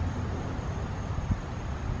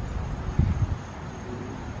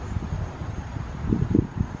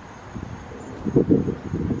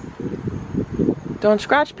 Don't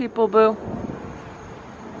scratch people, Boo.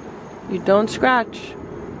 You don't scratch.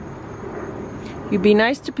 You be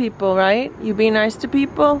nice to people, right? You be nice to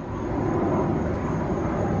people?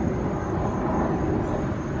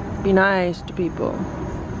 Be nice to people.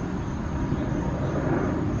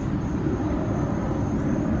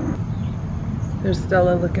 There's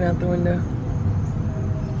Stella looking out the window.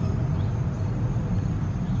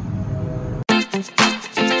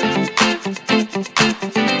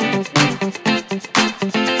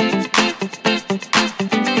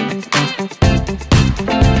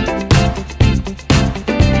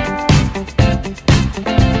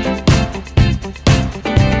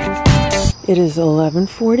 It is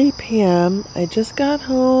 11:40 p.m. I just got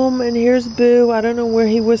home and here's Boo. I don't know where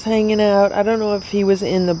he was hanging out. I don't know if he was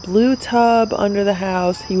in the blue tub under the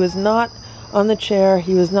house. He was not on the chair.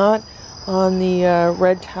 He was not on the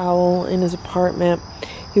red towel in his apartment.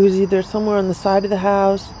 He was either somewhere on the side of the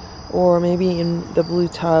house or maybe in the blue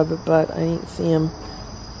tub, but I didn't see him.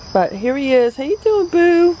 But here he is. How you doing,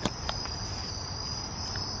 Boo?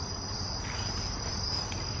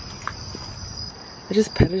 I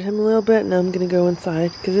just petted him a little bit, and now I'm gonna go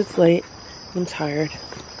inside because it's late. I'm tired.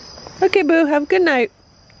 Okay, Boo, have a good night.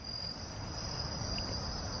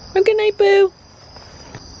 Have a good night, Boo.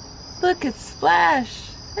 Look, it's Splash.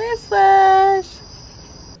 Hey, Splash.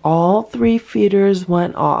 All 3 feeders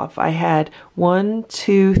went off. I had 1,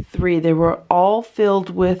 2, 3. They were all filled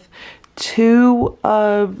with 2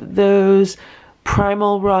 of those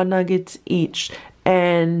primal raw nuggets each.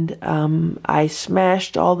 And I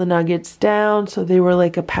smashed all the nuggets down so they were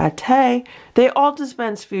like a pate. They all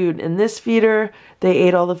dispense food. In this feeder, they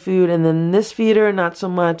ate all the food, and then this feeder, not so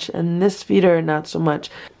much, and this feeder, not so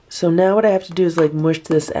much. So now what I have to do is like mush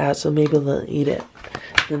this out so maybe they'll eat it.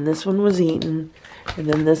 Then this one was eaten, and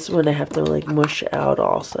then this one I have to like mush out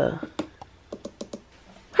also.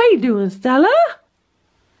 How you doing, Stella?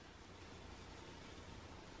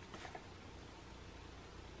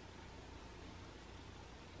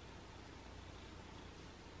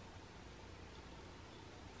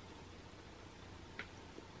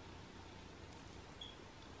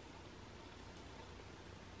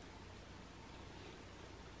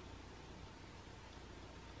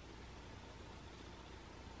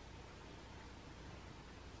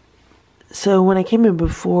 So when I came in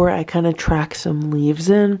before, I kind of tracked some leaves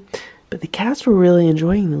in, but the cats were really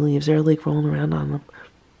enjoying the leaves. They were like rolling around on them.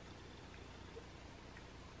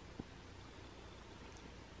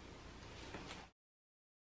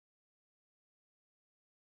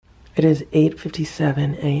 It is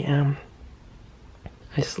 8:57 a.m.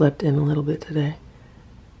 I slept in a little bit today,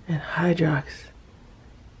 and Hydrox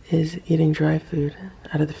is eating dry food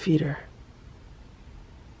out of the feeder.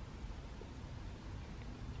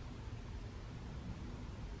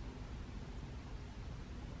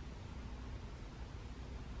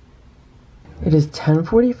 It is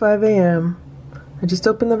 10:45 a.m. I just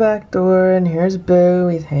opened the back door and here's Boo.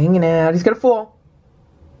 He's hanging out. He's gonna fall.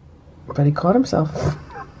 But he caught himself.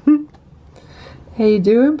 How you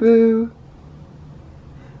doing, Boo?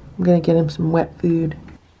 I'm gonna get him some wet food.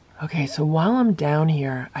 Okay, so while I'm down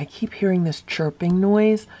here, I keep hearing this chirping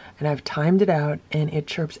noise, and I've timed it out, and it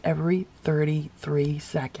chirps every 33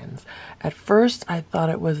 seconds. At first, I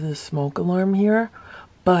thought it was the smoke alarm here,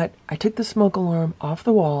 but I took the smoke alarm off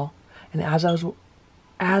the wall, and as I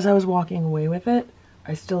was walking away with it,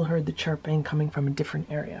 I still heard the chirping coming from a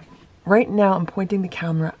different area. Right now, I'm pointing the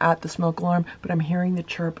camera at the smoke alarm, but I'm hearing the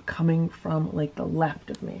chirp coming from, like, the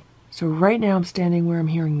left of me. So right now, I'm standing where I'm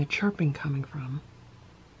hearing the chirping coming from.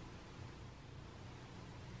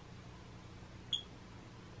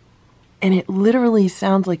 And it literally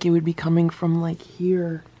sounds like it would be coming from, like,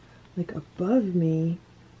 here, like, above me.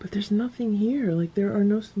 But there's nothing here. Like, there are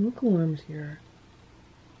no smoke alarms here.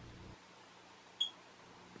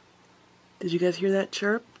 Did you guys hear that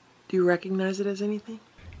chirp? Do you recognize it as anything?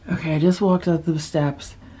 Okay, I just walked up the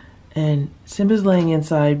steps, and Simba's laying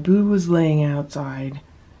inside. Boo was laying outside.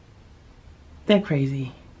 They're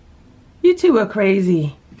crazy. You two are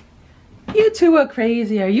crazy. You two are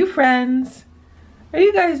crazy. Are you friends? Are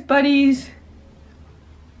you guys buddies?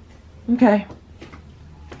 Okay.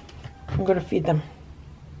 I'm gonna feed them.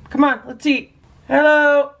 Come on, let's eat.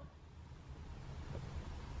 Hello.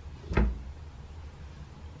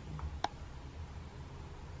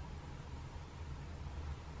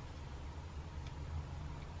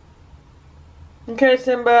 Okay,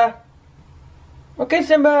 Simba. Okay,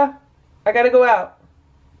 Simba. I gotta go out.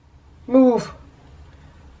 Move.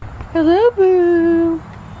 Hello, Boo.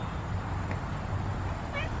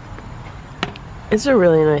 It's a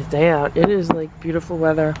really nice day out. It is like beautiful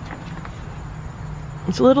weather.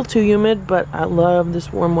 It's a little too humid, but I love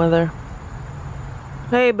this warm weather.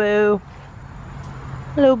 Hey, Boo.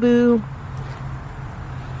 Hello, Boo.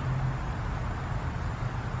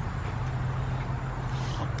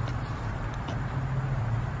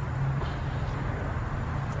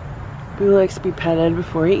 Boo likes to be petted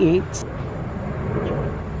before he eats.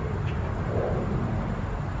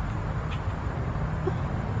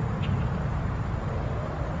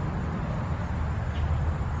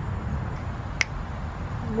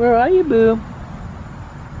 Where are you, Boo?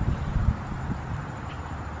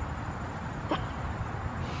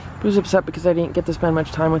 Boo's upset because I didn't get to spend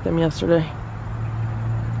much time with him yesterday.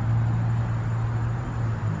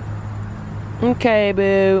 Okay,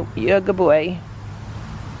 Boo. You're a good boy.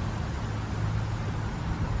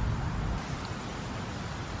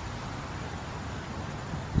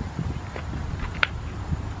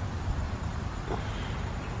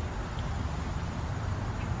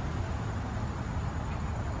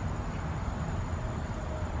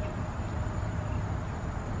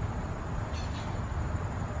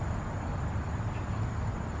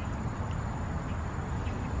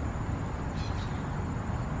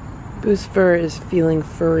 Boo's fur is feeling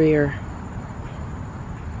furrier.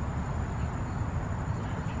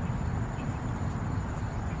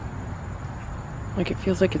 Like it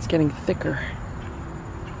feels like it's getting thicker.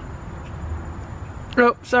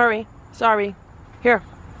 Oh, sorry. Sorry. Here.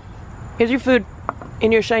 Here's your food.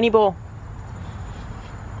 In your shiny bowl.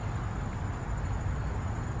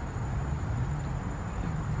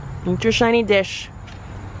 Eat your shiny dish.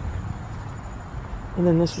 And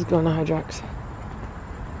then this is going to Hydrox.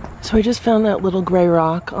 So I just found that little gray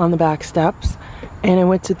rock on the back steps, and I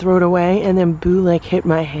went to throw it away, and then Boo like hit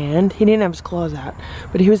my hand. He didn't have his claws out,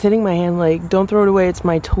 but he was hitting my hand like, don't throw it away, it's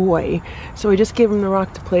my toy. So I just gave him the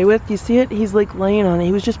rock to play with. You see it? He's like laying on it.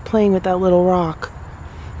 He was just playing with that little rock.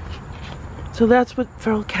 So that's what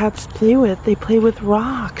feral cats play with. They play with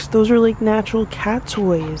rocks. Those are like natural cat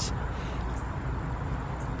toys.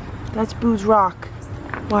 That's Boo's rock.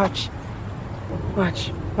 Watch.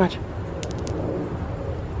 Watch. Watch.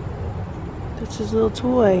 That's his little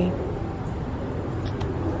toy.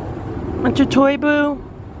 Want your toy, Boo?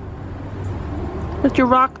 That's your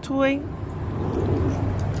rock toy?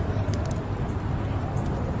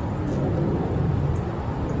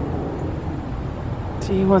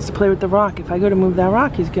 See, he wants to play with the rock. If I go to move that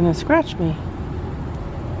rock, he's gonna scratch me.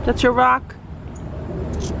 That's your rock?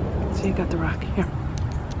 See, I got the rock. Here.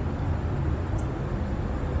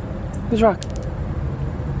 Whose rock?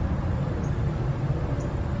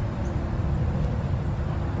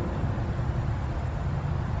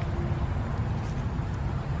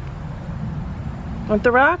 Want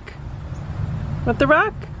the rock? Want the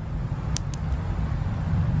rock?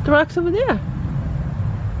 The rock's over there.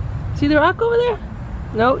 See the rock over there?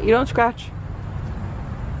 No, you don't scratch.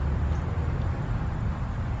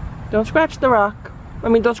 Don't scratch the rock. I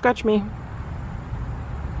mean, don't scratch me.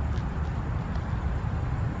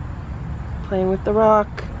 playing with the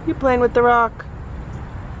rock. You playing with the rock.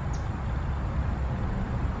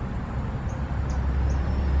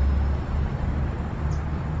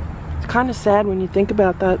 It's kind of sad when you think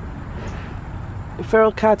about that.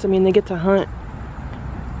 Feral cats, I mean, they get to hunt,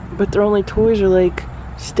 but their only toys are like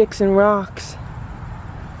sticks and rocks.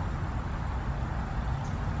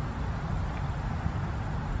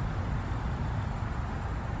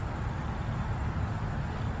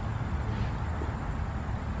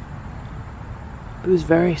 Boo's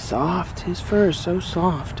very soft. His fur is so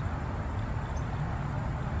soft.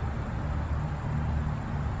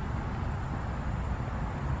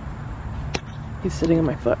 He's sitting on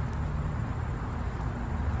my foot.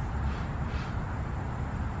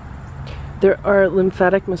 There are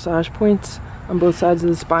lymphatic massage points on both sides of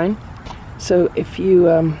the spine. So if you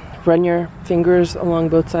run your fingers along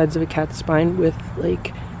both sides of a cat's spine with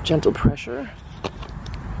like gentle pressure,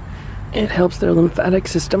 it helps their lymphatic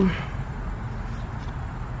system.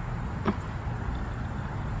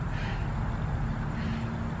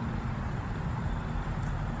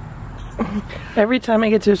 Every time I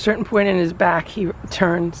get to a certain point in his back, he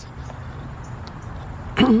turns.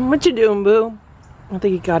 What you doing, Boo? I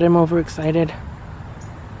think he got him overexcited.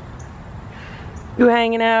 You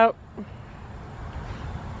hanging out?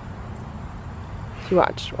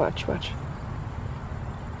 Watch, watch, watch.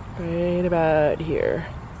 Right about here.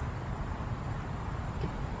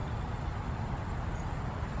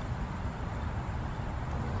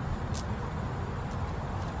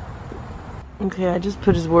 Okay, I just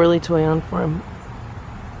put his whirly toy on for him.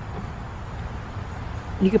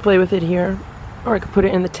 You could play with it here, or I could put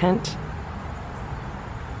it in the tent.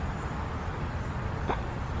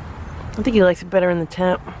 I think he likes it better in the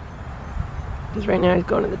tent, because right now he's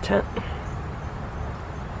going to the tent.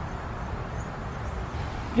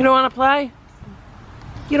 You don't want to play?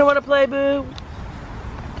 You don't want to play, Boo?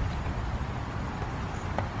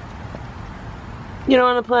 You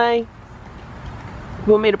don't want to play?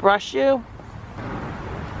 You want me to brush you?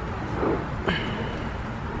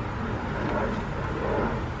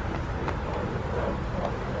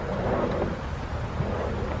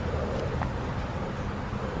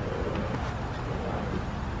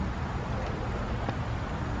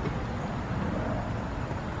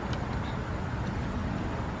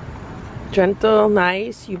 Gentle,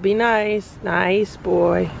 nice, you be nice. Nice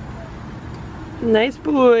boy. Nice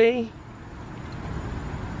boy.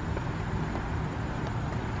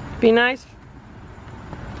 Be nice.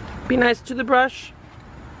 Be nice to the brush.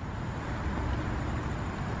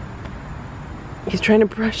 He's trying to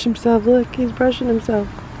brush himself. Look, he's brushing himself.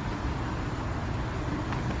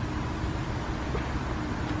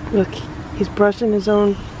 Look, he's brushing his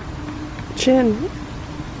own chin.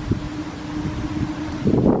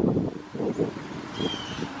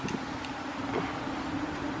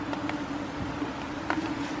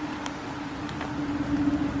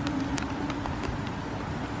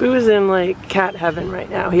 Boo is in like cat heaven right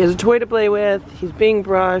now. He has a toy to play with, he's being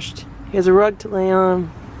brushed, he has a rug to lay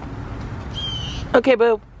on. Okay,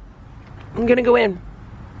 Boo, I'm gonna go in.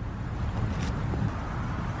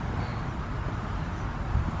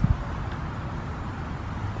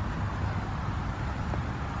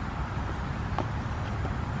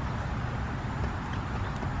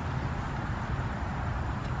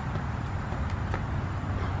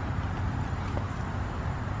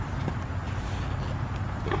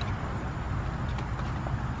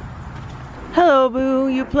 Hello, Boo.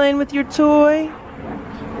 You playing with your toy?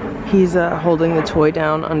 He's holding the toy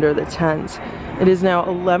down under the tent. It is now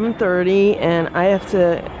 11:30 and I have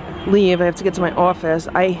to leave. I have to get to my office.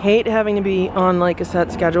 I hate having to be on like a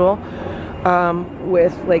set schedule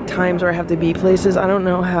with like times where I have to be places. I don't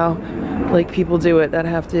know how like people do it that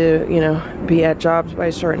have to, you know, be at jobs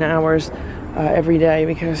by certain hours every day,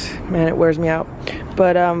 because man, it wears me out.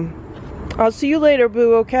 But I'll see you later,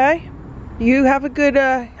 Boo, okay? You have a good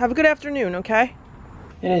afternoon, okay?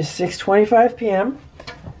 It is 6:25 p.m.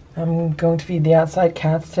 I'm going to feed the outside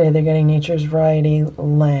cats today. They're getting Nature's Variety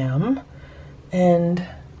lamb. And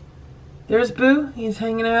there's Boo. He's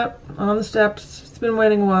hanging out on the steps. It's been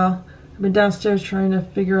waiting a while. I've been downstairs trying to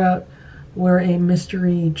figure out where a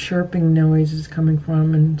mystery chirping noise is coming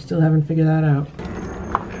from and still haven't figured that out.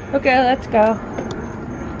 Okay, let's go.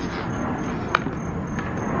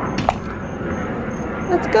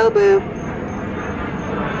 Let's go, Boo.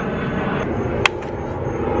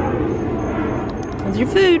 How's your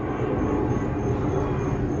food?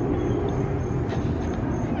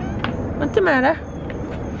 What's the matter?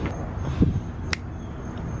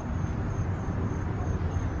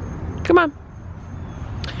 Come on.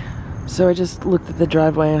 So I just looked at the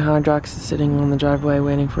driveway and Hydrox is sitting on the driveway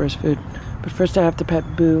waiting for his food. But first I have to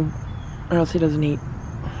pet Boo or else he doesn't eat.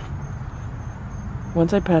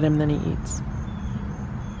 Once I pet him, then he eats.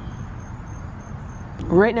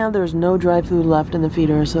 Right now there's no dry food left in the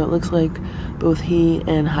feeder, so it looks like both he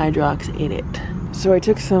and Hydrox ate it. So I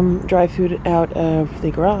took some dry food out of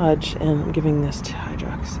the garage and I'm giving this to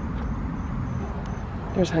Hydrox.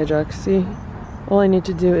 There's Hydrox, see? All I need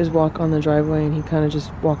to do is walk on the driveway and he kind of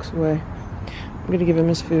just walks away. I'm gonna give him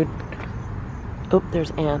his food. Oh,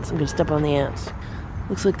 there's ants. I'm gonna step on the ants.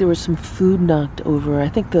 Looks like there was some food knocked over. I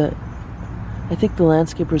think the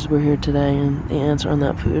landscapers were here today and the ants are on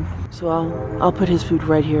that food. So I'll put his food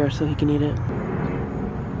right here so he can eat it.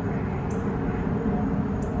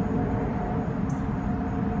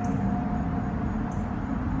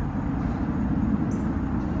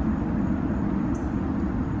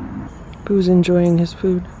 Boo's enjoying his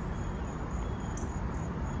food.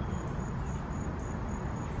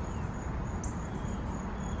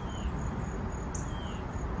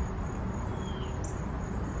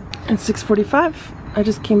 It's 6:45. I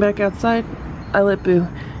just came back outside. I let Boo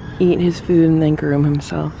eat his food and then groom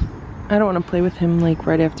himself. I don't want to play with him like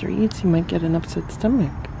right after he eats. He might get an upset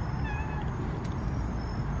stomach.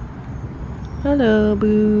 Hello,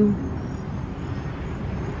 Boo.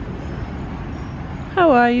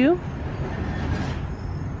 How are you?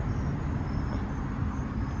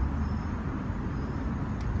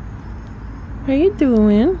 How you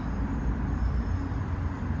doing?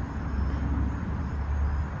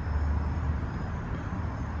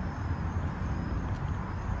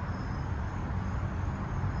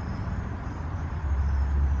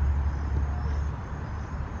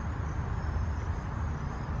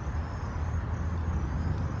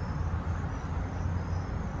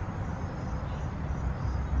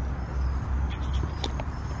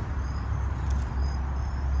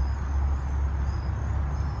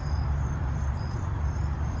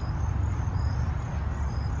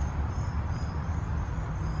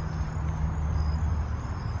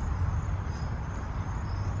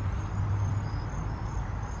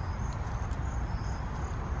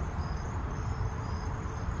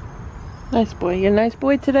 Nice boy. You're a nice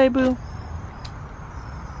boy today, Boo.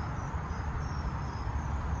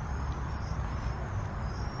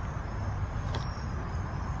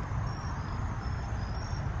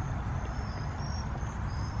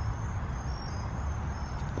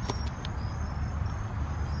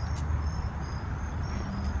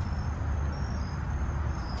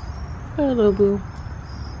 Hello, Boo.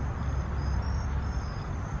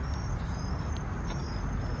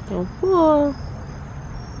 Don't fall.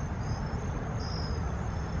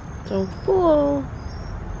 Don't fall.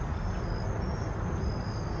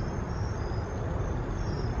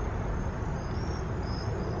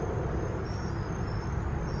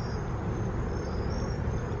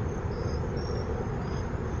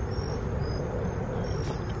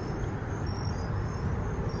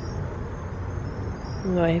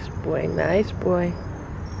 Nice boy, nice boy.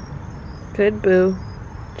 Good Boo.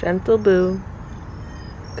 Gentle Boo.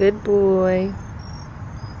 Good boy.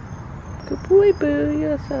 Good boy, Boo.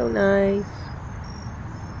 You're so nice.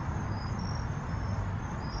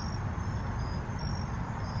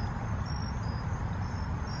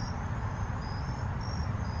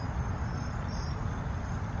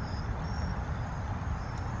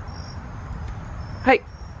 Hey.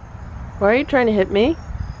 Why are you trying to hit me?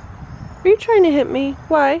 Are you trying to hit me?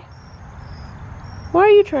 Why? Why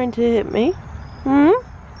are you trying to hit me? Hmm?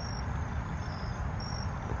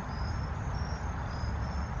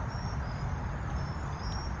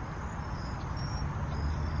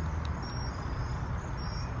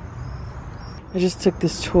 I just took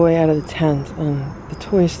this toy out of the tent and the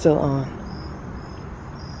toy is still on.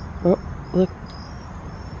 Oh, look.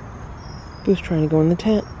 Boo's trying to go in the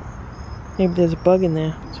tent. Maybe there's a bug in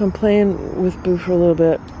there. So I'm playing with Boo for a little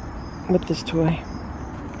bit with this toy.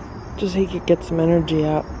 Just so he could get some energy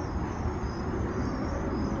out.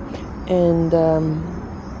 And,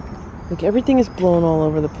 like everything is blown all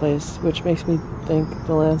over the place, which makes me think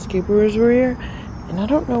the landscapers were here. And I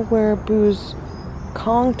don't know where Boo's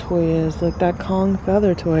Kong toy is. Like that Kong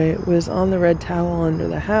feather toy was on the red towel under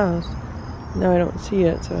the house. Now I don't see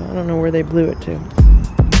it, so I don't know where they blew it to.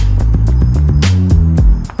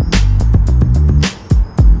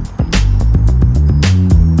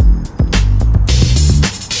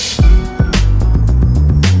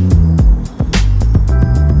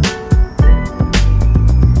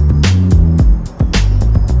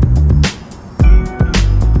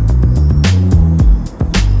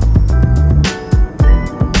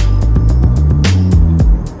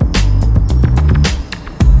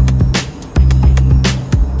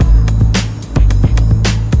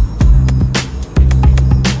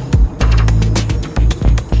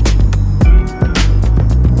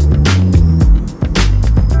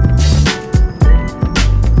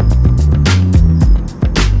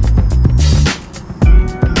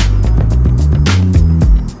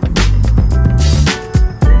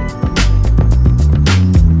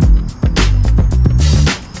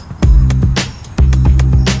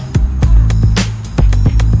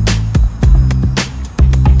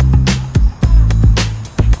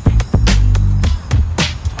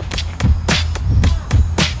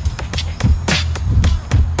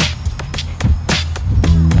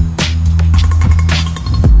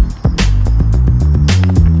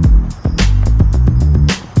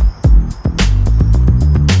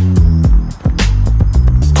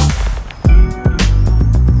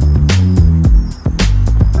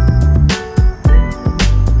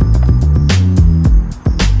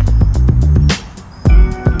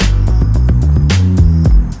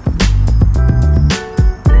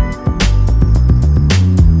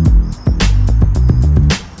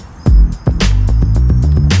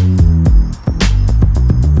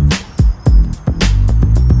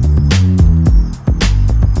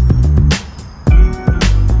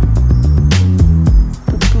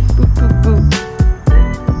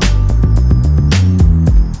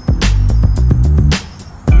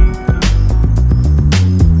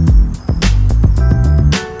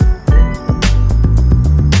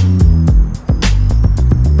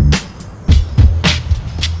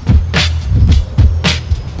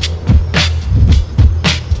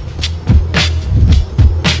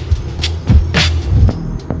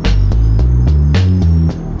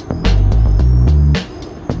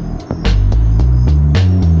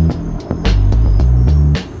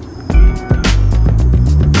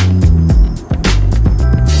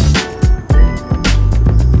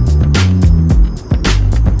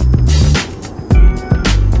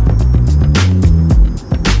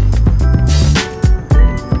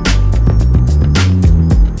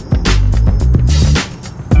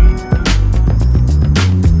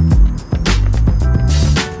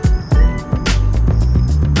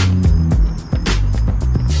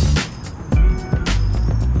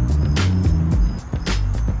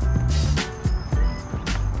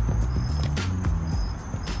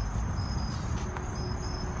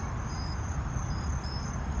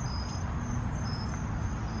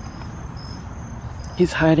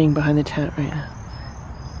 He's hiding behind the tent right now,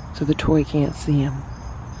 so the toy can't see him.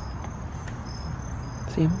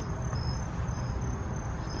 See him?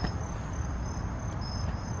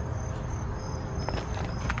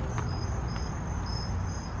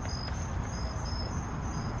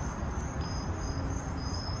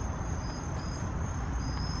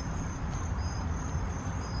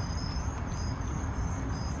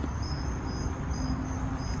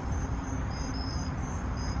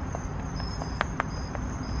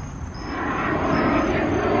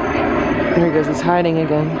 There he goes, he's hiding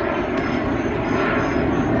again.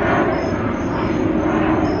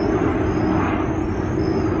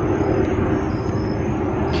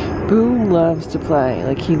 Boo loves to play,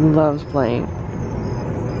 like he loves playing.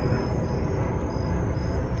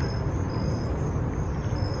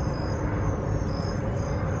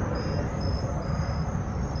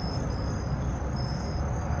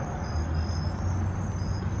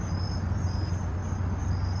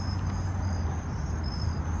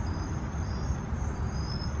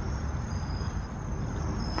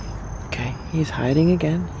 He's hiding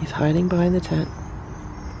again. He's hiding behind the tent.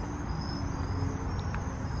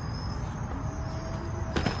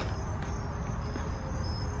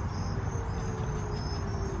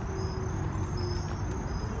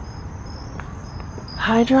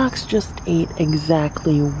 Hydrox just ate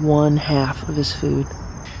exactly 1/2 of his food.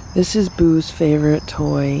 This is Boo's favorite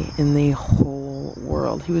toy in the whole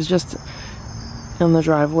world. He was just on the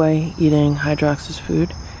driveway eating Hydrox's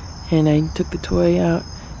food, and I took the toy out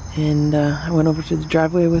and I went over to the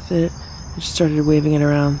driveway with it and just started waving it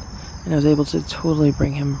around, and I was able to totally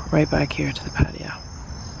bring him right back here to the patio.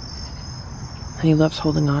 And he loves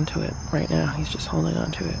holding on to it right now. He's just holding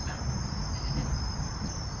on to it.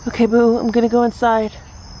 Okay, Boo, I'm gonna go inside.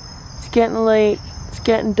 It's getting late. It's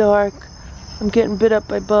getting dark. I'm getting bit up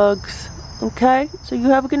by bugs. Okay? So you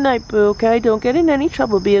have a good night, Boo, okay? Don't get in any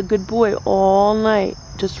trouble. Be a good boy all night.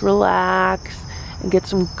 Just relax and get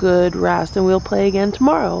some good rest, and we'll play again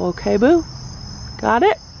tomorrow, okay, Boo? Got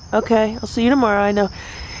it? Okay, I'll see you tomorrow. I know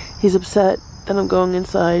he's upset that I'm going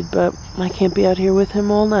inside, but I can't be out here with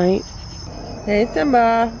him all night. Hey,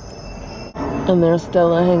 Simba. And there's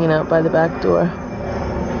Stella hanging out by the back door.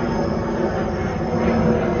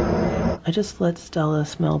 I just let Stella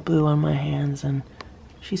smell Boo on my hands, and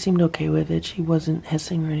she seemed okay with it. She wasn't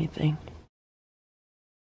hissing or anything.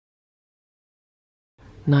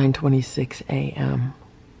 9:26 a.m.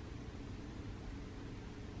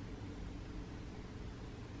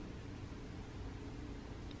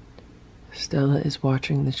 Stella is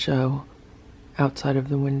watching the show outside of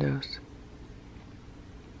the windows.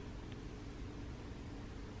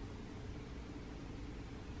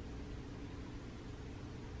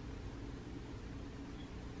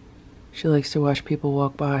 She likes to watch people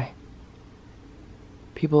walk by,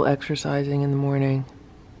 people exercising in the morning,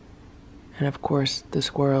 and of course the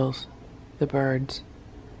squirrels, the birds,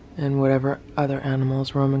 and whatever other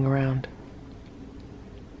animals roaming around.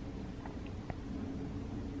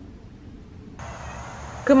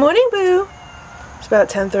 Good morning, Boo. It's about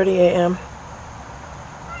 10:30 a.m.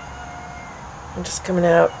 I'm just coming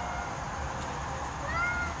out.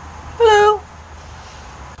 Hello.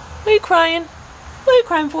 Why are you crying? What are you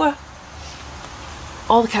crying for?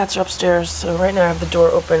 All the cats are upstairs, so right now I have the door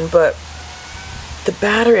open, but the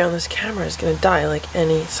battery on this camera is going to die like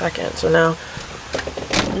any second. So now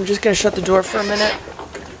I'm just going to shut the door for a minute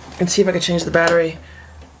and see if I can change the battery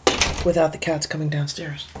without the cats coming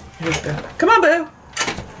downstairs. Here's Boo. Come on, Boo.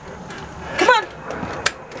 Come on.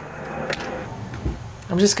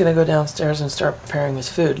 I'm just going to go downstairs and start preparing his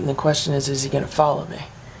food. And the question is he going to follow me?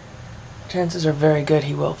 Chances are very good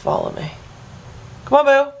he will follow me. Come on,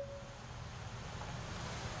 Boo.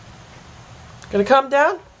 Gonna calm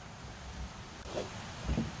down?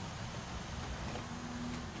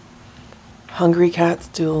 Hungry cats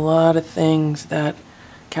do a lot of things that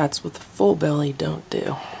cats with a full belly don't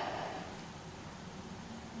do.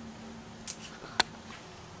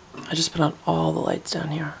 I just put on all the lights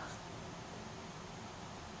down here.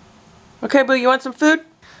 Okay, Boo, you want some food?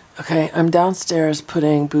 Okay, I'm downstairs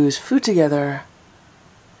putting Boo's food together,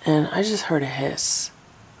 and I just heard a hiss.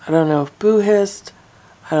 I don't know if Boo hissed,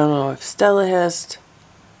 I don't know if Stella hissed,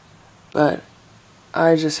 but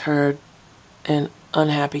I just heard an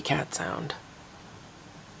unhappy cat sound.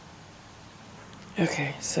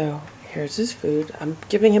 Okay, so here's his food. I'm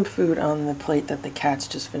giving him food on the plate that the cats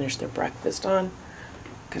just finished their breakfast on,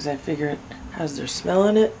 because I figure it has their smell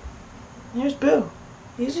in it. And here's Boo.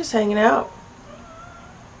 He's just hanging out.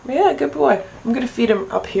 Yeah, good boy. I'm going to feed him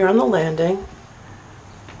up here on the landing,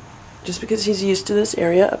 just because he's used to this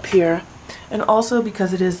area up here, and also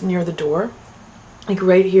because it is near the door. Like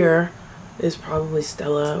right here is probably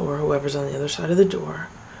Stella or whoever's on the other side of the door.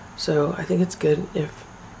 So I think it's good if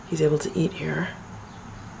he's able to eat here.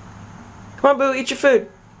 Come on, Boo, eat your food.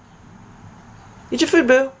 Eat your food,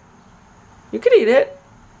 Boo. You could eat it.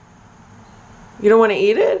 You don't want to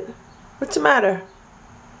eat it? What's the matter?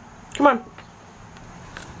 Come on.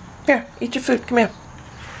 Here, eat your food. Come here.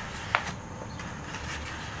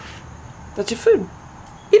 That's your food.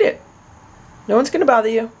 Eat it. No one's gonna bother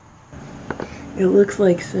you. It looks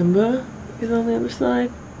like Simba is on the other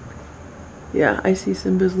side. Yeah, I see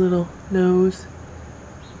Simba's little nose.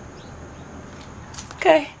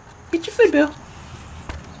 Okay, eat your food, Boo.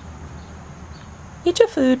 Eat your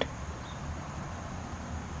food.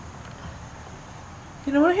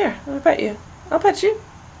 You don't want to hear? I'll pet you. I'll pet you.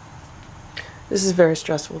 This is very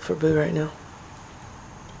stressful for Boo right now.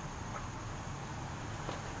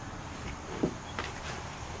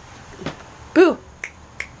 Boo!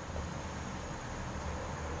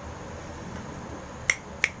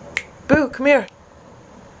 Boo, come here.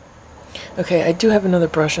 Okay, I do have another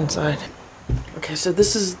brush inside. Okay, so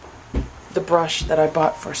this is the brush that I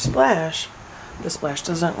bought for Splash. The Splash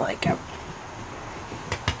doesn't like it.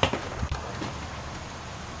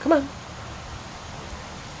 Come on.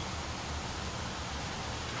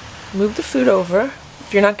 Move the food over.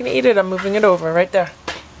 If you're not going to eat it, I'm moving it over right there.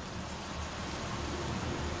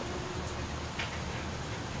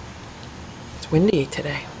 It's windy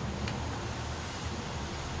today.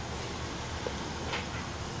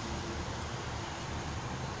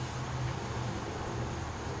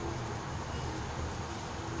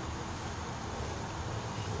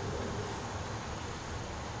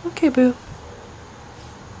 Okay, Boo.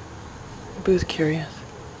 Boo's curious.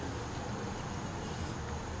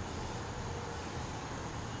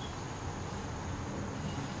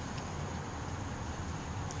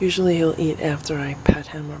 Usually he'll eat after I pet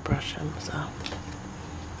him or brush him, so.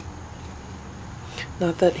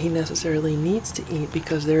 Not that he necessarily needs to eat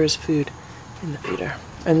because there is food in the feeder.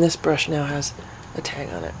 And this brush now has a tag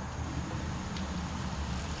on it.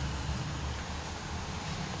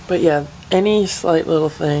 But yeah, any slight little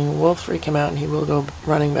thing will freak him out and he will go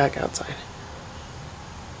running back outside.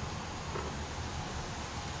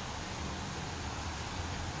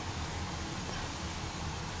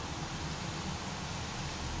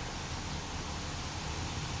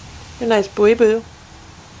 You're a nice boy, Boo.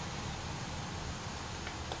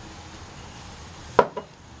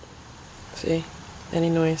 See? Any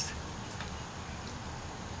noise?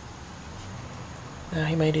 Now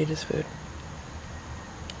he might eat his food.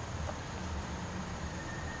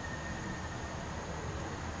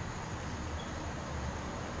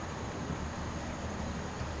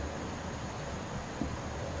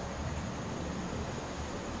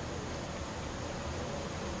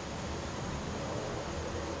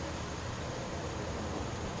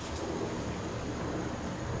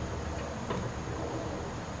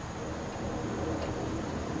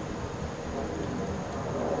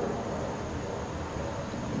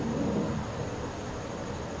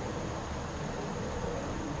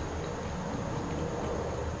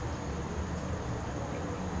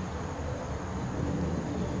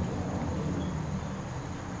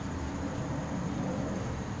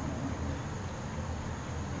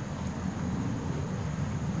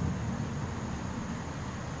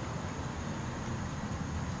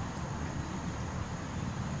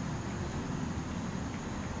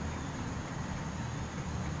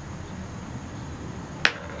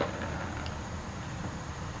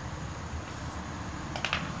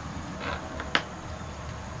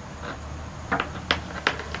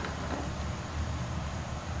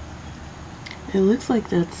 It looks like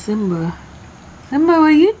that's Simba. Simba, what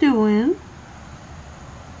are you doing?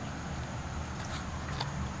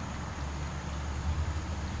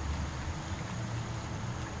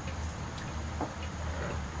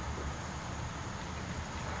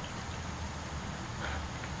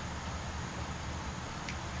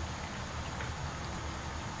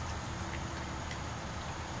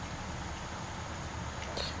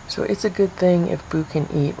 So it's a good thing if Boo can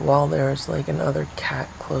eat while there's like another cat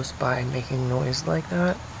close by making noise like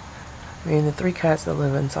that. I mean, the 3 cats that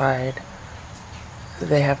live inside,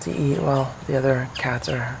 they have to eat while the other cats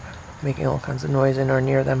are making all kinds of noise and are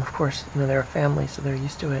near them. Of course, you know, they're a family, so they're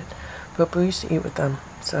used to it. But Boo used to eat with them,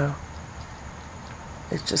 so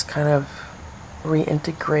it's just kind of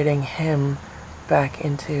reintegrating him back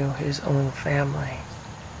into his own family.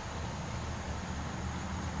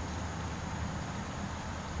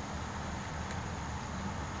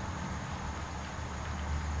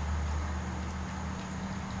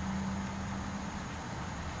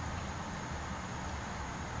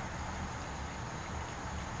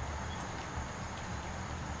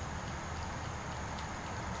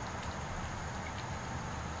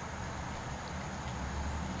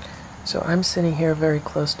 So I'm sitting here very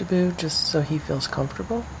close to Boo just so he feels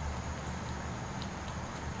comfortable.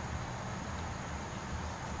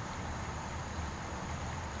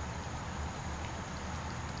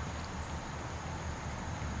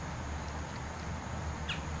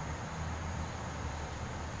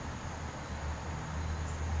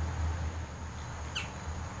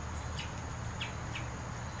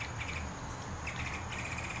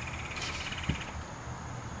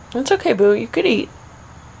 It's okay, Boo. You could eat.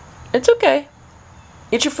 It's okay.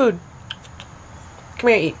 Eat your food. Come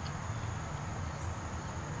here, eat.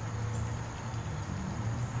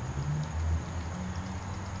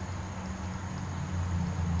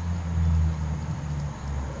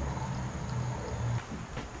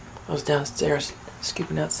 I was downstairs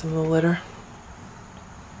scooping out some of the litter.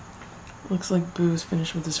 Looks like Boo's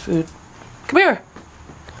finished with his food. Come here!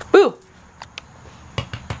 Boo!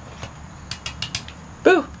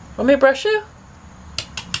 Boo! Want me to brush you?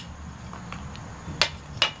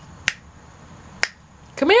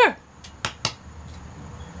 Come here!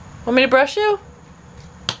 Want me to brush you?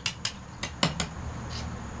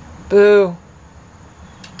 Boo!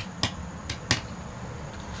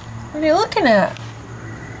 What are you looking at?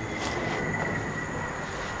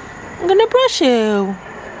 I'm gonna brush you.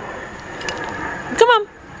 Come on.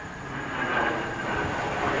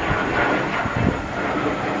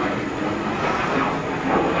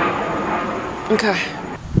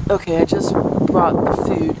 Okay, I just brought the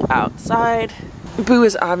food outside. Boo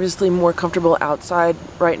is obviously more comfortable outside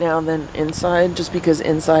right now than inside, just because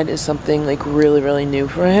inside is something like really, really new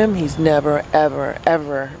for him. He's never, ever,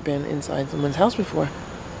 ever been inside someone's house before.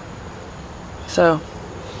 So,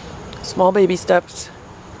 small baby steps.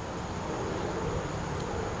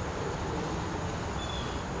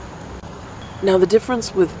 Now the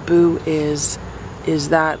difference with Boo is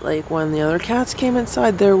that like when the other cats came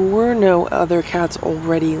inside, there were no other cats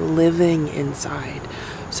already living inside.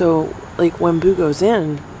 So like when Boo goes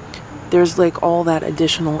in, there's like all that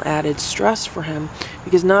additional added stress for him,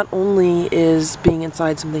 because not only is being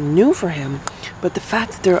inside something new for him, but the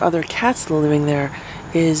fact that there are other cats living there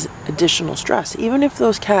is additional stress. Even if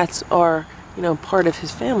those cats are, you know, part of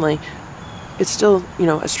his family, it's still, you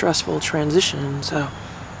know, a stressful transition. So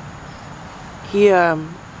he, you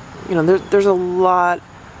know, there's a lot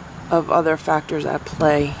of other factors at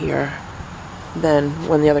play here than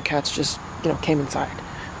when the other cats just, you know, came inside.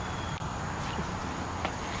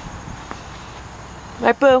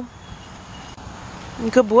 Right, Boo?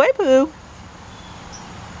 Good boy, Boo.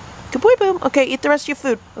 Good boy, Boo. Okay, eat the rest of your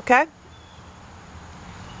food, okay?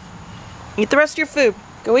 Eat the rest of your food.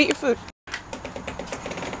 Go eat your food.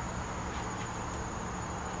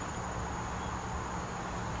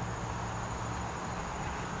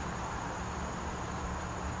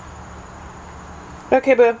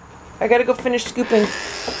 Okay, Boo. I gotta go finish scooping.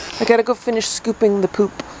 I gotta go finish scooping the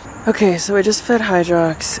poop. Okay, so I just fed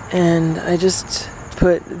Hydrox, and I just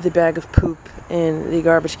put the bag of poop in the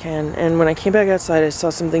garbage can, and when I came back outside I saw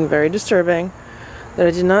something very disturbing that I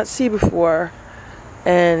did not see before,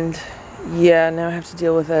 and yeah, now I have to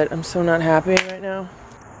deal with it. I'm so not happy right now.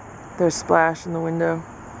 There's Splash in the window.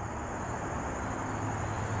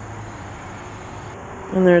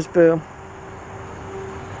 And there's Boo.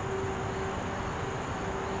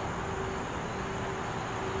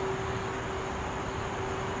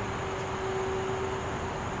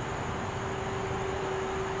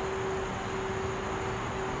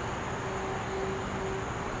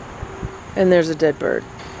 And there's a dead bird.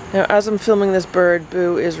 Now, as I'm filming this bird,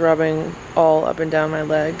 Boo is rubbing all up and down my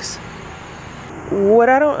legs. What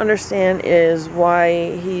I don't understand is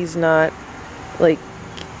why he's not, like,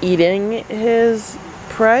 eating his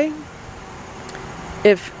prey.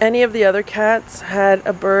 If any of the other cats had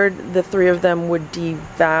a bird, the three of them would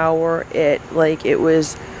devour it like it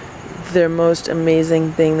was the most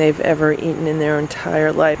amazing thing they've ever eaten in their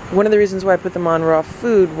entire life. One of the reasons why I put them on raw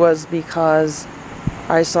food was because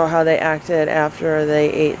I saw how they acted after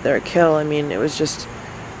they ate their kill. I mean, it was just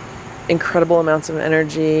incredible amounts of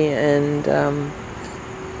energy and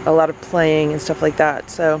a lot of playing and stuff like that.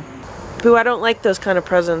 So, Boo, I don't like those kind of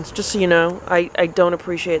presents, just so you know. I don't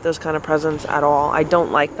appreciate those kind of presents at all. I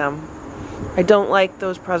don't like them. I don't like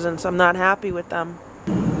those presents. I'm not happy with them.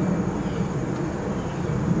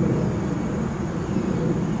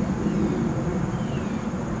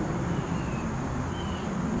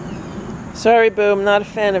 Sorry, Boo, I'm not a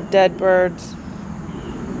fan of dead birds.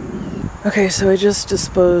 Okay, so I just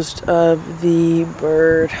disposed of the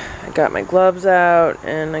bird. I got my gloves out,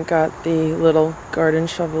 and I got the little garden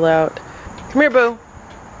shovel out. Come here, Boo.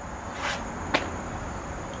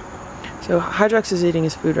 So Hydrox is eating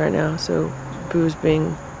his food right now, so Boo's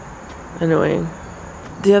being annoying.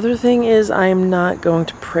 The other thing is I am not going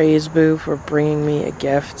to praise Boo for bringing me a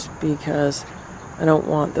gift because I don't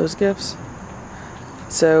want those gifts.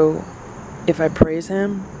 So if I praise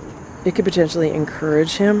him, it could potentially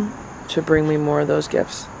encourage him to bring me more of those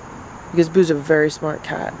gifts. Because Boo's a very smart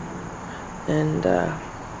cat. And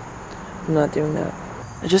I'm not doing that.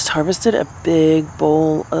 I just harvested a big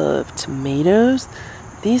bowl of tomatoes.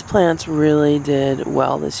 These plants really did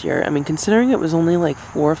well this year. I mean, considering it was only like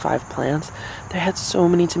 4 or 5 plants, they had so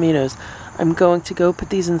many tomatoes. I'm going to go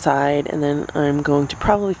put these inside, and then I'm going to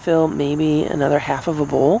probably fill maybe another half of a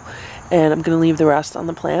bowl, and I'm going to leave the rest on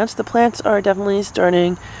the plants. The plants are definitely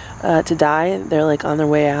starting to die. They're like on their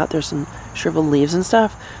way out. There's some shriveled leaves and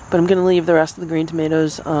stuff, but I'm going to leave the rest of the green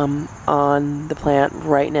tomatoes on the plant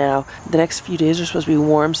right now. The next few days are supposed to be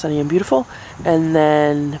warm, sunny, and beautiful, and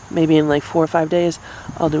then maybe in like 4 or 5 days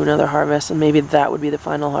I'll do another harvest, and maybe that would be the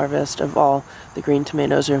final harvest of all the green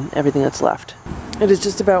tomatoes or everything that's left. It is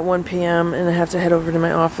just about 1 p.m. and I have to head over to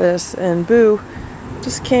my office, and Boo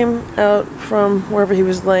just came out from wherever he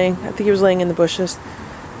was laying. I think he was laying in the bushes,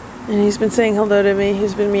 and he's been saying hello to me.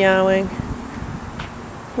 He's been meowing.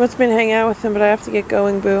 He wants me to hang out with him, but I have to get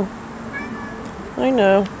going, Boo. I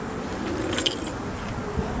know.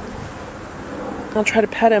 I'll try to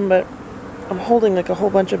pet him, but I'm holding like a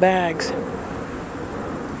whole bunch of bags.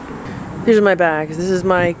 These are my bags. This is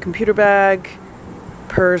my computer bag,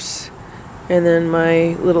 purse, and then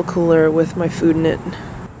my little cooler with my food in it.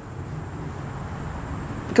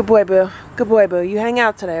 Good boy, Boo. Good boy, Boo. You hang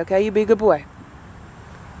out today, okay? You be a good boy.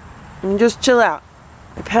 And just chill out.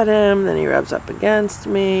 I pet him, then he rubs up against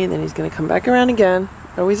me, then he's gonna come back around again.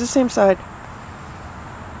 Always the same side.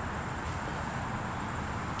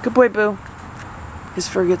 Good boy, Boo. His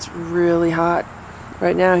fur gets really hot.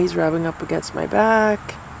 Right now he's rubbing up against my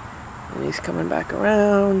back, and he's coming back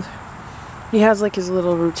around. He has like his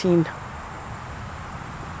little routine.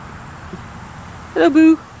 Hello,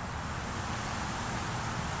 Boo.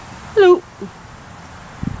 Hello.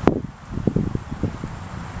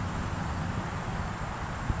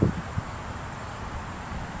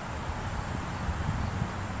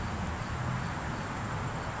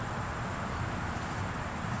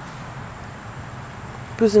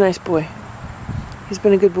 Boo's a nice boy. He's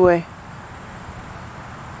been a good boy.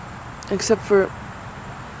 Except for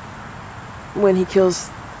when he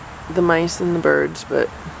kills the mice and the birds, but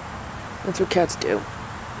that's what cats do.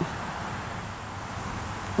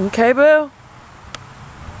 Okay, Boo?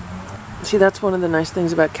 See, that's one of the nice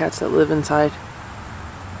things about cats that live inside.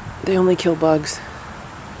 They only kill bugs.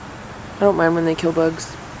 I don't mind when they kill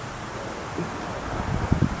bugs.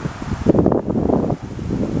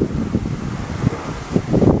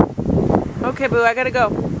 Okay, Boo, I gotta go.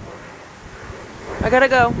 I gotta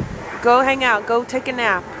go. Go hang out. Go take a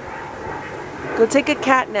nap. Go take a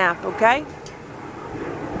cat nap, okay?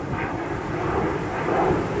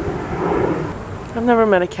 I've never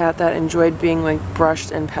met a cat that enjoyed being like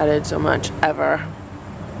brushed and petted so much, ever.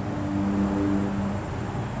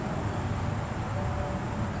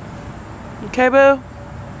 Okay, Boo?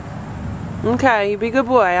 Okay, you be a good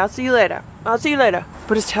boy. I'll see you later. I'll see you later.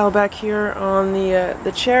 Put his towel back here on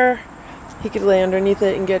the chair. He could lay underneath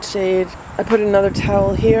it and get shade. I put another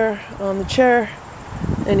towel here on the chair,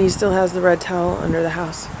 and he still has the red towel under the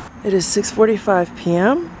house. It is 6:45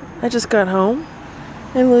 p.m. I just got home,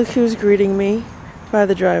 and look who's greeting me by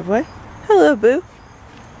the driveway. Hello, Boo.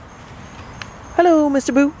 Hello,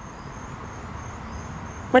 Mr. Boo.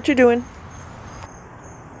 What you doing?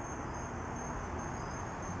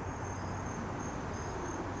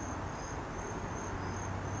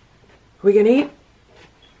 We gonna eat?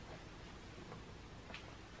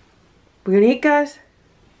 We gonna eat, guys?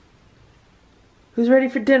 Who's ready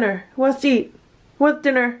for dinner? Who wants to eat? Who wants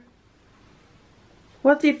dinner? Who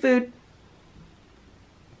wants to eat food?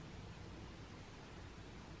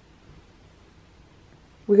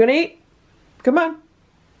 We gonna eat? Come on.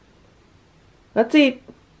 Let's eat.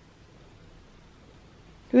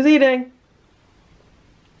 Who's eating?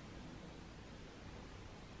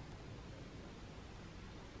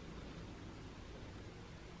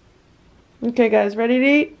 Okay, guys, ready to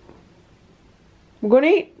eat? We're gonna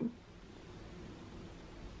eat?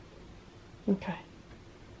 Okay.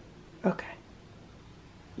 Okay.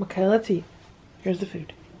 Okay, let's eat. Here's the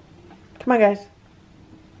food. Come on, guys.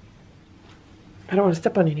 I don't want to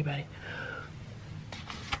step on anybody.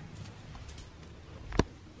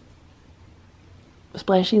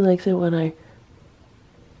 Splashy likes it when I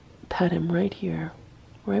pat him right here.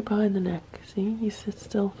 Right behind the neck. See? He sits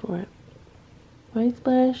still for it. Right,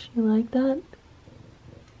 Splash? You like that?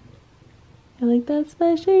 You like that,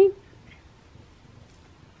 Splashy?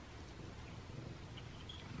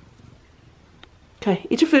 Okay,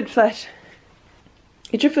 eat Eat your food, Splash.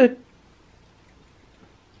 Eat your food.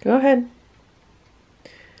 Go ahead.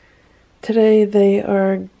 Today they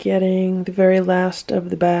are getting the very last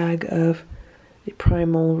of the bag of the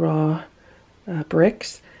primal raw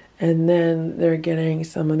bricks, and then they're getting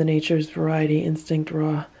some of the Nature's Variety Instinct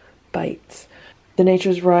raw bites. The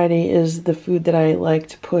Nature's Variety is the food that I like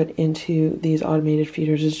to put into these automated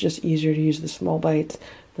feeders. It's just easier to use the small bites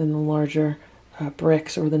than the larger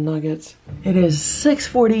bricks or the nuggets. It is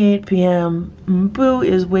 6:48 p.m. Boo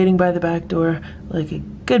is waiting by the back door like a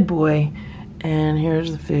good boy, and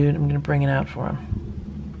here's the food. I'm gonna bring it out for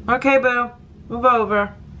him. Okay, Boo, move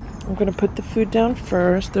over. I'm gonna put the food down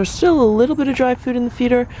first. There's still a little bit of dry food in the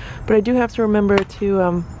feeder, but I do have to remember to,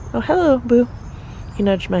 oh, hello, Boo. He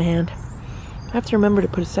nudged my hand. I have to remember to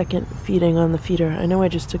put a second feeding on the feeder. I know I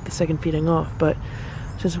just took the second feeding off, but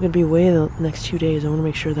since I'm gonna be away the next 2 days, I wanna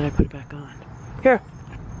make sure that I put it back on. Here.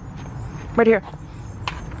 Right here.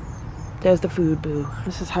 There's the food, Boo.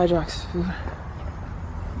 This is Hydrox's food.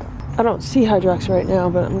 I don't see Hydrox right now,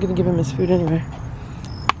 but I'm gonna give him his food anyway.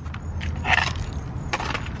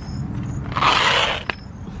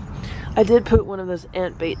 I did put one of those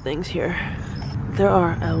ant bait things here. There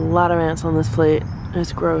are a lot of ants on this plate, and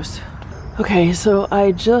it's gross. Okay, so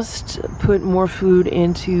I just put more food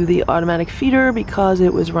into the automatic feeder because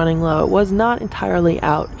it was running low. It was not entirely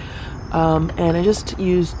out. And I just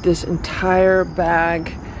used this entire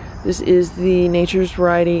bag. This is the Nature's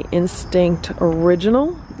Variety Instinct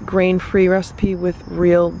Original grain-free recipe with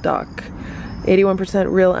real duck.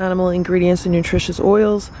 81% real animal ingredients and nutritious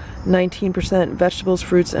oils, 19% vegetables,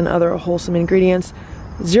 fruits, and other wholesome ingredients,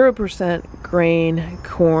 0% grain,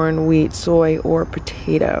 corn, wheat, soy, or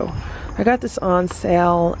potato. I got this on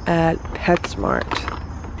sale at PetSmart.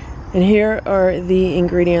 And here are the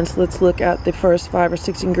ingredients. Let's look at the first 5 or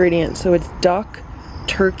 6 ingredients. So it's duck,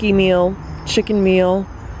 turkey meal, chicken meal,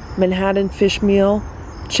 Manhattan fish meal,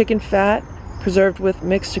 chicken fat, preserved with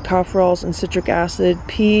mixed tocopherols and citric acid,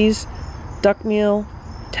 peas, duck meal,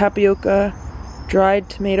 tapioca, dried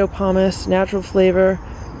tomato pomace, natural flavor,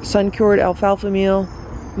 sun-cured alfalfa meal,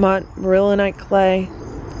 marillonite clay,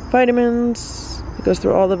 vitamins, it goes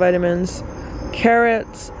through all the vitamins,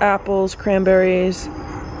 carrots, apples, cranberries,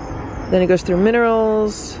 then it goes through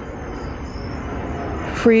minerals,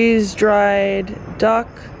 freeze-dried duck,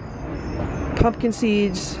 pumpkin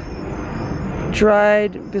seeds,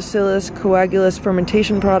 dried bacillus coagulus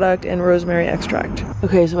fermentation product, and rosemary extract.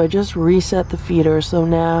 Okay, so I just reset the feeder, so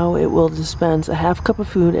now it will dispense a half cup of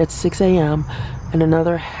food at 6 a.m. and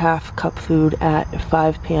another half cup food at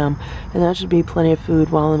 5 p.m. and that should be plenty of food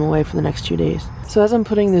while I'm away for the next 2 days. So as I'm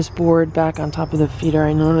putting this board back on top of the feeder,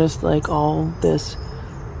 I noticed like all this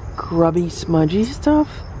grubby, smudgy stuff.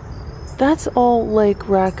 That's all like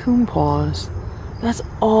raccoon paws. That's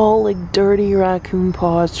all like dirty raccoon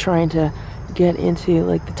paws trying to get into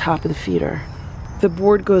like the top of the feeder. The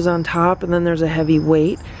board goes on top and then there's a heavy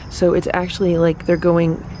weight, so it's actually like they're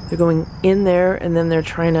going in there and then they're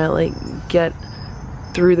trying to like get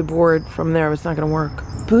through the board from there. It's not gonna work.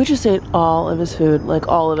 Boo just ate all of his food, like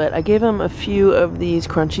all of it. I gave him a few of these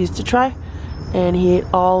crunchies to try and he ate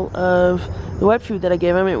all of the wet food that I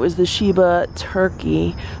gave him. It was the Sheba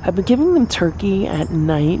turkey. I've been giving them turkey at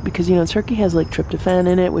night because, you know, turkey has like tryptophan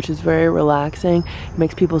in it, which is very relaxing. It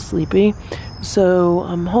makes people sleepy. So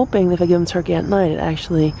I'm hoping that if I give them turkey at night, it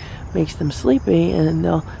actually makes them sleepy and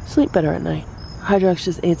they'll sleep better at night. Hydrox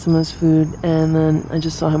just ate some of his food and then I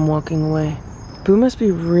just saw him walking away. Boo must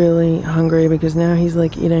be really hungry because now he's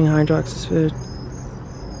like eating Hydrox's food.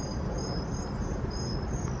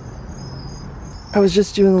 I was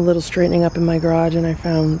just doing a little straightening up in my garage and I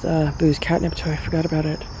found Boo's catnip toy. I forgot about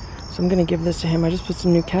it. So I'm gonna give this to him. I just put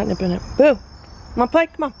some new catnip in it. Boo! Come on, play,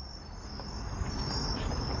 come on.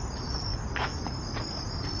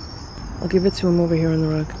 I'll give it to him over here on the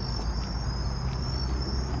rug.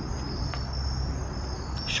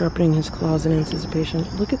 Sharpening his claws in anticipation.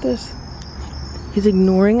 Look at this. He's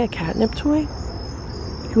ignoring a catnip toy?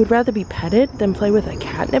 He would rather be petted than play with a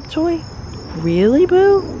catnip toy? Really,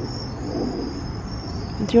 Boo?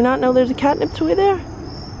 Do you not know there's a catnip toy there?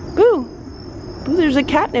 Boo! Boo, there's a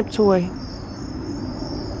catnip toy.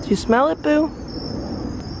 Do you smell it, Boo?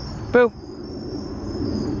 Boo!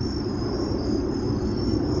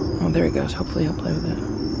 Oh, there he goes. Hopefully he'll play with it.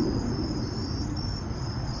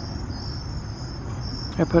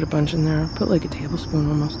 I put a bunch in there. I put like a tablespoon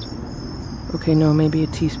almost. Okay, no, maybe a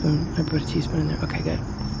teaspoon. I put a teaspoon in there. Okay, good.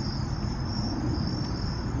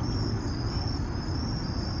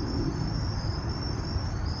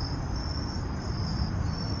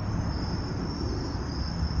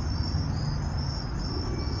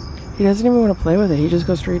 He doesn't even want to play with it. He just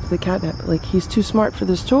goes straight to the catnip. Like, he's too smart for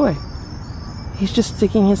this toy. He's just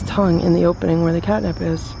sticking his tongue in the opening where the catnip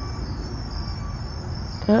is.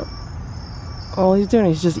 Yep. All he's doing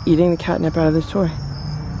is just eating the catnip out of this toy.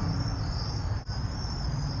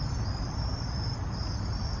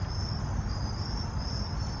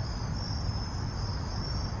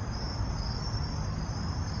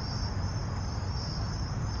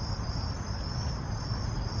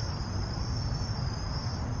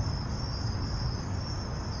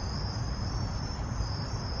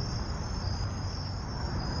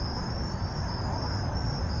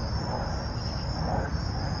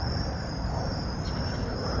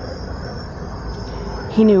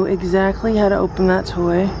 He knew exactly how to open that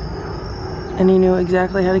toy, and he knew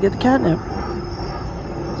exactly how to get the catnip.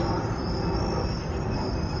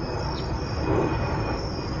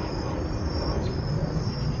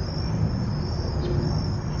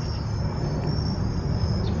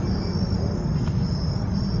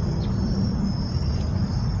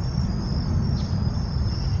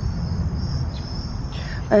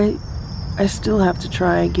 I still have to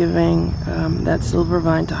try giving that silver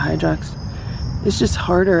vine to Hydrox. It's just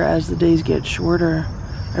harder as the days get shorter.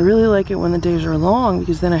 I really like it when the days are long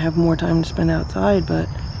because then I have more time to spend outside, but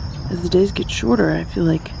as the days get shorter, I feel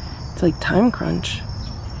like it's like time crunch.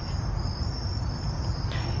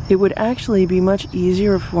 It would actually be much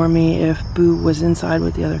easier for me if Boo was inside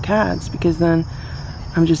with the other cats, because then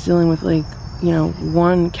I'm just dealing with, like, you know,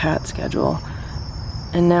 one cat schedule.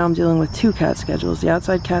 And now I'm dealing with two cat schedules, the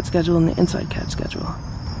outside cat schedule and the inside cat schedule.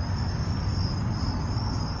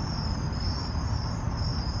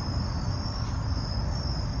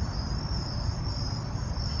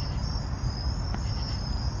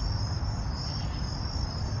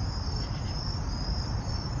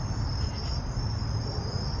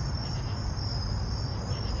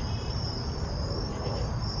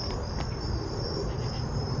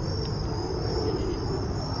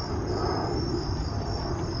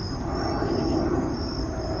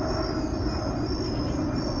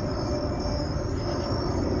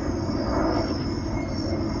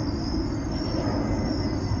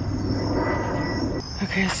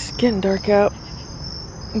 Okay, it's getting dark out.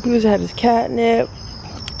 Boo's had his catnip.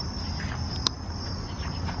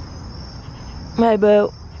 Hey,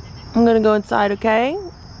 Boo. I'm gonna go inside, okay?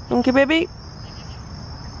 Okay, baby?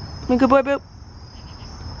 You good boy, Boo?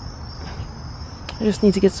 I just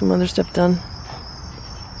need to get some other stuff done.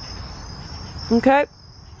 Okay?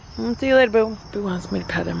 I'll see you later, Boo. Boo wants me to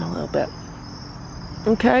pet him a little bit.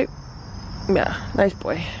 Okay? Yeah, nice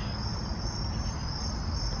boy.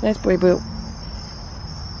 Nice boy, Boo.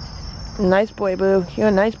 Nice boy, Boo. You're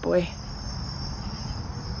a nice boy.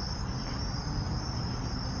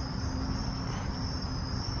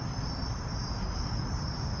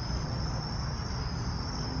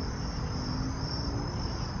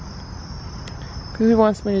 Boo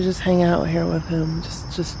wants me to just hang out here with him.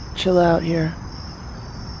 Just chill out here.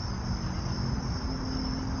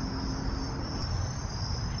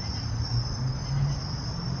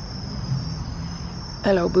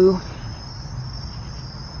 Hello, Boo.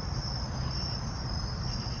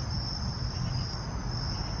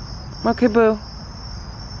 Okay, Boo.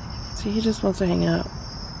 See, he just wants to hang out.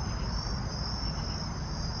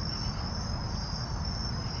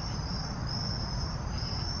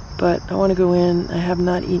 But I want to go in. I have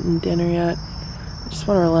not eaten dinner yet. I just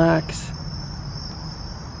want to relax.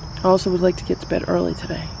 I also would like to get to bed early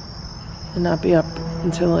today and not be up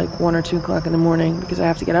until like 1 or 2 o'clock in the morning because I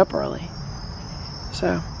have to get up early.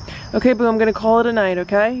 So, okay, Boo, I'm going to call it a night,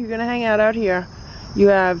 okay? You're going to hang out here. You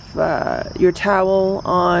have your towel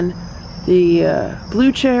on the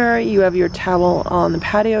blue chair, you have your towel on the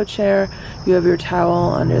patio chair, you have your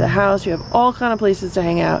towel under the house, you have all kind of places to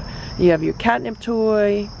hang out. You have your catnip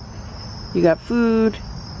toy, you got food,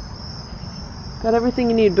 got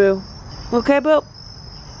everything you need, Boo. Okay, Boo?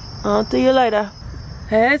 I'll see you later.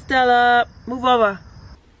 Hey, Stella, move over.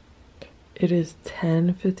 It is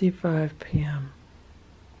 10:55 p.m.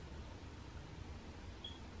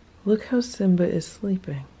 Look how Simba is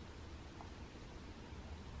sleeping.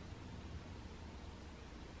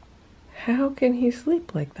 How can he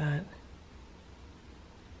sleep like that?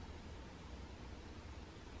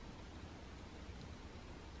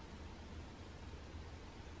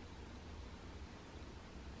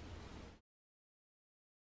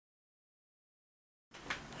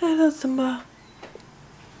 Hello, Simba.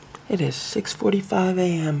 It is 6:45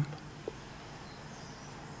 a.m.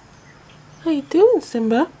 How you doing,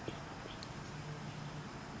 Simba?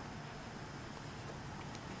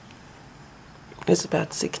 It's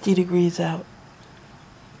about 60 degrees out.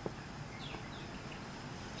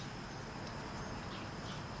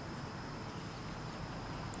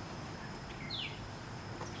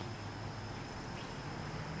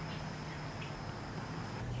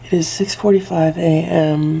 It is 6:45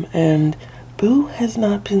 a.m. and Boo has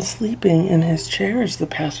not been sleeping in his chairs the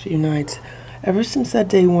past few nights. Ever since that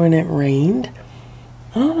day when it rained,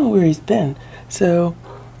 I don't know where he's been. So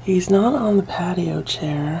he's not on the patio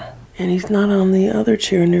chair and he's not on the other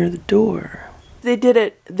chair near the door. They did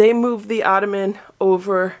it. They moved the ottoman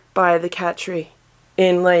over by the cat tree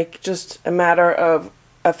in like just a matter of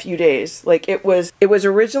a few days. Like it was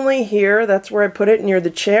originally here. That's where I put it, near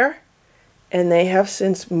the chair. And they have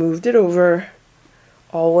since moved it over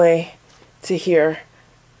all the way to here.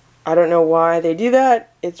 I don't know why they do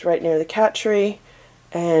that. It's right near the cat tree.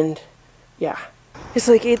 And yeah. It's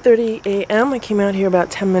like 8:30 a.m. I came out here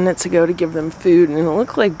about 10 minutes ago to give them food. And it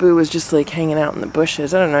looked like Boo was just like hanging out in the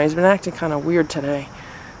bushes. I don't know. He's been acting kind of weird today.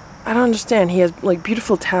 I don't understand. He has like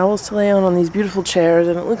beautiful towels to lay on these beautiful chairs.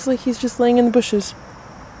 And it looks like he's just laying in the bushes.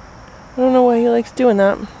 I don't know why he likes doing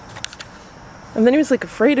that. And then he was like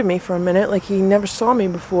afraid of me for a minute, like he never saw me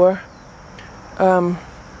before. And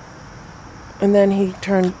then he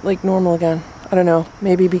turned like normal again. I don't know,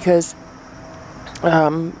 maybe because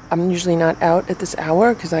I'm usually not out at this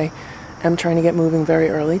hour because I am trying to get moving very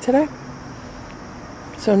early today.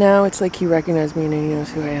 So now it's like he recognized me and he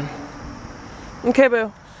knows who I am. Okay,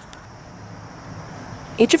 Boo.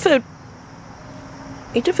 Eat your food.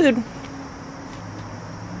 Eat your food.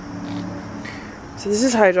 So this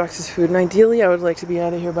is Hydrox's food, and ideally I would like to be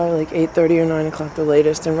out of here by like 8:30 or 9 o'clock the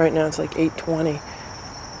latest, and right now it's like 8:20.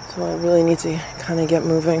 So I really need to kind of get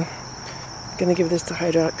moving. I'm going to give this to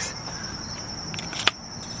Hydrox.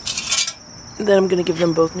 And then I'm going to give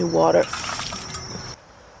them both new water.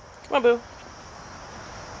 Come on, Boo.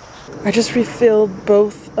 I just refilled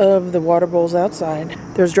both of the water bowls outside.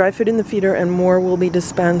 There's dry food in the feeder and more will be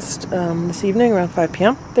dispensed this evening around 5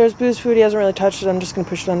 p.m. There's Boo's food. He hasn't really touched it. I'm just going to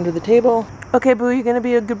push it under the table. Okay, Boo, you're going to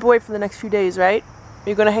be a good boy for the next few days, right?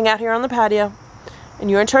 You're going to hang out here on the patio. And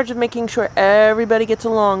you're in charge of making sure everybody gets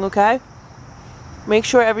along, okay? Make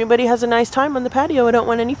sure everybody has a nice time on the patio. I don't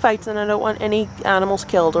want any fights and I don't want any animals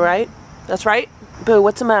killed, all right? That's right? Boo,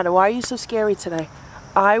 what's the matter? Why are you so scary today?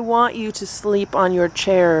 I want you to sleep on your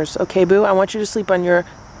chairs, okay, Boo? I want you to sleep on your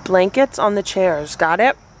blankets on the chairs. Got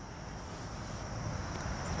it?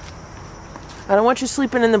 I don't want you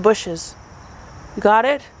sleeping in the bushes. You got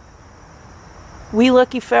it? We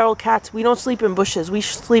lucky feral cats, we don't sleep in bushes. We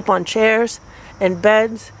sleep on chairs and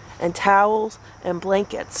beds and towels and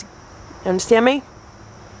blankets. You understand me?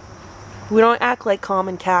 We don't act like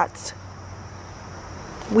common cats.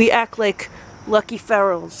 We act like lucky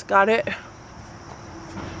ferals. Got it?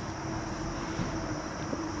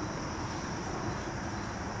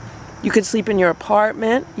 You could sleep in your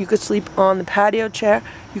apartment. You could sleep on the patio chair.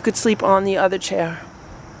 You could sleep on the other chair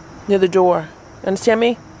near the door. You understand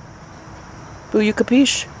me? Boo, you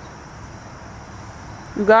capiche?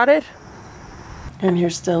 You got it? And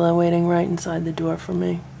here's Stella waiting right inside the door for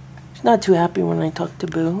me. She's not too happy when I talk to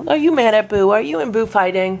Boo. Are you mad at Boo? Are you and Boo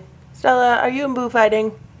fighting? Stella, are you and Boo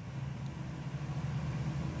fighting?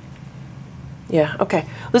 Yeah, okay.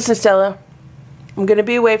 Listen, Stella. I'm going to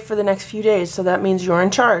be away for the next few days, so that means you're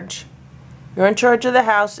in charge. You're in charge of the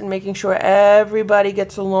house and making sure everybody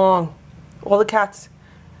gets along. All the cats.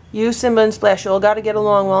 You, Simba, and Splash, you all got to get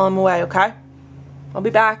along while I'm away, okay? I'll be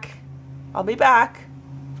back. I'll be back.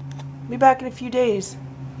 I'll be back in a few days.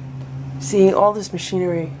 See, all this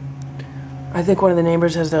machinery. I think one of the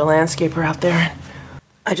neighbors has their landscaper out there.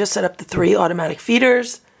 I just set up the 3 automatic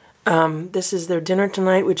feeders. This is their dinner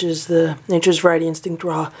tonight, which is the Nature's Variety Instinct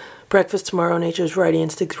Raw. Breakfast tomorrow, Nature's Variety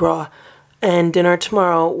Instinct Raw. And dinner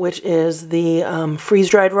tomorrow, which is the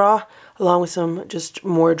freeze-dried raw, along with some just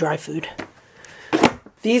more dry food.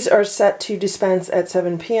 These are set to dispense at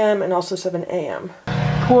 7 p.m. and also 7 a.m.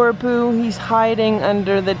 Poor Boo, he's hiding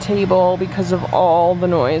under the table because of all the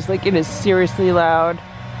noise. Like, it is seriously loud.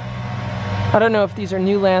 I don't know if these are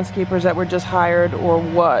new landscapers that were just hired or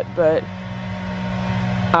what, but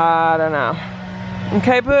I don't know.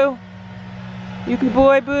 Okay, Boo? You good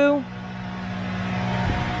boy, Boo?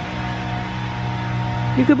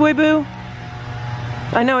 You good boy, Boo?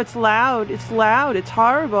 I know it's loud. It's loud. It's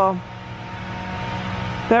horrible.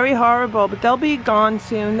 Very horrible, but they'll be gone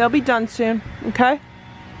soon. They'll be done soon, okay?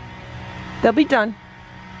 They'll be done.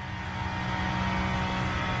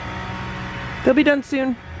 They'll be done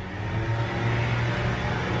soon.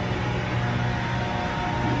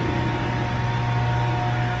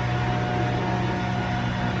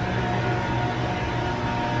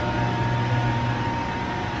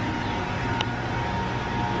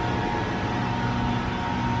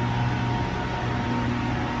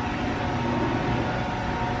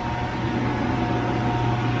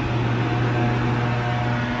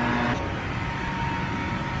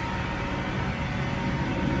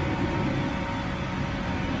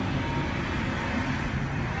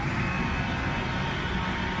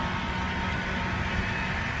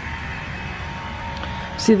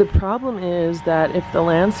 See, the problem is that if the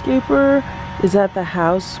landscaper is at the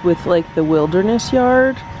house with like the wilderness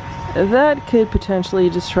yard, that could potentially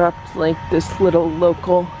disrupt like this little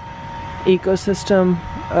local ecosystem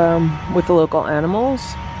with the local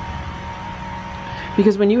animals.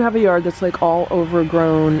 Because when you have a yard that's like all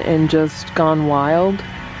overgrown and just gone wild,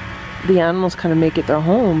 the animals kind of make it their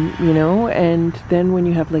home, you know, and then when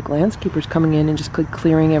you have like landscapers coming in and just like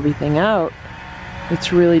clearing everything out,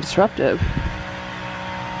 it's really disruptive.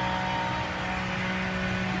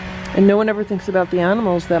 And no one ever thinks about the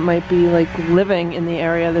animals that might be like living in the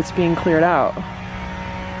area that's being cleared out.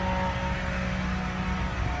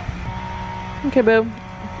 Okay, boo.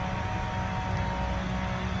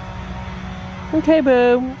 Okay,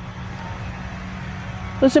 boo.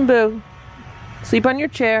 Listen, boo. Sleep on your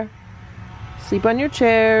chair. Sleep on your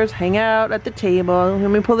chairs. Hang out at the table.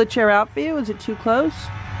 Let me pull the chair out for you. Is it too close?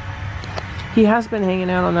 He has been hanging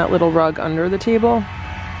out on that little rug under the table.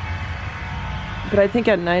 But I think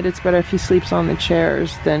at night it's better if he sleeps on the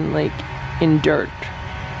chairs than like in dirt.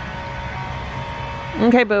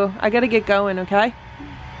 Okay, boo. I gotta get going, okay?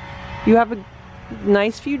 You have a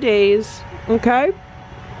nice few days, okay?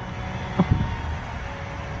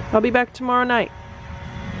 I'll be back tomorrow night.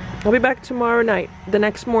 I'll be back tomorrow night. The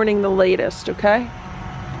next morning, the latest, okay?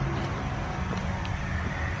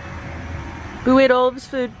 Boo ate all of his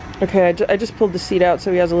food. Okay, I just pulled the seat out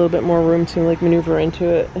so he has a little bit more room to like maneuver into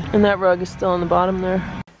it. And that rug is still on the bottom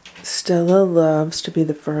there. Stella loves to be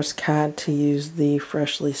the first cat to use the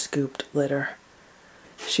freshly scooped litter.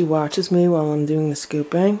 She watches me while I'm doing the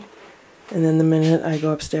scooping. And then the minute I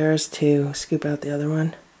go upstairs to scoop out the other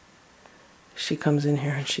one, she comes in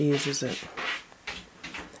here and she uses it.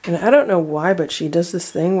 And I don't know why, but she does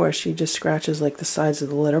this thing where she just scratches like the sides of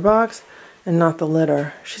the litter box and not the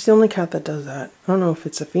litter. She's the only cat that does that. I don't know if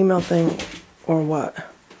it's a female thing or what.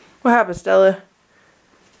 What happened, Stella?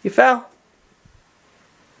 You fell?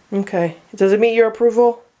 Okay. Does it meet your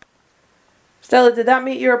approval? Stella, did that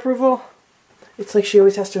meet your approval? It's like she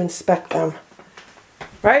always has to inspect them.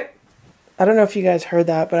 Right? I don't know if you guys heard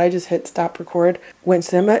that, but I just hit stop record. When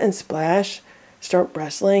Simba and Splash start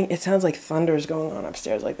wrestling, it sounds like thunder is going on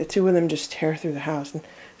upstairs. Like the two of them just tear through the house, and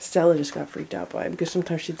Stella just got freaked out by it because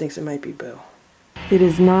sometimes she thinks it might be Boo. It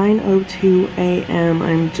is 9:02 a.m.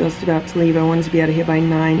 I'm just about to leave. I wanted to be out of here by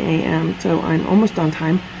 9 a.m., so I'm almost on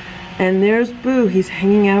time. And there's Boo. He's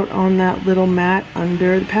hanging out on that little mat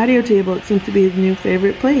under the patio table. It seems to be his new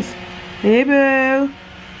favorite place. Hey, Boo.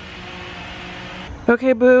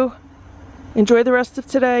 Okay, Boo. Enjoy the rest of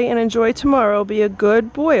today and enjoy tomorrow. Be a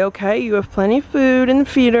good boy, okay? You have plenty of food in the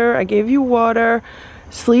feeder. I gave you water.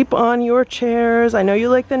 Sleep on your chairs. I know you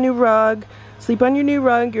like the new rug. Sleep on your new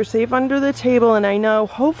rug. You're safe under the table, and I know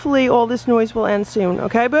hopefully all this noise will end soon.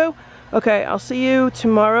 Okay, Boo? Okay, I'll see you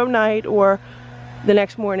tomorrow night or the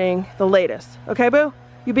next morning, the latest. Okay, Boo?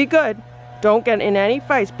 You be good. Don't get in any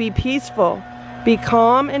fights. Be peaceful. Be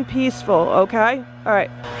calm and peaceful, okay? All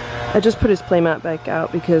right. I just put his playmat back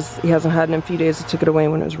out because he hasn't had it in a few days. I took it away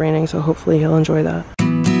when it was raining, so hopefully he'll enjoy that.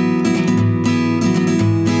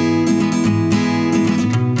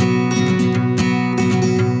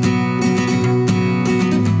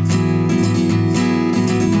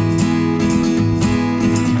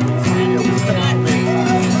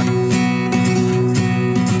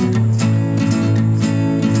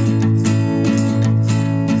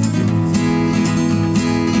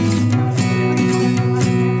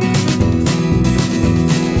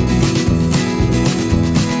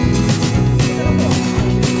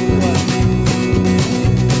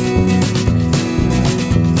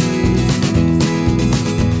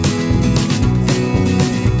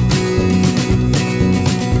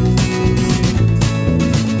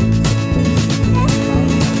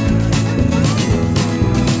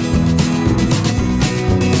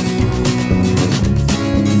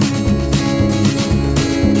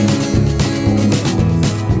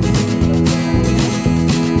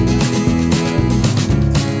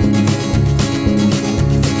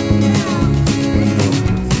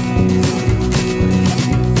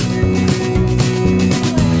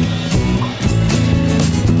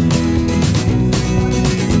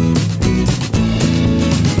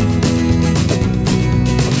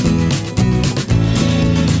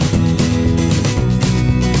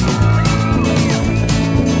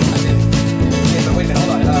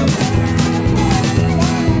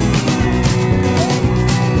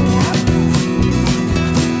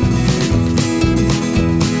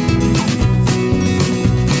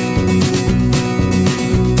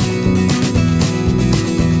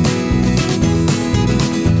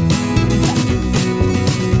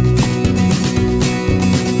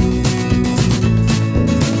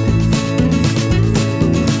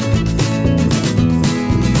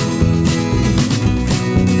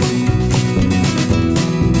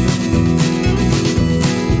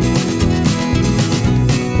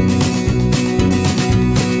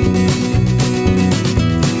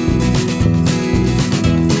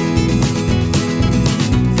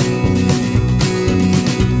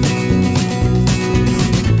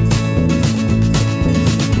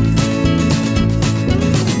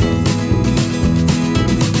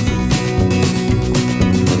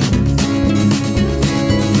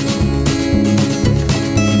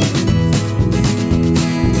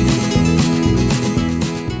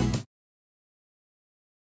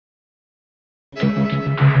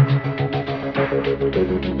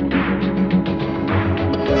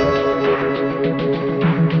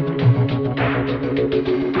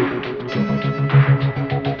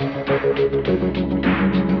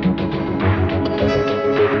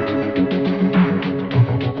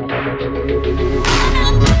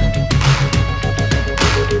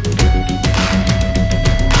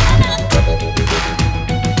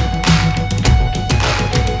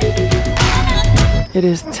 It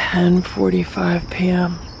is 10:45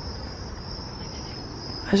 p.m.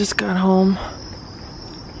 I just got home.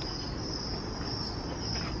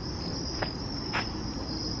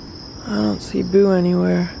 I don't see Boo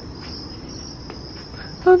anywhere.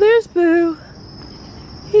 Oh, there's Boo.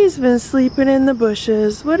 He's been sleeping in the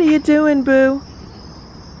bushes. What are you doing, Boo?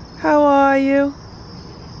 How are you?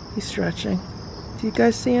 He's stretching. Do you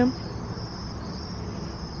guys see him?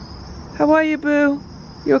 How are you, Boo?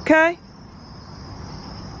 You okay?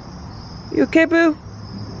 You okay, Boo?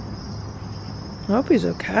 I hope he's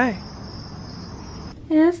okay.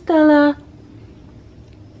 Yeah, Stella.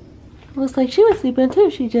 Looks like she was sleeping too.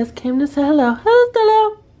 She just came to say hello. Hello,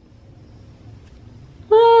 Stella.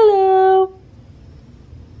 Hello.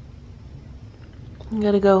 I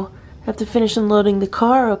gotta go. Have to finish unloading the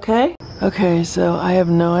car, okay? Okay, so I have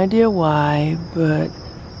no idea why, but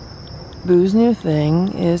Boo's new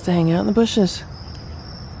thing is to hang out in the bushes.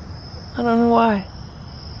 I don't know why.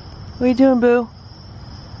 What are you doing, Boo?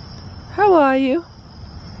 How are you?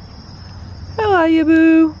 How are you,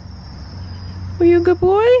 Boo? Are you a good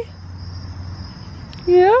boy?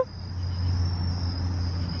 Yeah?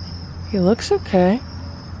 He looks okay.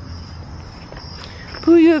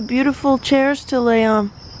 Boo, you have beautiful chairs to lay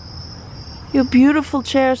on. You have beautiful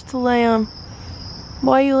chairs to lay on.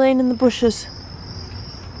 Why are you laying in the bushes?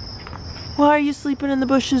 Why are you sleeping in the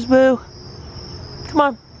bushes, Boo? Come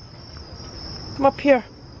on. Come up here.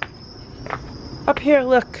 Up here,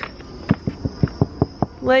 look.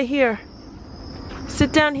 Lay here.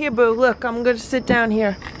 Sit down here, Boo. Look, I'm gonna sit down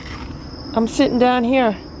here. I'm sitting down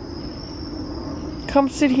here. Come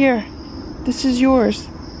sit here. This is yours.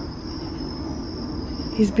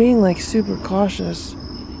 He's being like super cautious.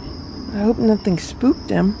 I hope nothing spooked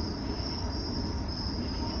him.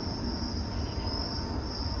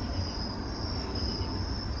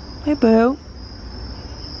 Hey, Boo.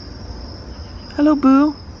 Hello,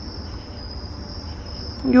 Boo.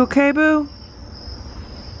 You okay, Boo?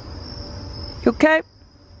 You okay?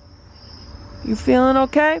 You feeling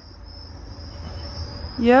okay?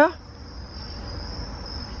 Yeah?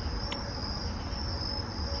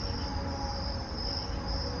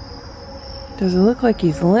 Does it look like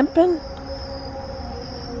he's limping?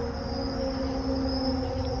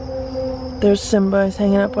 There's Simba. He's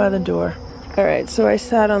hanging out by the door. Alright, so I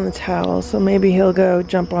sat on the towel, so maybe he'll go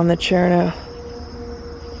jump on the chair now.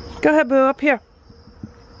 Go ahead, Boo, up here.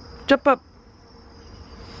 Jump up.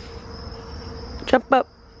 Jump up.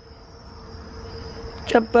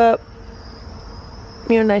 Jump up.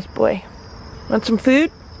 You're a nice boy. Want some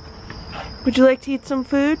food? Would you like to eat some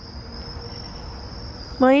food?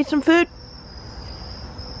 Want to eat some food?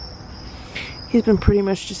 He's been pretty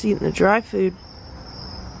much just eating the dry food.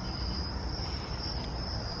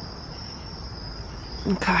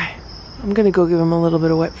 Okay, I'm gonna go give him a little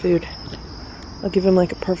bit of wet food. I'll give him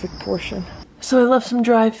like a perfect portion. So I left some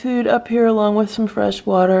dry food up here along with some fresh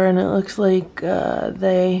water, and it looks like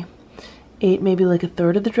they ate maybe like a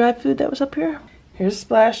third of the dry food that was up here. Here's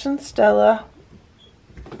Splash and Stella.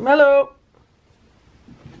 Hello.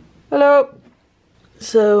 Hello.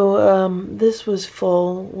 So this was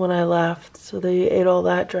full when I left, so they ate all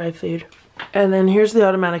that dry food. And then here's the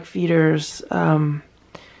automatic feeders.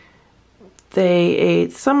 They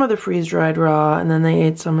ate some of the freeze-dried raw, and then they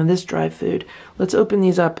ate some of this dry food. Let's open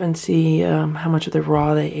these up and see how much of the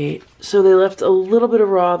raw they ate. So they left a little bit of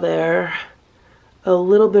raw there, a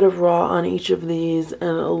little bit of raw on each of these, and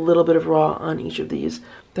a little bit of raw on each of these.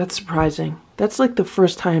 That's surprising. That's like the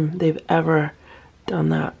first time they've ever done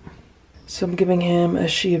that. So I'm giving him a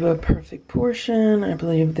Shiba perfect portion. I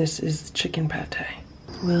believe this is chicken pate.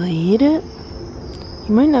 Will he eat it?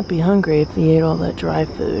 He might not be hungry if he ate all that dry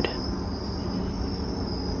food.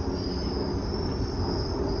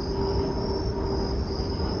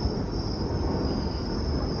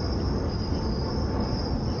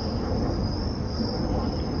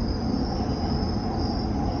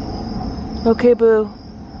 Okay, Boo.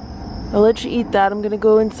 I'll let you eat that. I'm gonna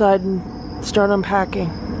go inside and start unpacking.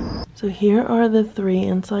 So here are the 3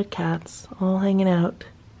 inside cats, all hanging out.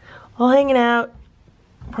 All hanging out.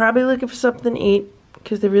 Probably looking for something to eat,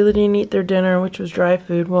 because they really didn't eat their dinner, which was dry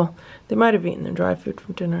food. Well, they might have eaten their dry food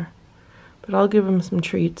from dinner. But I'll give them some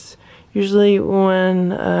treats. Usually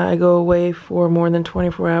when I go away for more than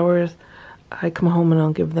 24 hours, I come home and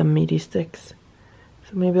I'll give them meaty sticks.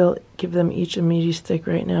 So maybe I'll give them each a meaty stick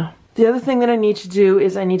right now. The other thing that I need to do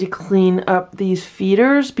is I need to clean up these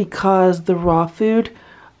feeders because the raw food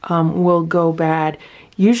will go bad.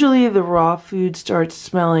 Usually the raw food starts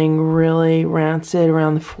smelling really rancid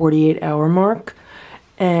around the 48-hour mark.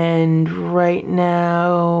 And right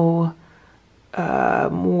now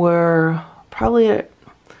we're probably at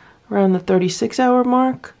around the 36-hour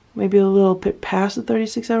mark, maybe a little bit past the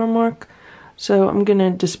 36-hour mark. So I'm gonna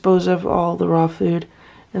dispose of all the raw food,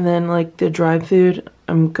 and then like the dried food,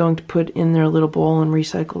 I'm going to put in their little bowl and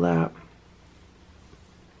recycle that.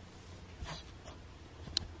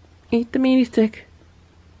 Eat the meaty stick.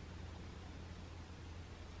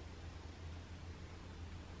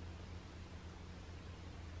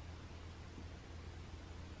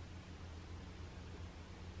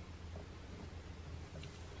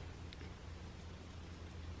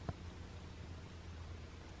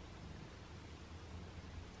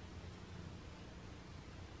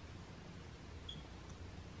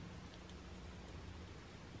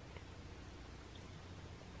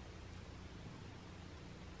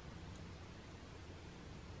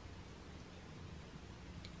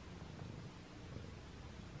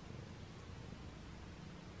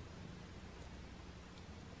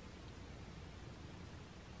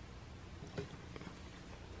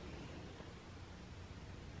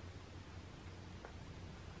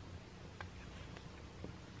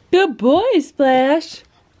 Good boy, Splash.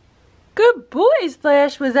 Good boy,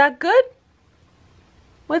 Splash. Was that good?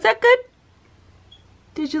 Was that good?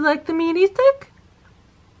 Did you like the meaty stick?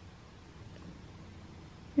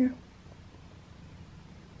 Here.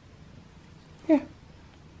 Here.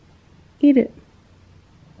 Eat it.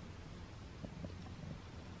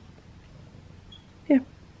 Here.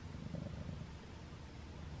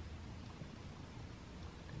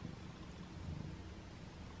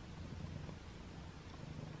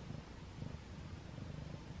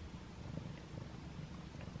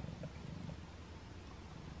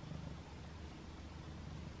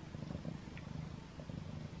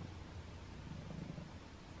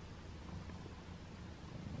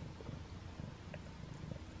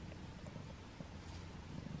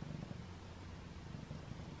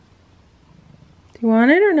 You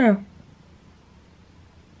want it or no? Do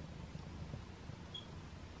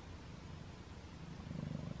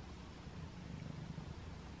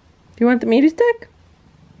you want the meaty stick?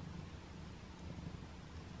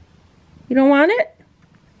 You don't want it?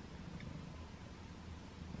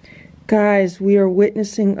 Guys, we are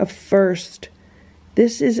witnessing a first.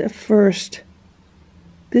 This is a first.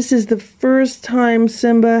 This is the first time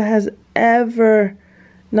Simba has ever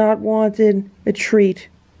not wanted a treat.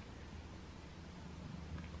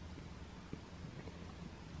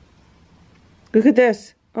 Look at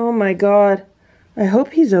this. Oh my God. I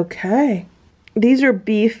hope he's okay. These are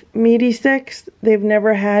beef meaty sticks. They've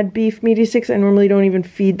never had beef meaty sticks. I normally don't even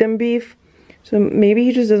feed them beef. So maybe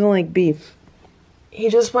he just doesn't like beef. He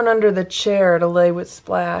just went under the chair to lay with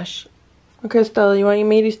Splash. Okay, Stella, you want your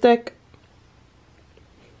meaty stick?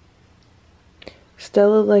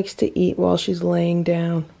 Stella likes to eat while she's laying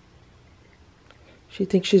down. She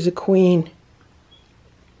thinks she's a queen.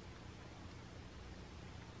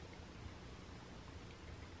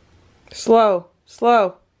 Slow,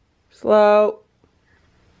 slow, slow,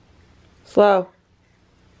 slow,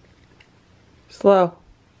 slow.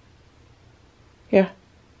 Here.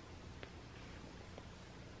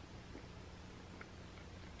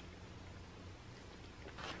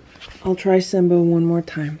 I'll try Simba one more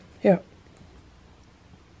time. Here.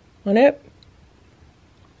 Want it?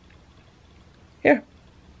 Here.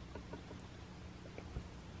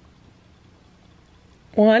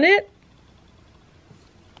 Want it?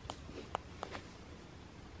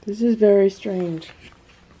 This is very strange.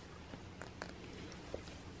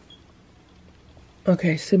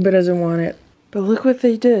 Okay, Simba doesn't want it. But look what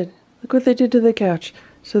they did. Look what they did to the couch.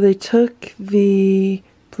 So they took the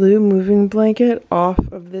blue moving blanket off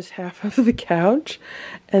of this half of the couch.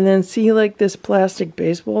 And then see like this plastic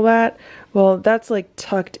baseball bat? Well, that's like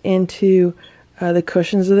tucked into the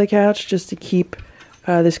cushions of the couch just to keep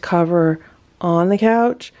this cover on the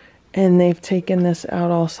couch. And they've taken this out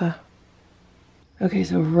also. Okay,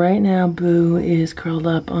 so right now Boo is curled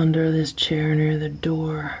up under this chair near the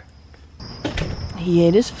door. He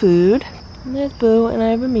ate his food. And there's Boo, and I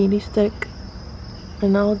have a meaty stick.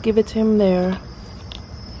 And I'll give it to him there.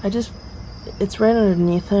 It's right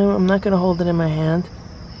underneath him. I'm not going to hold it in my hand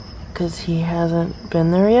because he hasn't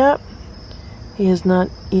been there yet. He has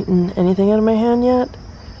not eaten anything out of my hand yet.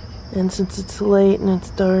 And since it's late and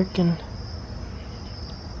it's dark and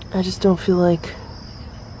I just don't feel like,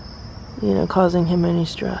 you know, causing him any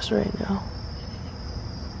stress right now.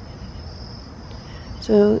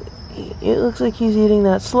 So it looks like he's eating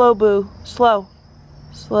that. Slow, Boo. Slow.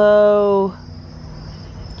 Slow.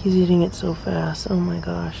 He's eating it so fast. Oh my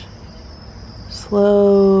gosh.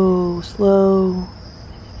 Slow. Slow.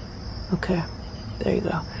 Okay. There you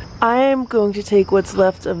go. I am going to take what's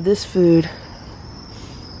left of this food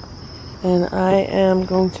and I am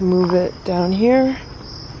going to move it down here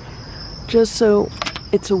just so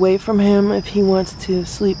it's away from him if he wants to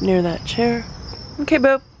sleep near that chair. Okay,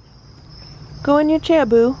 Boo. Go in your chair,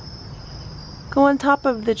 Boo. Go on top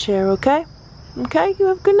of the chair, okay? Okay, you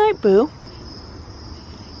have a good night, Boo.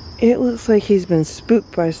 It looks like he's been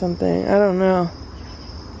spooked by something. I don't know.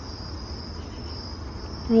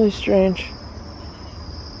 Really strange.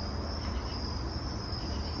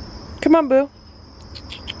 Come on, Boo.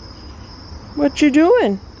 What you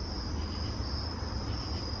doing?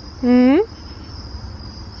 Hmm?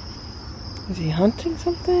 Is he hunting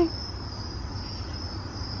something?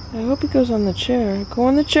 I hope he goes on the chair. Go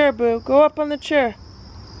on the chair, Boo. Go up on the chair.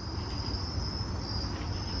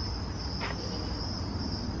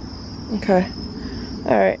 Okay.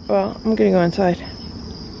 Alright, well, I'm gonna go inside.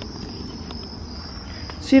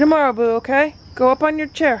 See you tomorrow, Boo, okay? Go up on your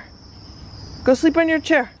chair. Go sleep on your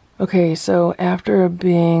chair. Okay, so after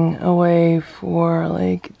being away for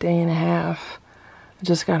like a day and a half, I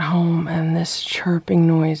just got home and this chirping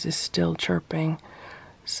noise is still chirping.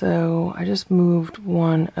 So I just moved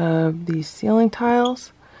one of these ceiling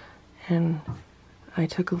tiles and I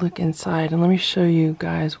took a look inside, and let me show you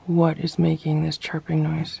guys what is making this chirping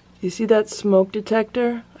noise. You see that smoke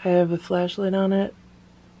detector? I have a flashlight on it.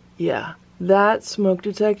 Yeah, that smoke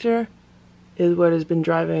detector is what has been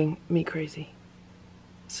driving me crazy.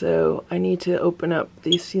 So I need to open up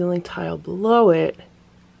the ceiling tile below it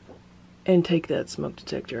and take that smoke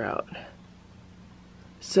detector out.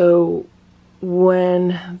 So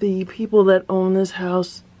when the people that own this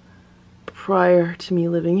house prior to me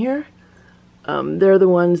living here, they're the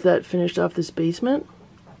ones that finished off this basement.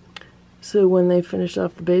 So when they finished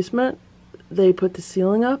off the basement, they put the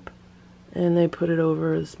ceiling up and they put it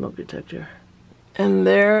over the smoke detector. And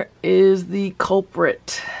there is the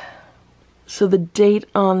culprit. So the date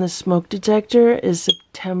on the smoke detector is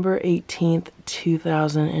September 18th,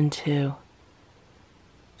 2002.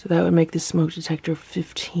 So that would make the smoke detector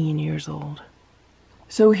 15 years old.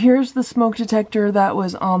 So here's the smoke detector that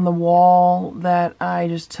was on the wall that I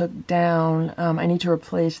just took down. I need to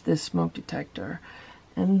replace this smoke detector.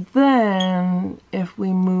 And then if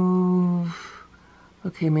we move,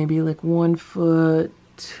 okay, maybe like 1 foot,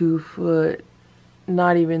 2 foot,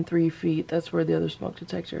 not even 3 feet, that's where the other smoke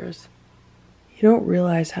detector is. You don't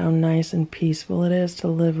realize how nice and peaceful it is to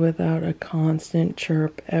live without a constant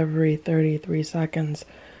chirp every 33 seconds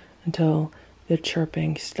until the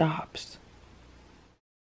chirping stops.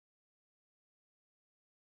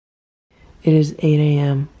 It is 8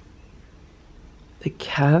 a.m. The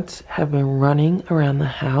cats have been running around the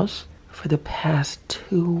house for the past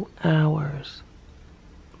 2 hours.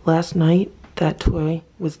 Last night, that toy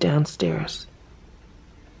was downstairs.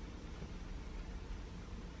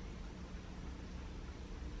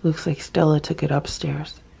 Looks like Stella took it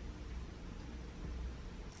upstairs.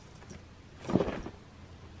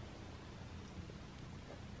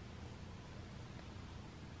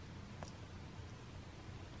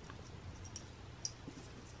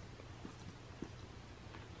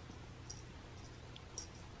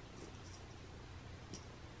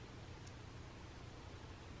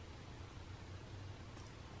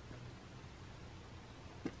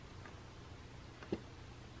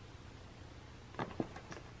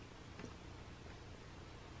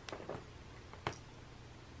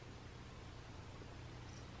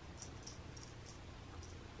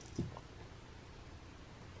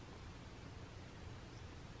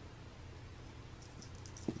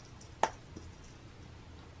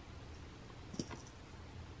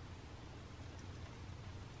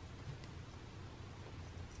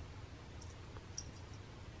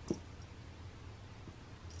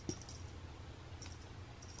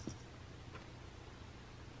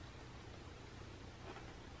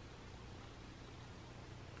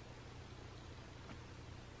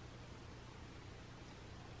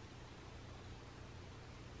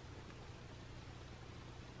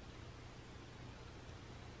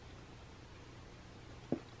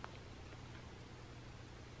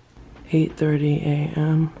 "8:30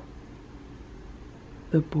 a.m.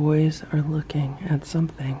 The boys are looking at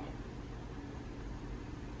something.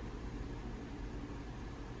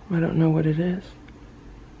 I don't know what it is.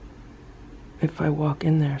 If I walk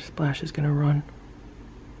in there, Splash is gonna run.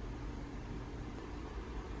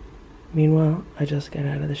 Meanwhile, I just got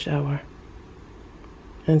out of the shower.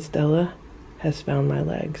 And Stella has found my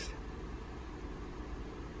legs.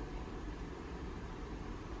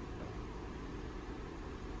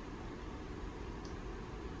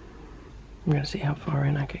 I'm gonna see how far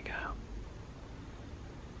in I could go.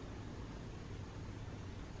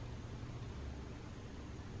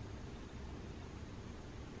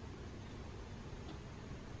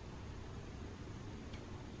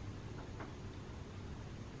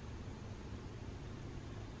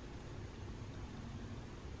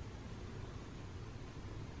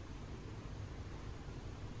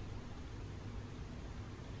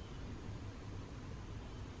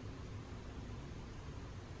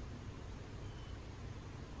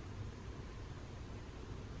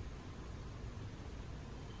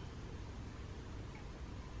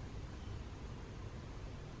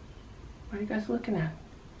 What are you guys looking at?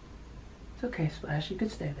 It's okay, Splash. You could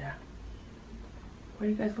stay there. What are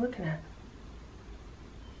you guys looking at?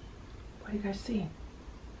 What do you guys see?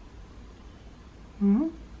 Hmm?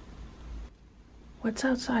 What's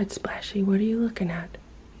outside, Splashy? What are you looking at?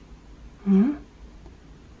 Hmm?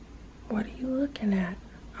 What are you looking at?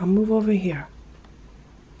 I'll move over here.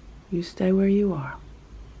 You stay where you are.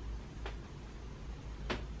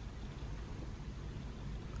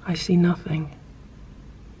 I see nothing.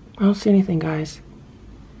 I don't see anything, guys.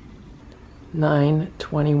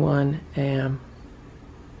 9:21 a.m.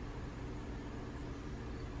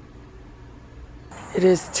 It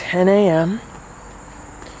is 10 a.m.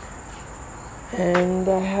 and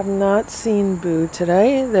I have not seen Boo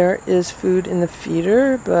today. There is food in the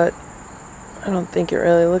feeder, but I don't think it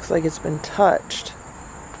really looks like it's been touched.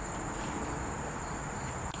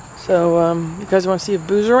 So, you guys want to see if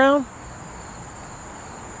Boo's around?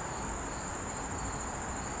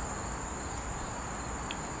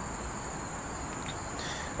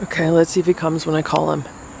 Okay, let's see if he comes when I call him.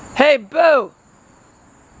 Hey, Boo!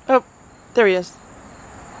 Oh, there he is.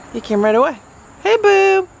 He came right away. Hey,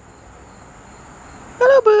 Boo!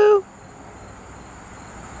 Hello, Boo!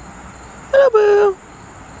 Hello, Boo!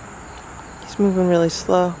 He's moving really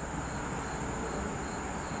slow.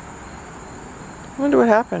 I wonder what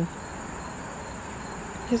happened.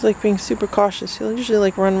 He's like being super cautious. He'll usually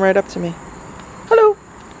like run right up to me. Hello!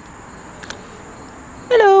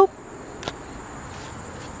 Hello!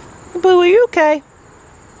 Boo, are you okay?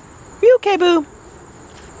 Are you okay, Boo?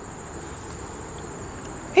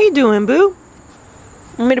 How you doing, Boo?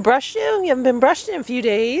 Want me to brush you? You haven't been brushed in a few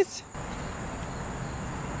days.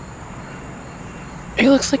 He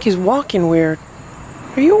looks like he's walking weird.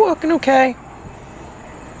 Are you walking okay?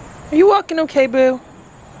 Are you walking okay, Boo?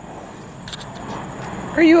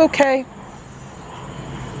 Are you okay?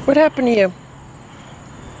 What happened to you?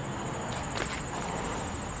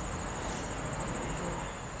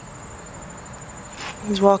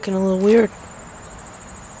 He's walking a little weird.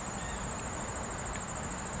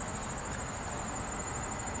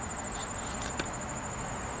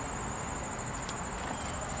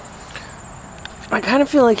 I kind of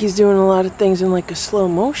feel like he's doing a lot of things in like a slow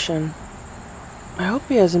motion. I hope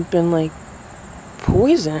he hasn't been like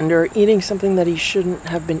poisoned or eating something that he shouldn't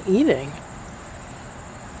have been eating.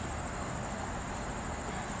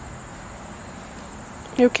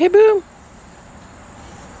 You okay, Boo?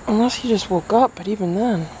 Unless he just woke up, but even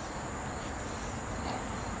then.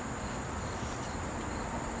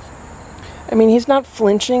 I mean, he's not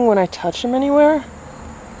flinching when I touch him anywhere.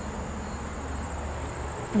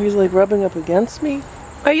 He's like rubbing up against me.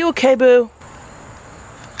 Are you okay, Boo?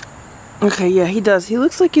 Okay, yeah, he does. He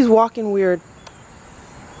looks like he's walking weird.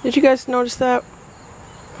 Did you guys notice that?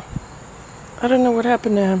 I don't know what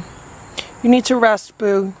happened to him. You need to rest,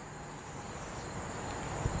 Boo.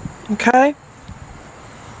 Okay?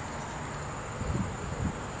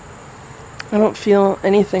 I don't feel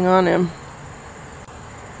anything on him.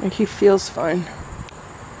 Like, he feels fine.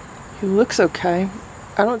 He looks okay.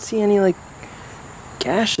 I don't see any, like,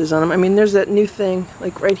 gashes on him. I mean, there's that new thing,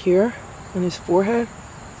 like, right here on his forehead.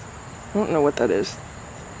 I don't know what that is.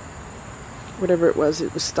 Whatever it was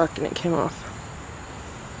stuck and it came off.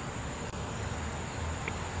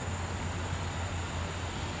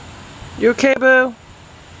 You okay, Boo?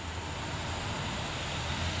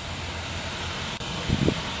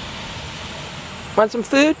 Want some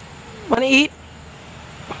food? Want to eat?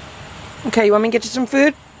 Okay, you want me to get you some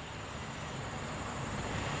food?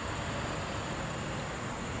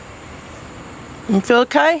 You feel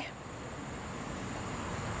okay?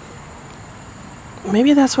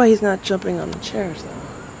 Maybe that's why he's not jumping on the chairs, though.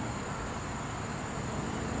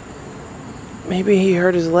 Maybe he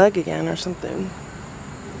hurt his leg again or something.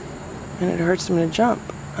 And it hurts him to jump.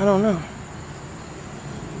 I don't know.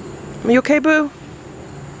 Are you okay, Boo?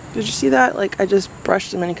 Did you see that? Like, I just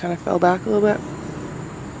brushed him and he kind of fell back a little bit.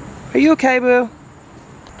 Are you okay, Boo?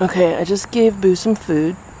 Okay, I just gave Boo some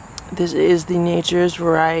food. This is the Nature's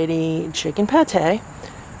Variety chicken pate. I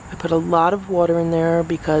put a lot of water in there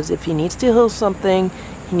because if he needs to heal something,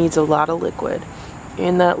 he needs a lot of liquid.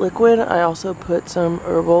 In that liquid, I also put some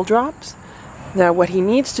herbal drops. Now, what he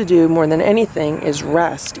needs to do more than anything is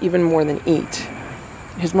rest, even more than eat.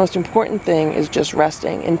 His most important thing is just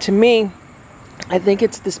resting. And to me, I think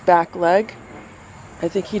it's this back leg. I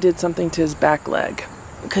think he did something to his back leg.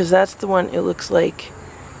 Because that's the one it looks like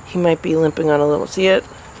he might be limping on a little. See it?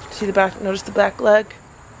 See the back? Notice the back leg?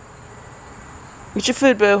 Eat your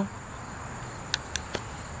food, Boo.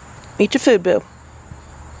 Eat your food, Boo.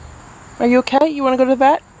 Are you okay? You want to go to the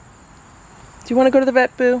vet? Do you want to go to the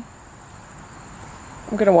vet, Boo?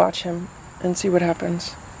 I'm going to watch him and see what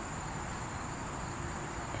happens.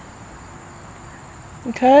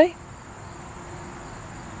 Okay?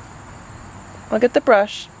 I'll get the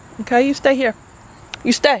brush. Okay, you stay here.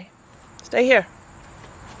 You stay. Stay here.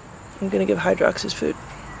 I'm gonna give Hydrox his food.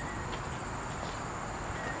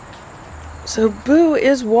 So Boo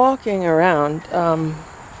is walking around.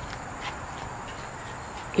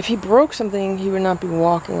 If he broke something, he would not be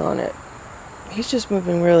walking on it. He's just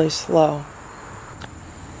moving really slow.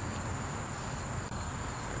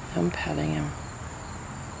 I'm petting him.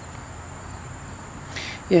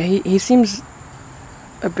 Yeah, he seems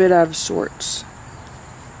a bit out of sorts.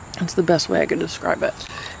 That's the best way I could describe it.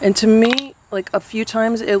 And to me, like a few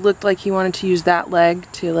times, it looked like he wanted to use that leg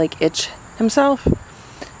to like itch himself,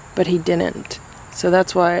 but he didn't. So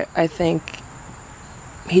that's why I think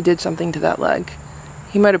he did something to that leg.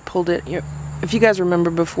 He might have pulled it. If you guys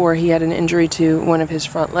remember before, he had an injury to one of his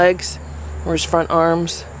front legs or his front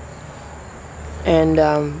arms, and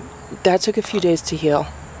that took a few days to heal.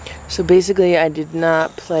 So basically, I did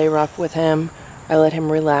not play rough with him. I let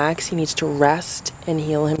him relax. He needs to rest and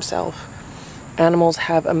heal himself. Animals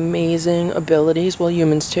have amazing abilities, well,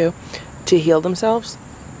 humans too, to heal themselves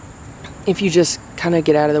if you just kind of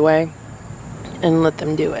get out of the way and let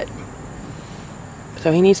them do it.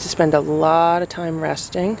 So he needs to spend a lot of time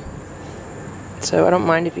resting. So I don't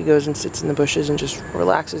mind if he goes and sits in the bushes and just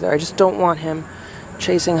relaxes there. I just don't want him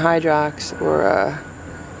chasing Hydrox or,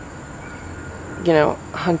 you know,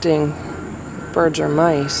 hunting birds or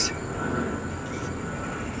mice.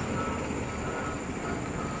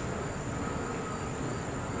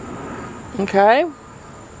 Okay.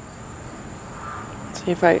 See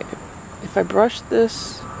if I brush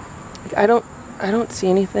this, like, I don't see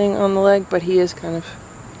anything on the leg, but he is kind of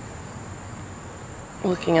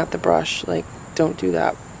looking at the brush like, don't do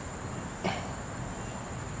that.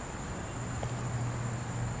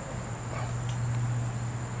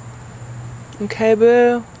 Okay,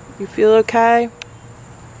 Boo? You feel okay?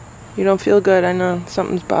 You don't feel good. I know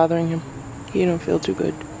something's bothering him. You don't feel too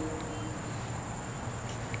good.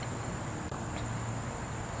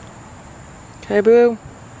 Okay, Boo?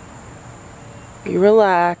 You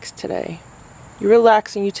relax today. You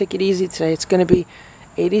relax and you take it easy today. It's going to be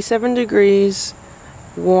 87 degrees,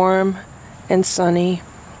 warm and sunny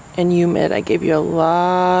and humid. I gave you a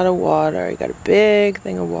lot of water. You got a big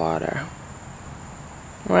thing of water.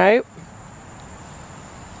 Right?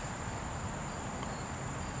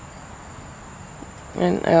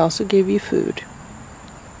 And I also gave you food.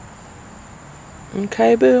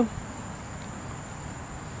 Okay, Boo?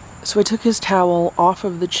 So I took his towel off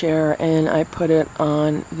of the chair and I put it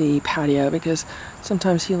on the patio because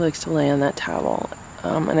sometimes he likes to lay on that towel.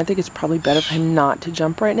 And I think it's probably better for him not to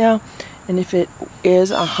jump right now. And if it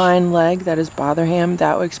is a hind leg that is bothering him,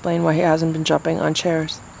 that would explain why he hasn't been jumping on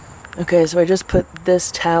chairs. Okay, so I just put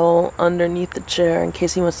this towel underneath the chair in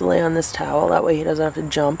case he wants to lay on this towel. That way he doesn't have to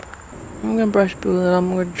jump. I'm going to brush Boo and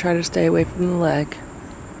I'm going to try to stay away from the leg.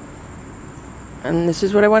 And this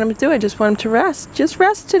is what I want him to do. I just want him to rest. Just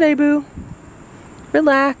rest today, Boo.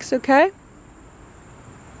 Relax, okay?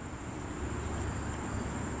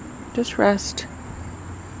 Just rest.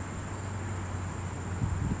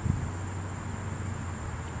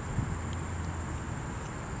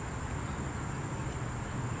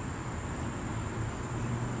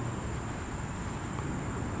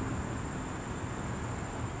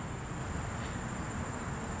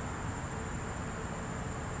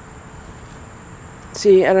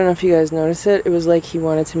 See, I don't know if you guys noticed it. It was like he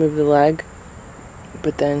wanted to move the leg,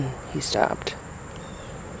 but then he stopped.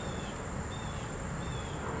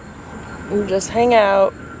 And just hang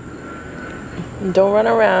out. And don't run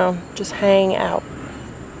around. Just hang out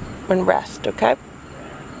and rest, okay?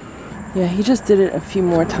 Yeah, he just did it a few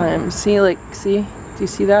more times. See, see? Do you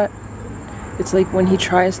see that? It's like when he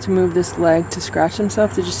tries to move this leg to scratch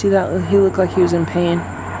himself. Did you see that? He looked like he was in pain.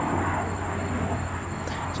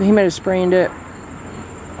 So he might have sprained it.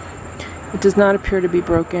 It does not appear to be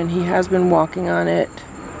broken. He has been walking on it.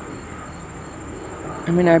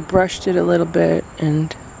 I mean, I brushed it a little bit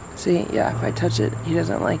and see, yeah, if I touch it, he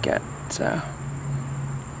doesn't like it. So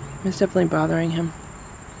it's definitely bothering him.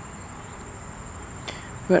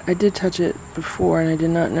 But I did touch it before and I did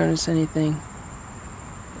not notice anything,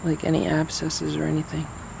 like any abscesses or anything.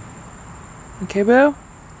 Okay, Boo?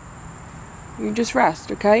 You just rest,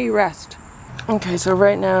 okay? You rest. Okay, so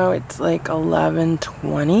right now it's like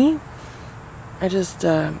 11:20. I just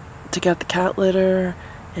took out the cat litter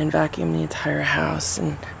and vacuumed the entire house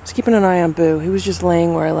and was keeping an eye on Boo. He was just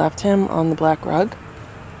laying where I left him on the black rug.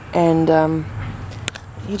 And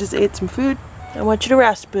he just ate some food. I want you to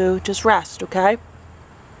rest, Boo. Just rest, okay?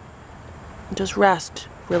 Just rest.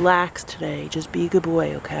 Relax today. Just be a good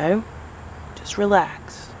boy, okay? Just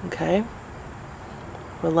relax, okay?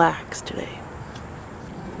 relax today.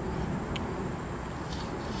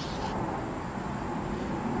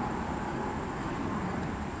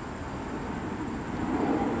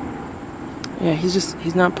 Yeah,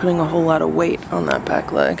 he's not putting a whole lot of weight on that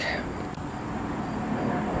back leg.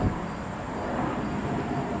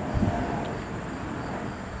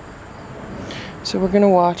 So we're gonna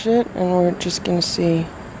watch it and we're just gonna see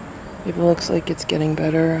if it looks like it's getting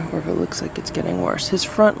better or if it looks like it's getting worse. His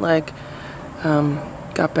front leg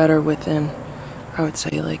got better within, I would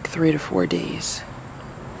say, like 3 to 4 days.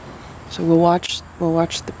 So we'll watch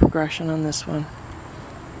the progression on this one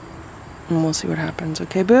and we'll see what happens.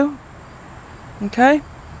 Okay, boo? Okay?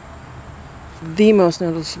 The most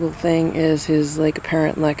noticeable thing is his like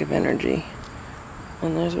apparent lack of energy.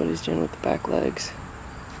 And there's what he's doing with the back legs.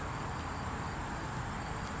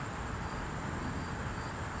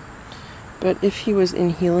 But if he was in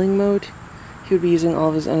healing mode, he would be using all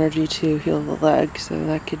of his energy to heal the leg, so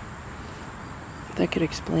that could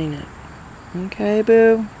explain it. Okay,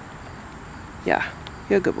 boo? Yeah,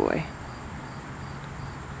 you're a good boy.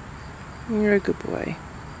 You're a good boy.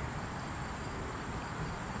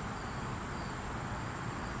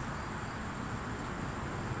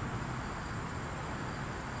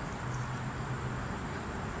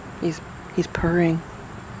 He's purring.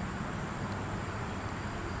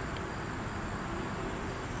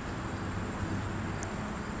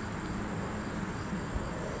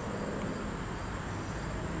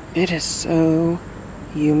 It is so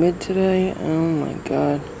humid today. Oh my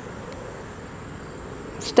god.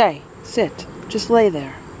 Stay. Sit. Just lay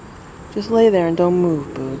there. Just lay there and don't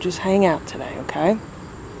move, boo. Just hang out today, okay?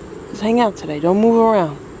 Just hang out today. Don't move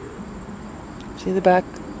around. See the back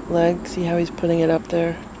leg? See how he's putting it up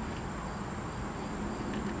there?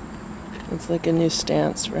 It's like a new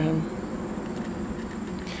stance for him.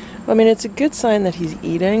 I mean, it's a good sign that he's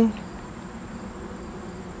eating.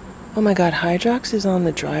 Oh my god, Hydrox is on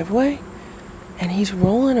the driveway and he's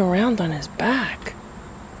rolling around on his back.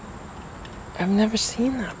 I've never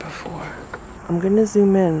seen that before. I'm gonna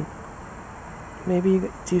zoom in. Maybe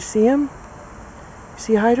do you see him? You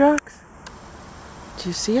see Hydrox? Do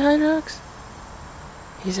you see Hydrox?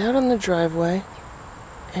 He's out on the driveway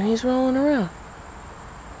and he's rolling around.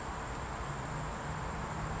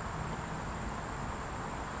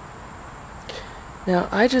 Now,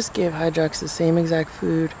 I just gave Hydrox the same exact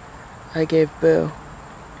food I gave Boo,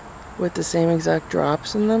 with the same exact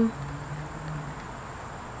drops in them.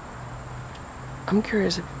 I'm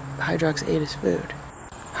curious if Hydrox ate his food.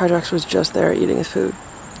 Hydrox was just there eating his food.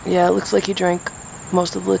 Yeah, it looks like he drank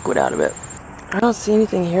most of the liquid out of it. I don't see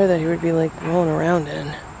anything here that he would be like rolling around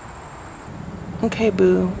in. Okay,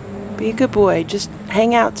 Boo. Be a good boy. Just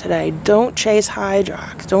hang out today. Don't chase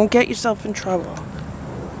Hydrox. Don't get yourself in trouble.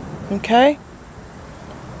 Okay?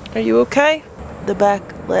 Are you okay? The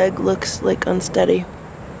back leg looks like unsteady.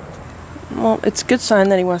 Well, it's a good sign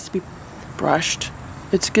that he wants to be brushed.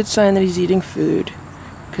 It's a good sign that he's eating food.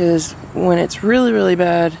 Because when it's really, really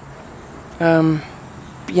bad,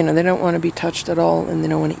 you know, they don't want to be touched at all and they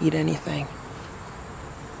don't want to eat anything.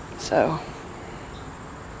 So,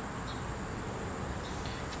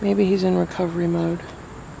 maybe he's in recovery mode.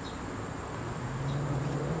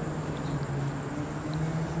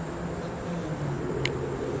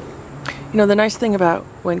 You know, the nice thing about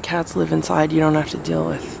when cats live inside, you don't have to deal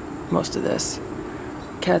with most of this.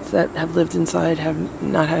 Cats that have lived inside have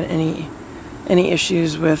not had any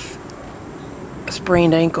issues with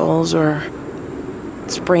sprained ankles or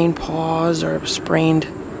sprained paws or sprained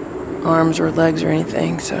arms or legs or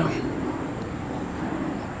anything, so.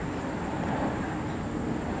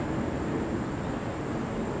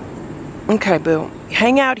 Okay, Boo.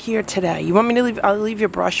 Hang out here today. You want me to leave? I'll leave your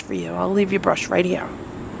brush for you. I'll leave your brush right here.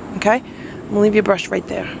 Okay? I'm gonna leave your brush right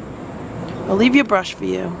there. I'll leave your brush for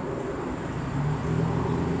you.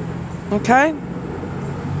 Okay?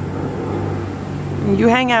 And you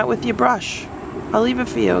hang out with your brush. I'll leave it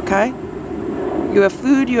for you, okay? You have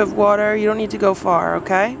food, you have water, you don't need to go far,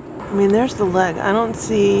 okay? I mean, there's the leg. I don't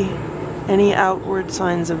see any outward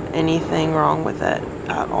signs of anything wrong with it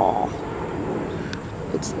at all.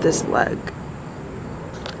 It's this leg.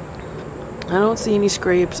 I don't see any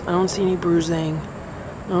scrapes. I don't see any bruising.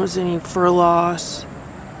 I don't see any fur loss.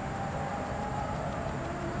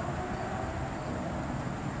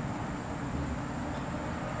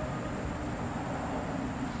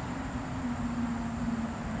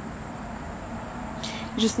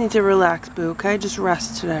 You just need to relax, Boo, okay? Just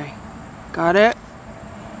rest today. Got it?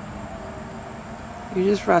 You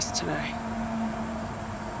just rest today.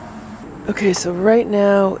 Okay, so right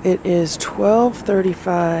now it is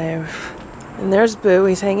 12:35. And there's Boo.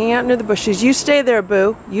 He's hanging out near the bushes. You stay there,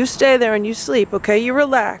 Boo. You stay there and you sleep, okay? You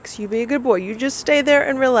relax. You be a good boy. You just stay there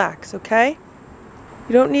and relax, okay?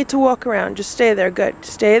 You don't need to walk around. Just stay there. Good.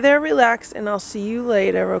 Stay there, relax, and I'll see you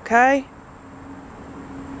later, okay?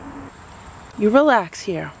 You relax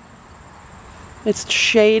here. It's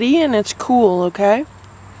shady and it's cool, okay?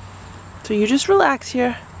 So you just relax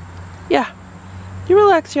here. Yeah. You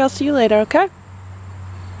relax here. I'll see you later, okay?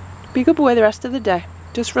 Be a good boy the rest of the day.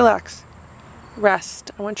 Just relax.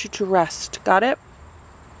 Rest. I want you to rest. Got it?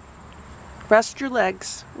 Rest your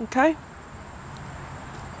legs, okay?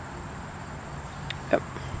 Yep.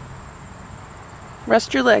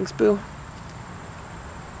 Rest your legs, Boo.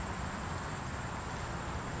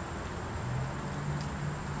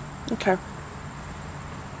 Okay.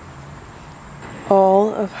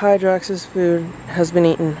 All of Hydrox's food has been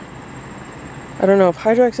eaten. I don't know if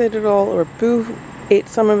Hydrox ate it all or Boo ate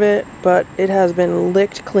some of it, but it has been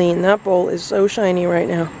licked clean. That bowl is so shiny right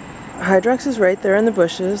now. Hydrox is right there in the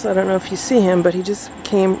bushes. I don't know if you see him, but he just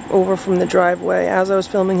came over from the driveway. As I was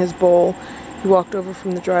filming his bowl, he walked over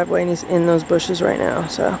from the driveway and he's in those bushes right now.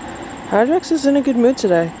 So Hydrox is in a good mood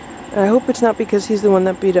today. I hope it's not because he's the one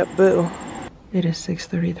that beat up Boo. It is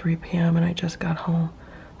 6:33 p.m. and I just got home.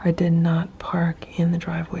 I did not park in the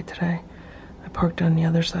driveway today. I parked on the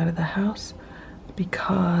other side of the house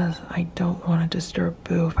because I don't want to disturb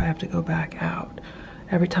Boo if I have to go back out.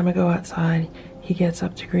 Every time I go outside, he gets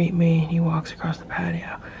up to greet me and he walks across the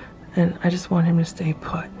patio. And I just want him to stay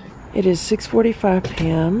put. It is 6:45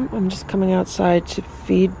 p.m. I'm just coming outside to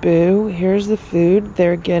feed Boo. Here's the food.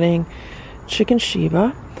 They're getting chicken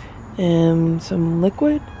Shiba and some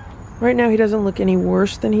liquid. Right now he doesn't look any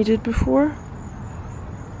worse than he did before.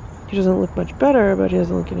 He doesn't look much better, but he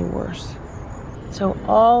doesn't look any worse. So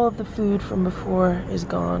all of the food from before is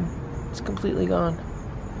gone. It's completely gone.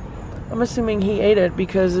 I'm assuming he ate it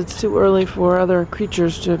because it's too early for other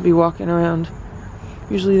creatures to be walking around.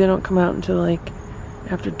 Usually they don't come out until like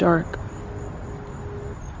after dark.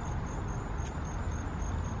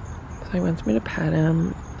 So he wants me to pat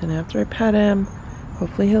him. And after I pat him,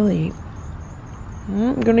 hopefully he'll eat.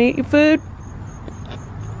 I'm gonna eat your food.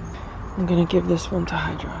 I'm gonna give this one to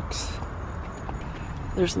Hydrox.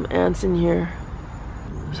 There's some ants in here.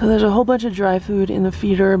 So there's a whole bunch of dry food in the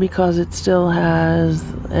feeder because it still has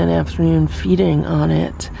an afternoon feeding on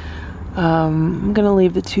it. I'm gonna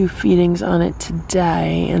leave the 2 feedings on it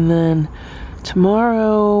today, and then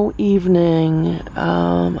tomorrow evening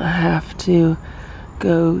I have to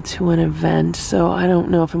go to an event, so I don't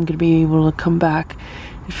know if I'm gonna be able to come back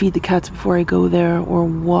and feed the cats before I go there or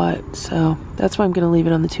what. So that's why I'm gonna leave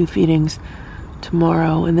it on the 2 feedings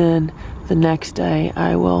tomorrow, and then the next day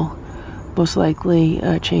I will most likely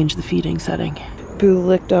change the feeding setting. Boo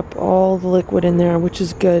licked up all the liquid in there, which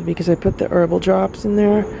is good because I put the herbal drops in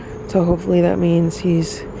there, so hopefully that means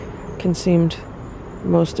he's consumed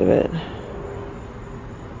most of it.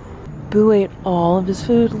 Boo ate all of his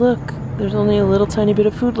food. Look, there's only a little tiny bit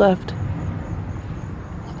of food left.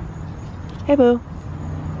 Hey, Boo.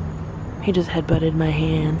 He just headbutted my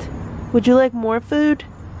hand. Would you like more food?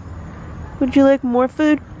 Would you like more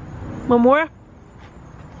food? Want more?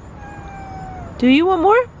 Do you want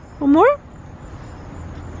more? Want more?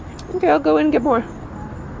 Okay, I'll go in and get more.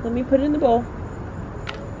 Let me put it in the bowl.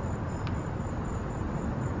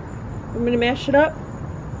 I'm gonna mash it up.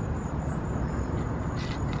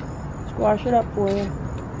 Squash it up for you.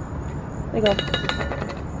 There you go.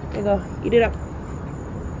 There you go. Eat it up.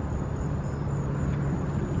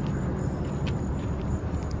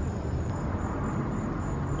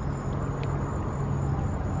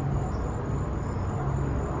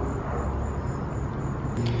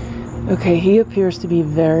 Okay, he appears to be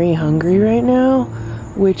very hungry right now,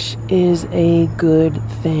 which is a good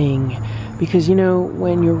thing. Because, you know,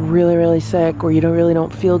 when you're really, really sick or you really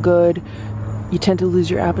don't feel good, you tend to lose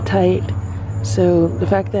your appetite. So the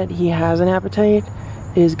fact that he has an appetite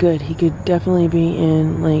is good. He could definitely be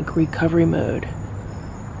in, like, recovery mode.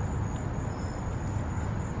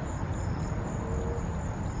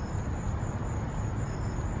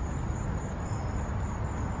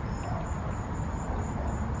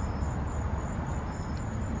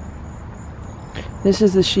 This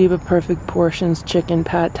is the Shiba Perfect Portions chicken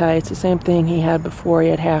pad thai. It's the same thing he had before. He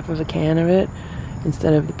had half of a can of it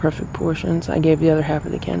instead of the Perfect Portions. I gave the other half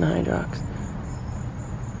of the can to Hydrox.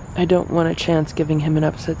 I don't want a chance giving him an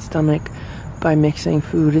upset stomach by mixing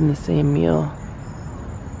food in the same meal.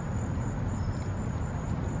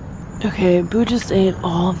 Okay, Boo just ate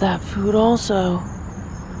all of that food also.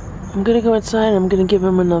 I'm gonna go inside and I'm gonna give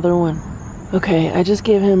him another one. Okay, I just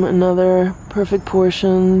gave him another Perfect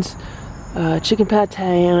Portions chicken pate,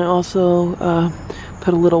 and I also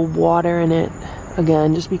put a little water in it,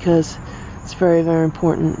 again, just because it's very, very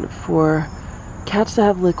important for cats to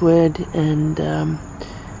have liquid, and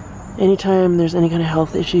anytime there's any kind of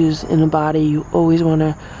health issues in the body, you always want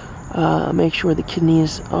to make sure the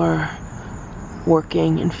kidneys are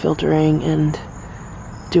working and filtering and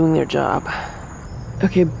doing their job.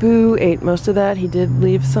 Okay, Boo ate most of that. He did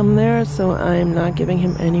leave some there, so I'm not giving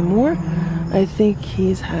him any more. I think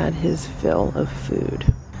he's had his fill of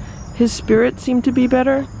food. His spirits seem to be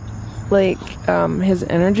better. Like, his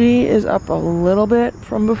energy is up a little bit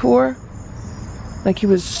from before. Like, he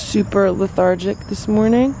was super lethargic this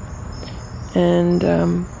morning.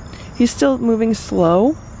 And he's still moving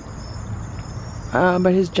slow,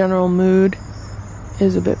 but his general mood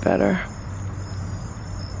is a bit better.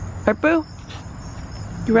 Alright, Boo?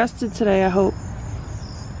 You rested today, I hope.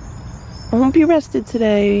 I hope you rested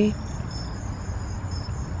today.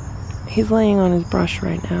 He's laying on his brush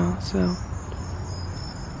right now, so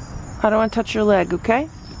I don't want to touch your leg, okay?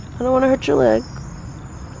 I don't want to hurt your leg.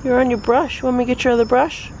 You're on your brush. Want me to get your other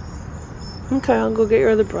brush? Okay, I'll go get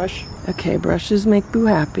your other brush. Okay, brushes make Boo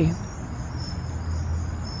happy.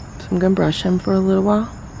 So I'm gonna brush him for a little while.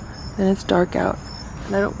 Then it's dark out.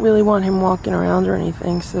 And I don't really want him walking around or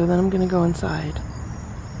anything, so then I'm gonna go inside.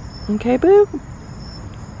 Okay, Boo?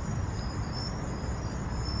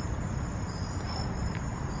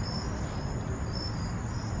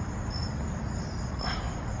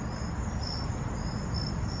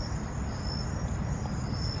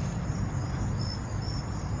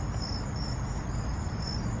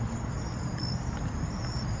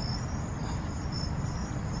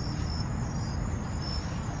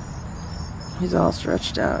 He's all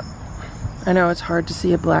stretched out. I know it's hard to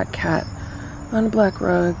see a black cat on a black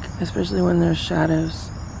rug, especially when there's shadows.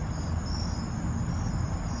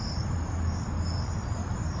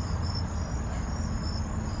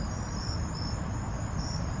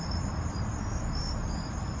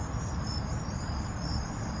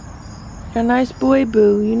 You're a nice boy,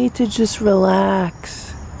 Boo. You need to just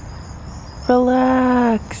relax.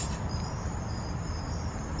 Relax.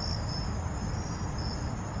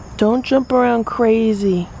 Don't jump around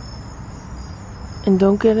crazy. And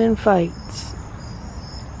don't get in fights.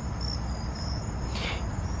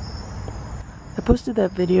 I posted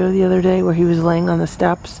that video the other day where he was laying on the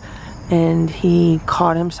steps and he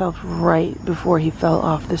caught himself right before he fell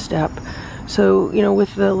off the step. So, you know,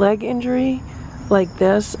 with the leg injury like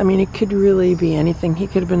this, I mean, it could really be anything. He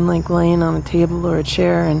could have been like laying on a table or a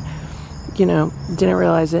chair and, you know, didn't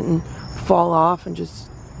realize it and fall off and just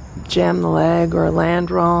jam the leg or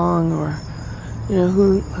land wrong, or, you know,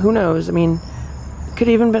 who knows. I mean, could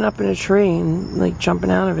have even been up in a tree and like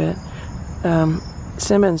jumping out of it.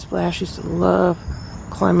 Simba and Splash used to love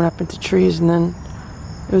climbing up into trees, and then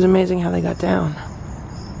it was amazing how they got down.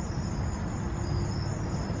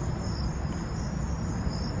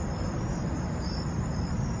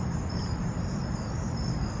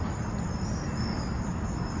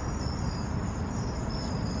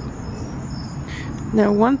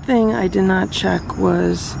 Now, one thing I did not check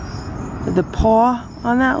was the paw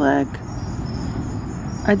on that leg.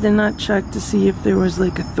 I did not check to see if there was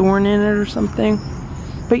like a thorn in it or something.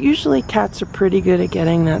 But usually cats are pretty good at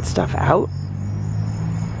getting that stuff out.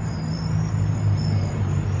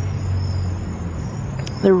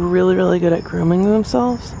 They're really, really good at grooming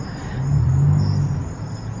themselves.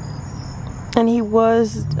 And he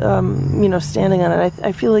was, you know, standing on it.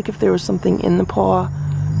 I feel like if there was something in the paw,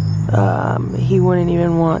 he wouldn't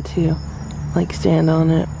even want to, like, stand on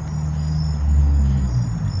it.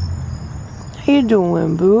 How you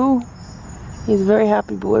doing, Boo? He's a very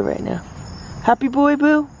happy boy right now. Happy boy,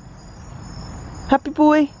 Boo? Happy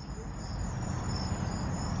boy?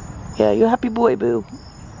 Yeah, you happy boy, Boo.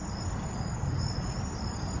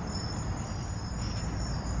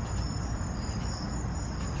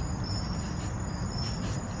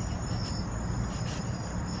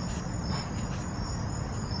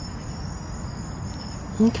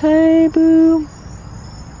 Okay, Boo.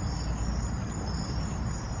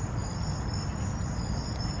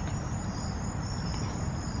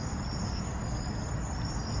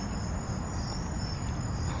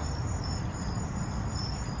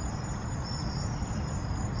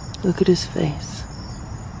 Look at his face.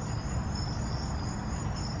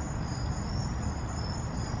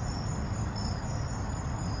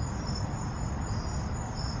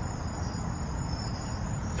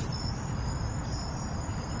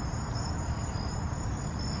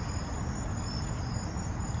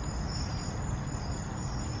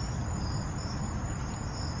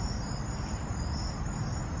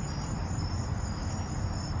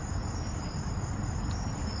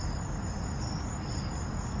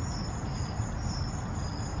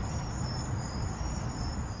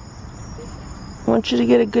 want you to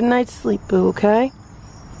get a good night's sleep, Boo, okay?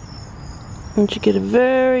 I want you to get a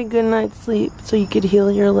very good night's sleep so you could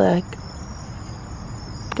heal your leg.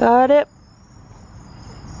 Got it?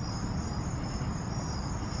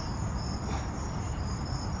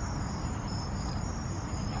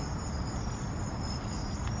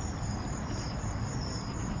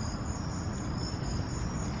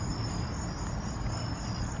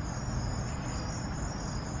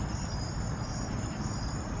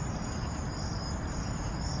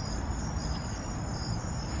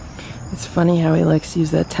 It's funny how he likes to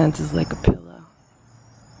use that tent as like a pillow.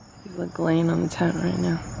 He's like laying on the tent right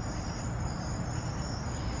now.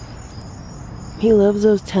 He loves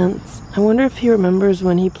those tents. I wonder if he remembers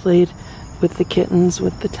when he played with the kittens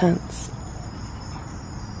with the tents.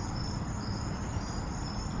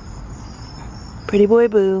 Pretty boy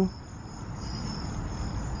Boo.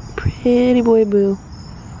 Pretty boy Boo.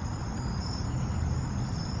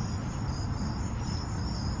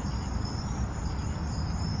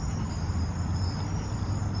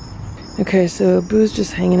 Okay, so Boo's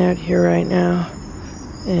just hanging out here right now,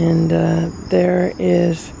 and there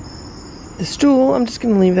is the stool. I'm just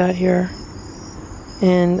gonna leave that here,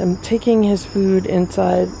 and I'm taking his food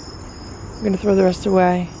inside. I'm gonna throw the rest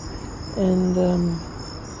away, and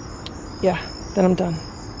yeah, then I'm done.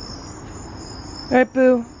 All right,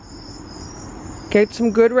 Boo, get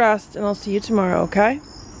some good rest, and I'll see you tomorrow, okay?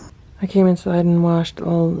 I came inside and washed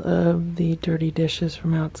all of the dirty dishes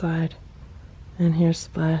from outside. And here's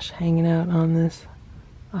Splash hanging out on this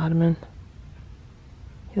ottoman.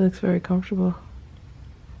 He looks very comfortable.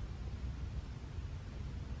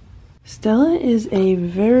 Stella is a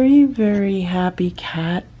very, very happy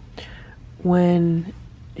cat when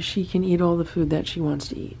she can eat all the food that she wants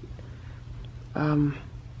to eat.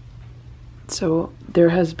 So there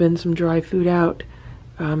has been some dry food out,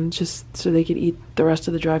 just so they could eat the rest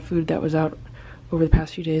of the dry food that was out over the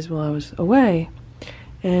past few days while I was away.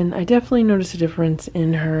 And I definitely noticed a difference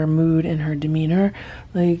in her mood and her demeanor.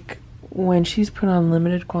 Like, when she's put on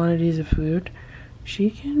limited quantities of food,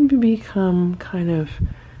 she can become kind of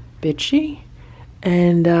bitchy.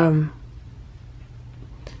 And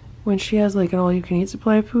when she has like an all-you-can-eat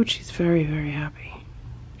supply of food, she's very, very happy.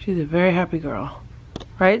 She's a very happy girl.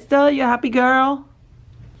 Right, Stella? You a happy girl?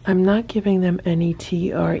 I'm not giving them any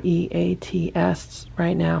TREATS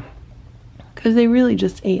right now, because they really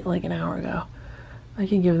just ate like an hour ago. I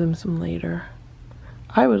can give them some later.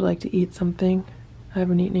 I would like to eat something. I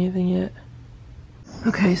haven't eaten anything yet.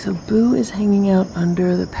 Okay, so Boo is hanging out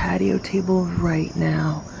under the patio table right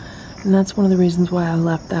now. And that's one of the reasons why I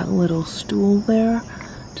left that little stool there.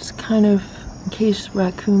 Just kind of, in case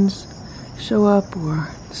raccoons show up, or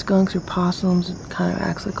skunks or possums, it kind of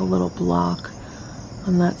acts like a little block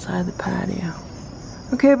on that side of the patio.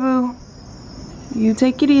 Okay, Boo. You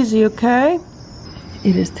take it easy, okay?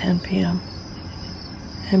 It is 10 p.m.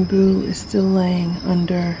 and Boo is still laying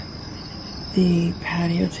under the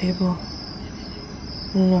patio table.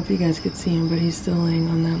 I don't know if you guys could see him, but he's still laying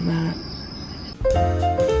on that mat.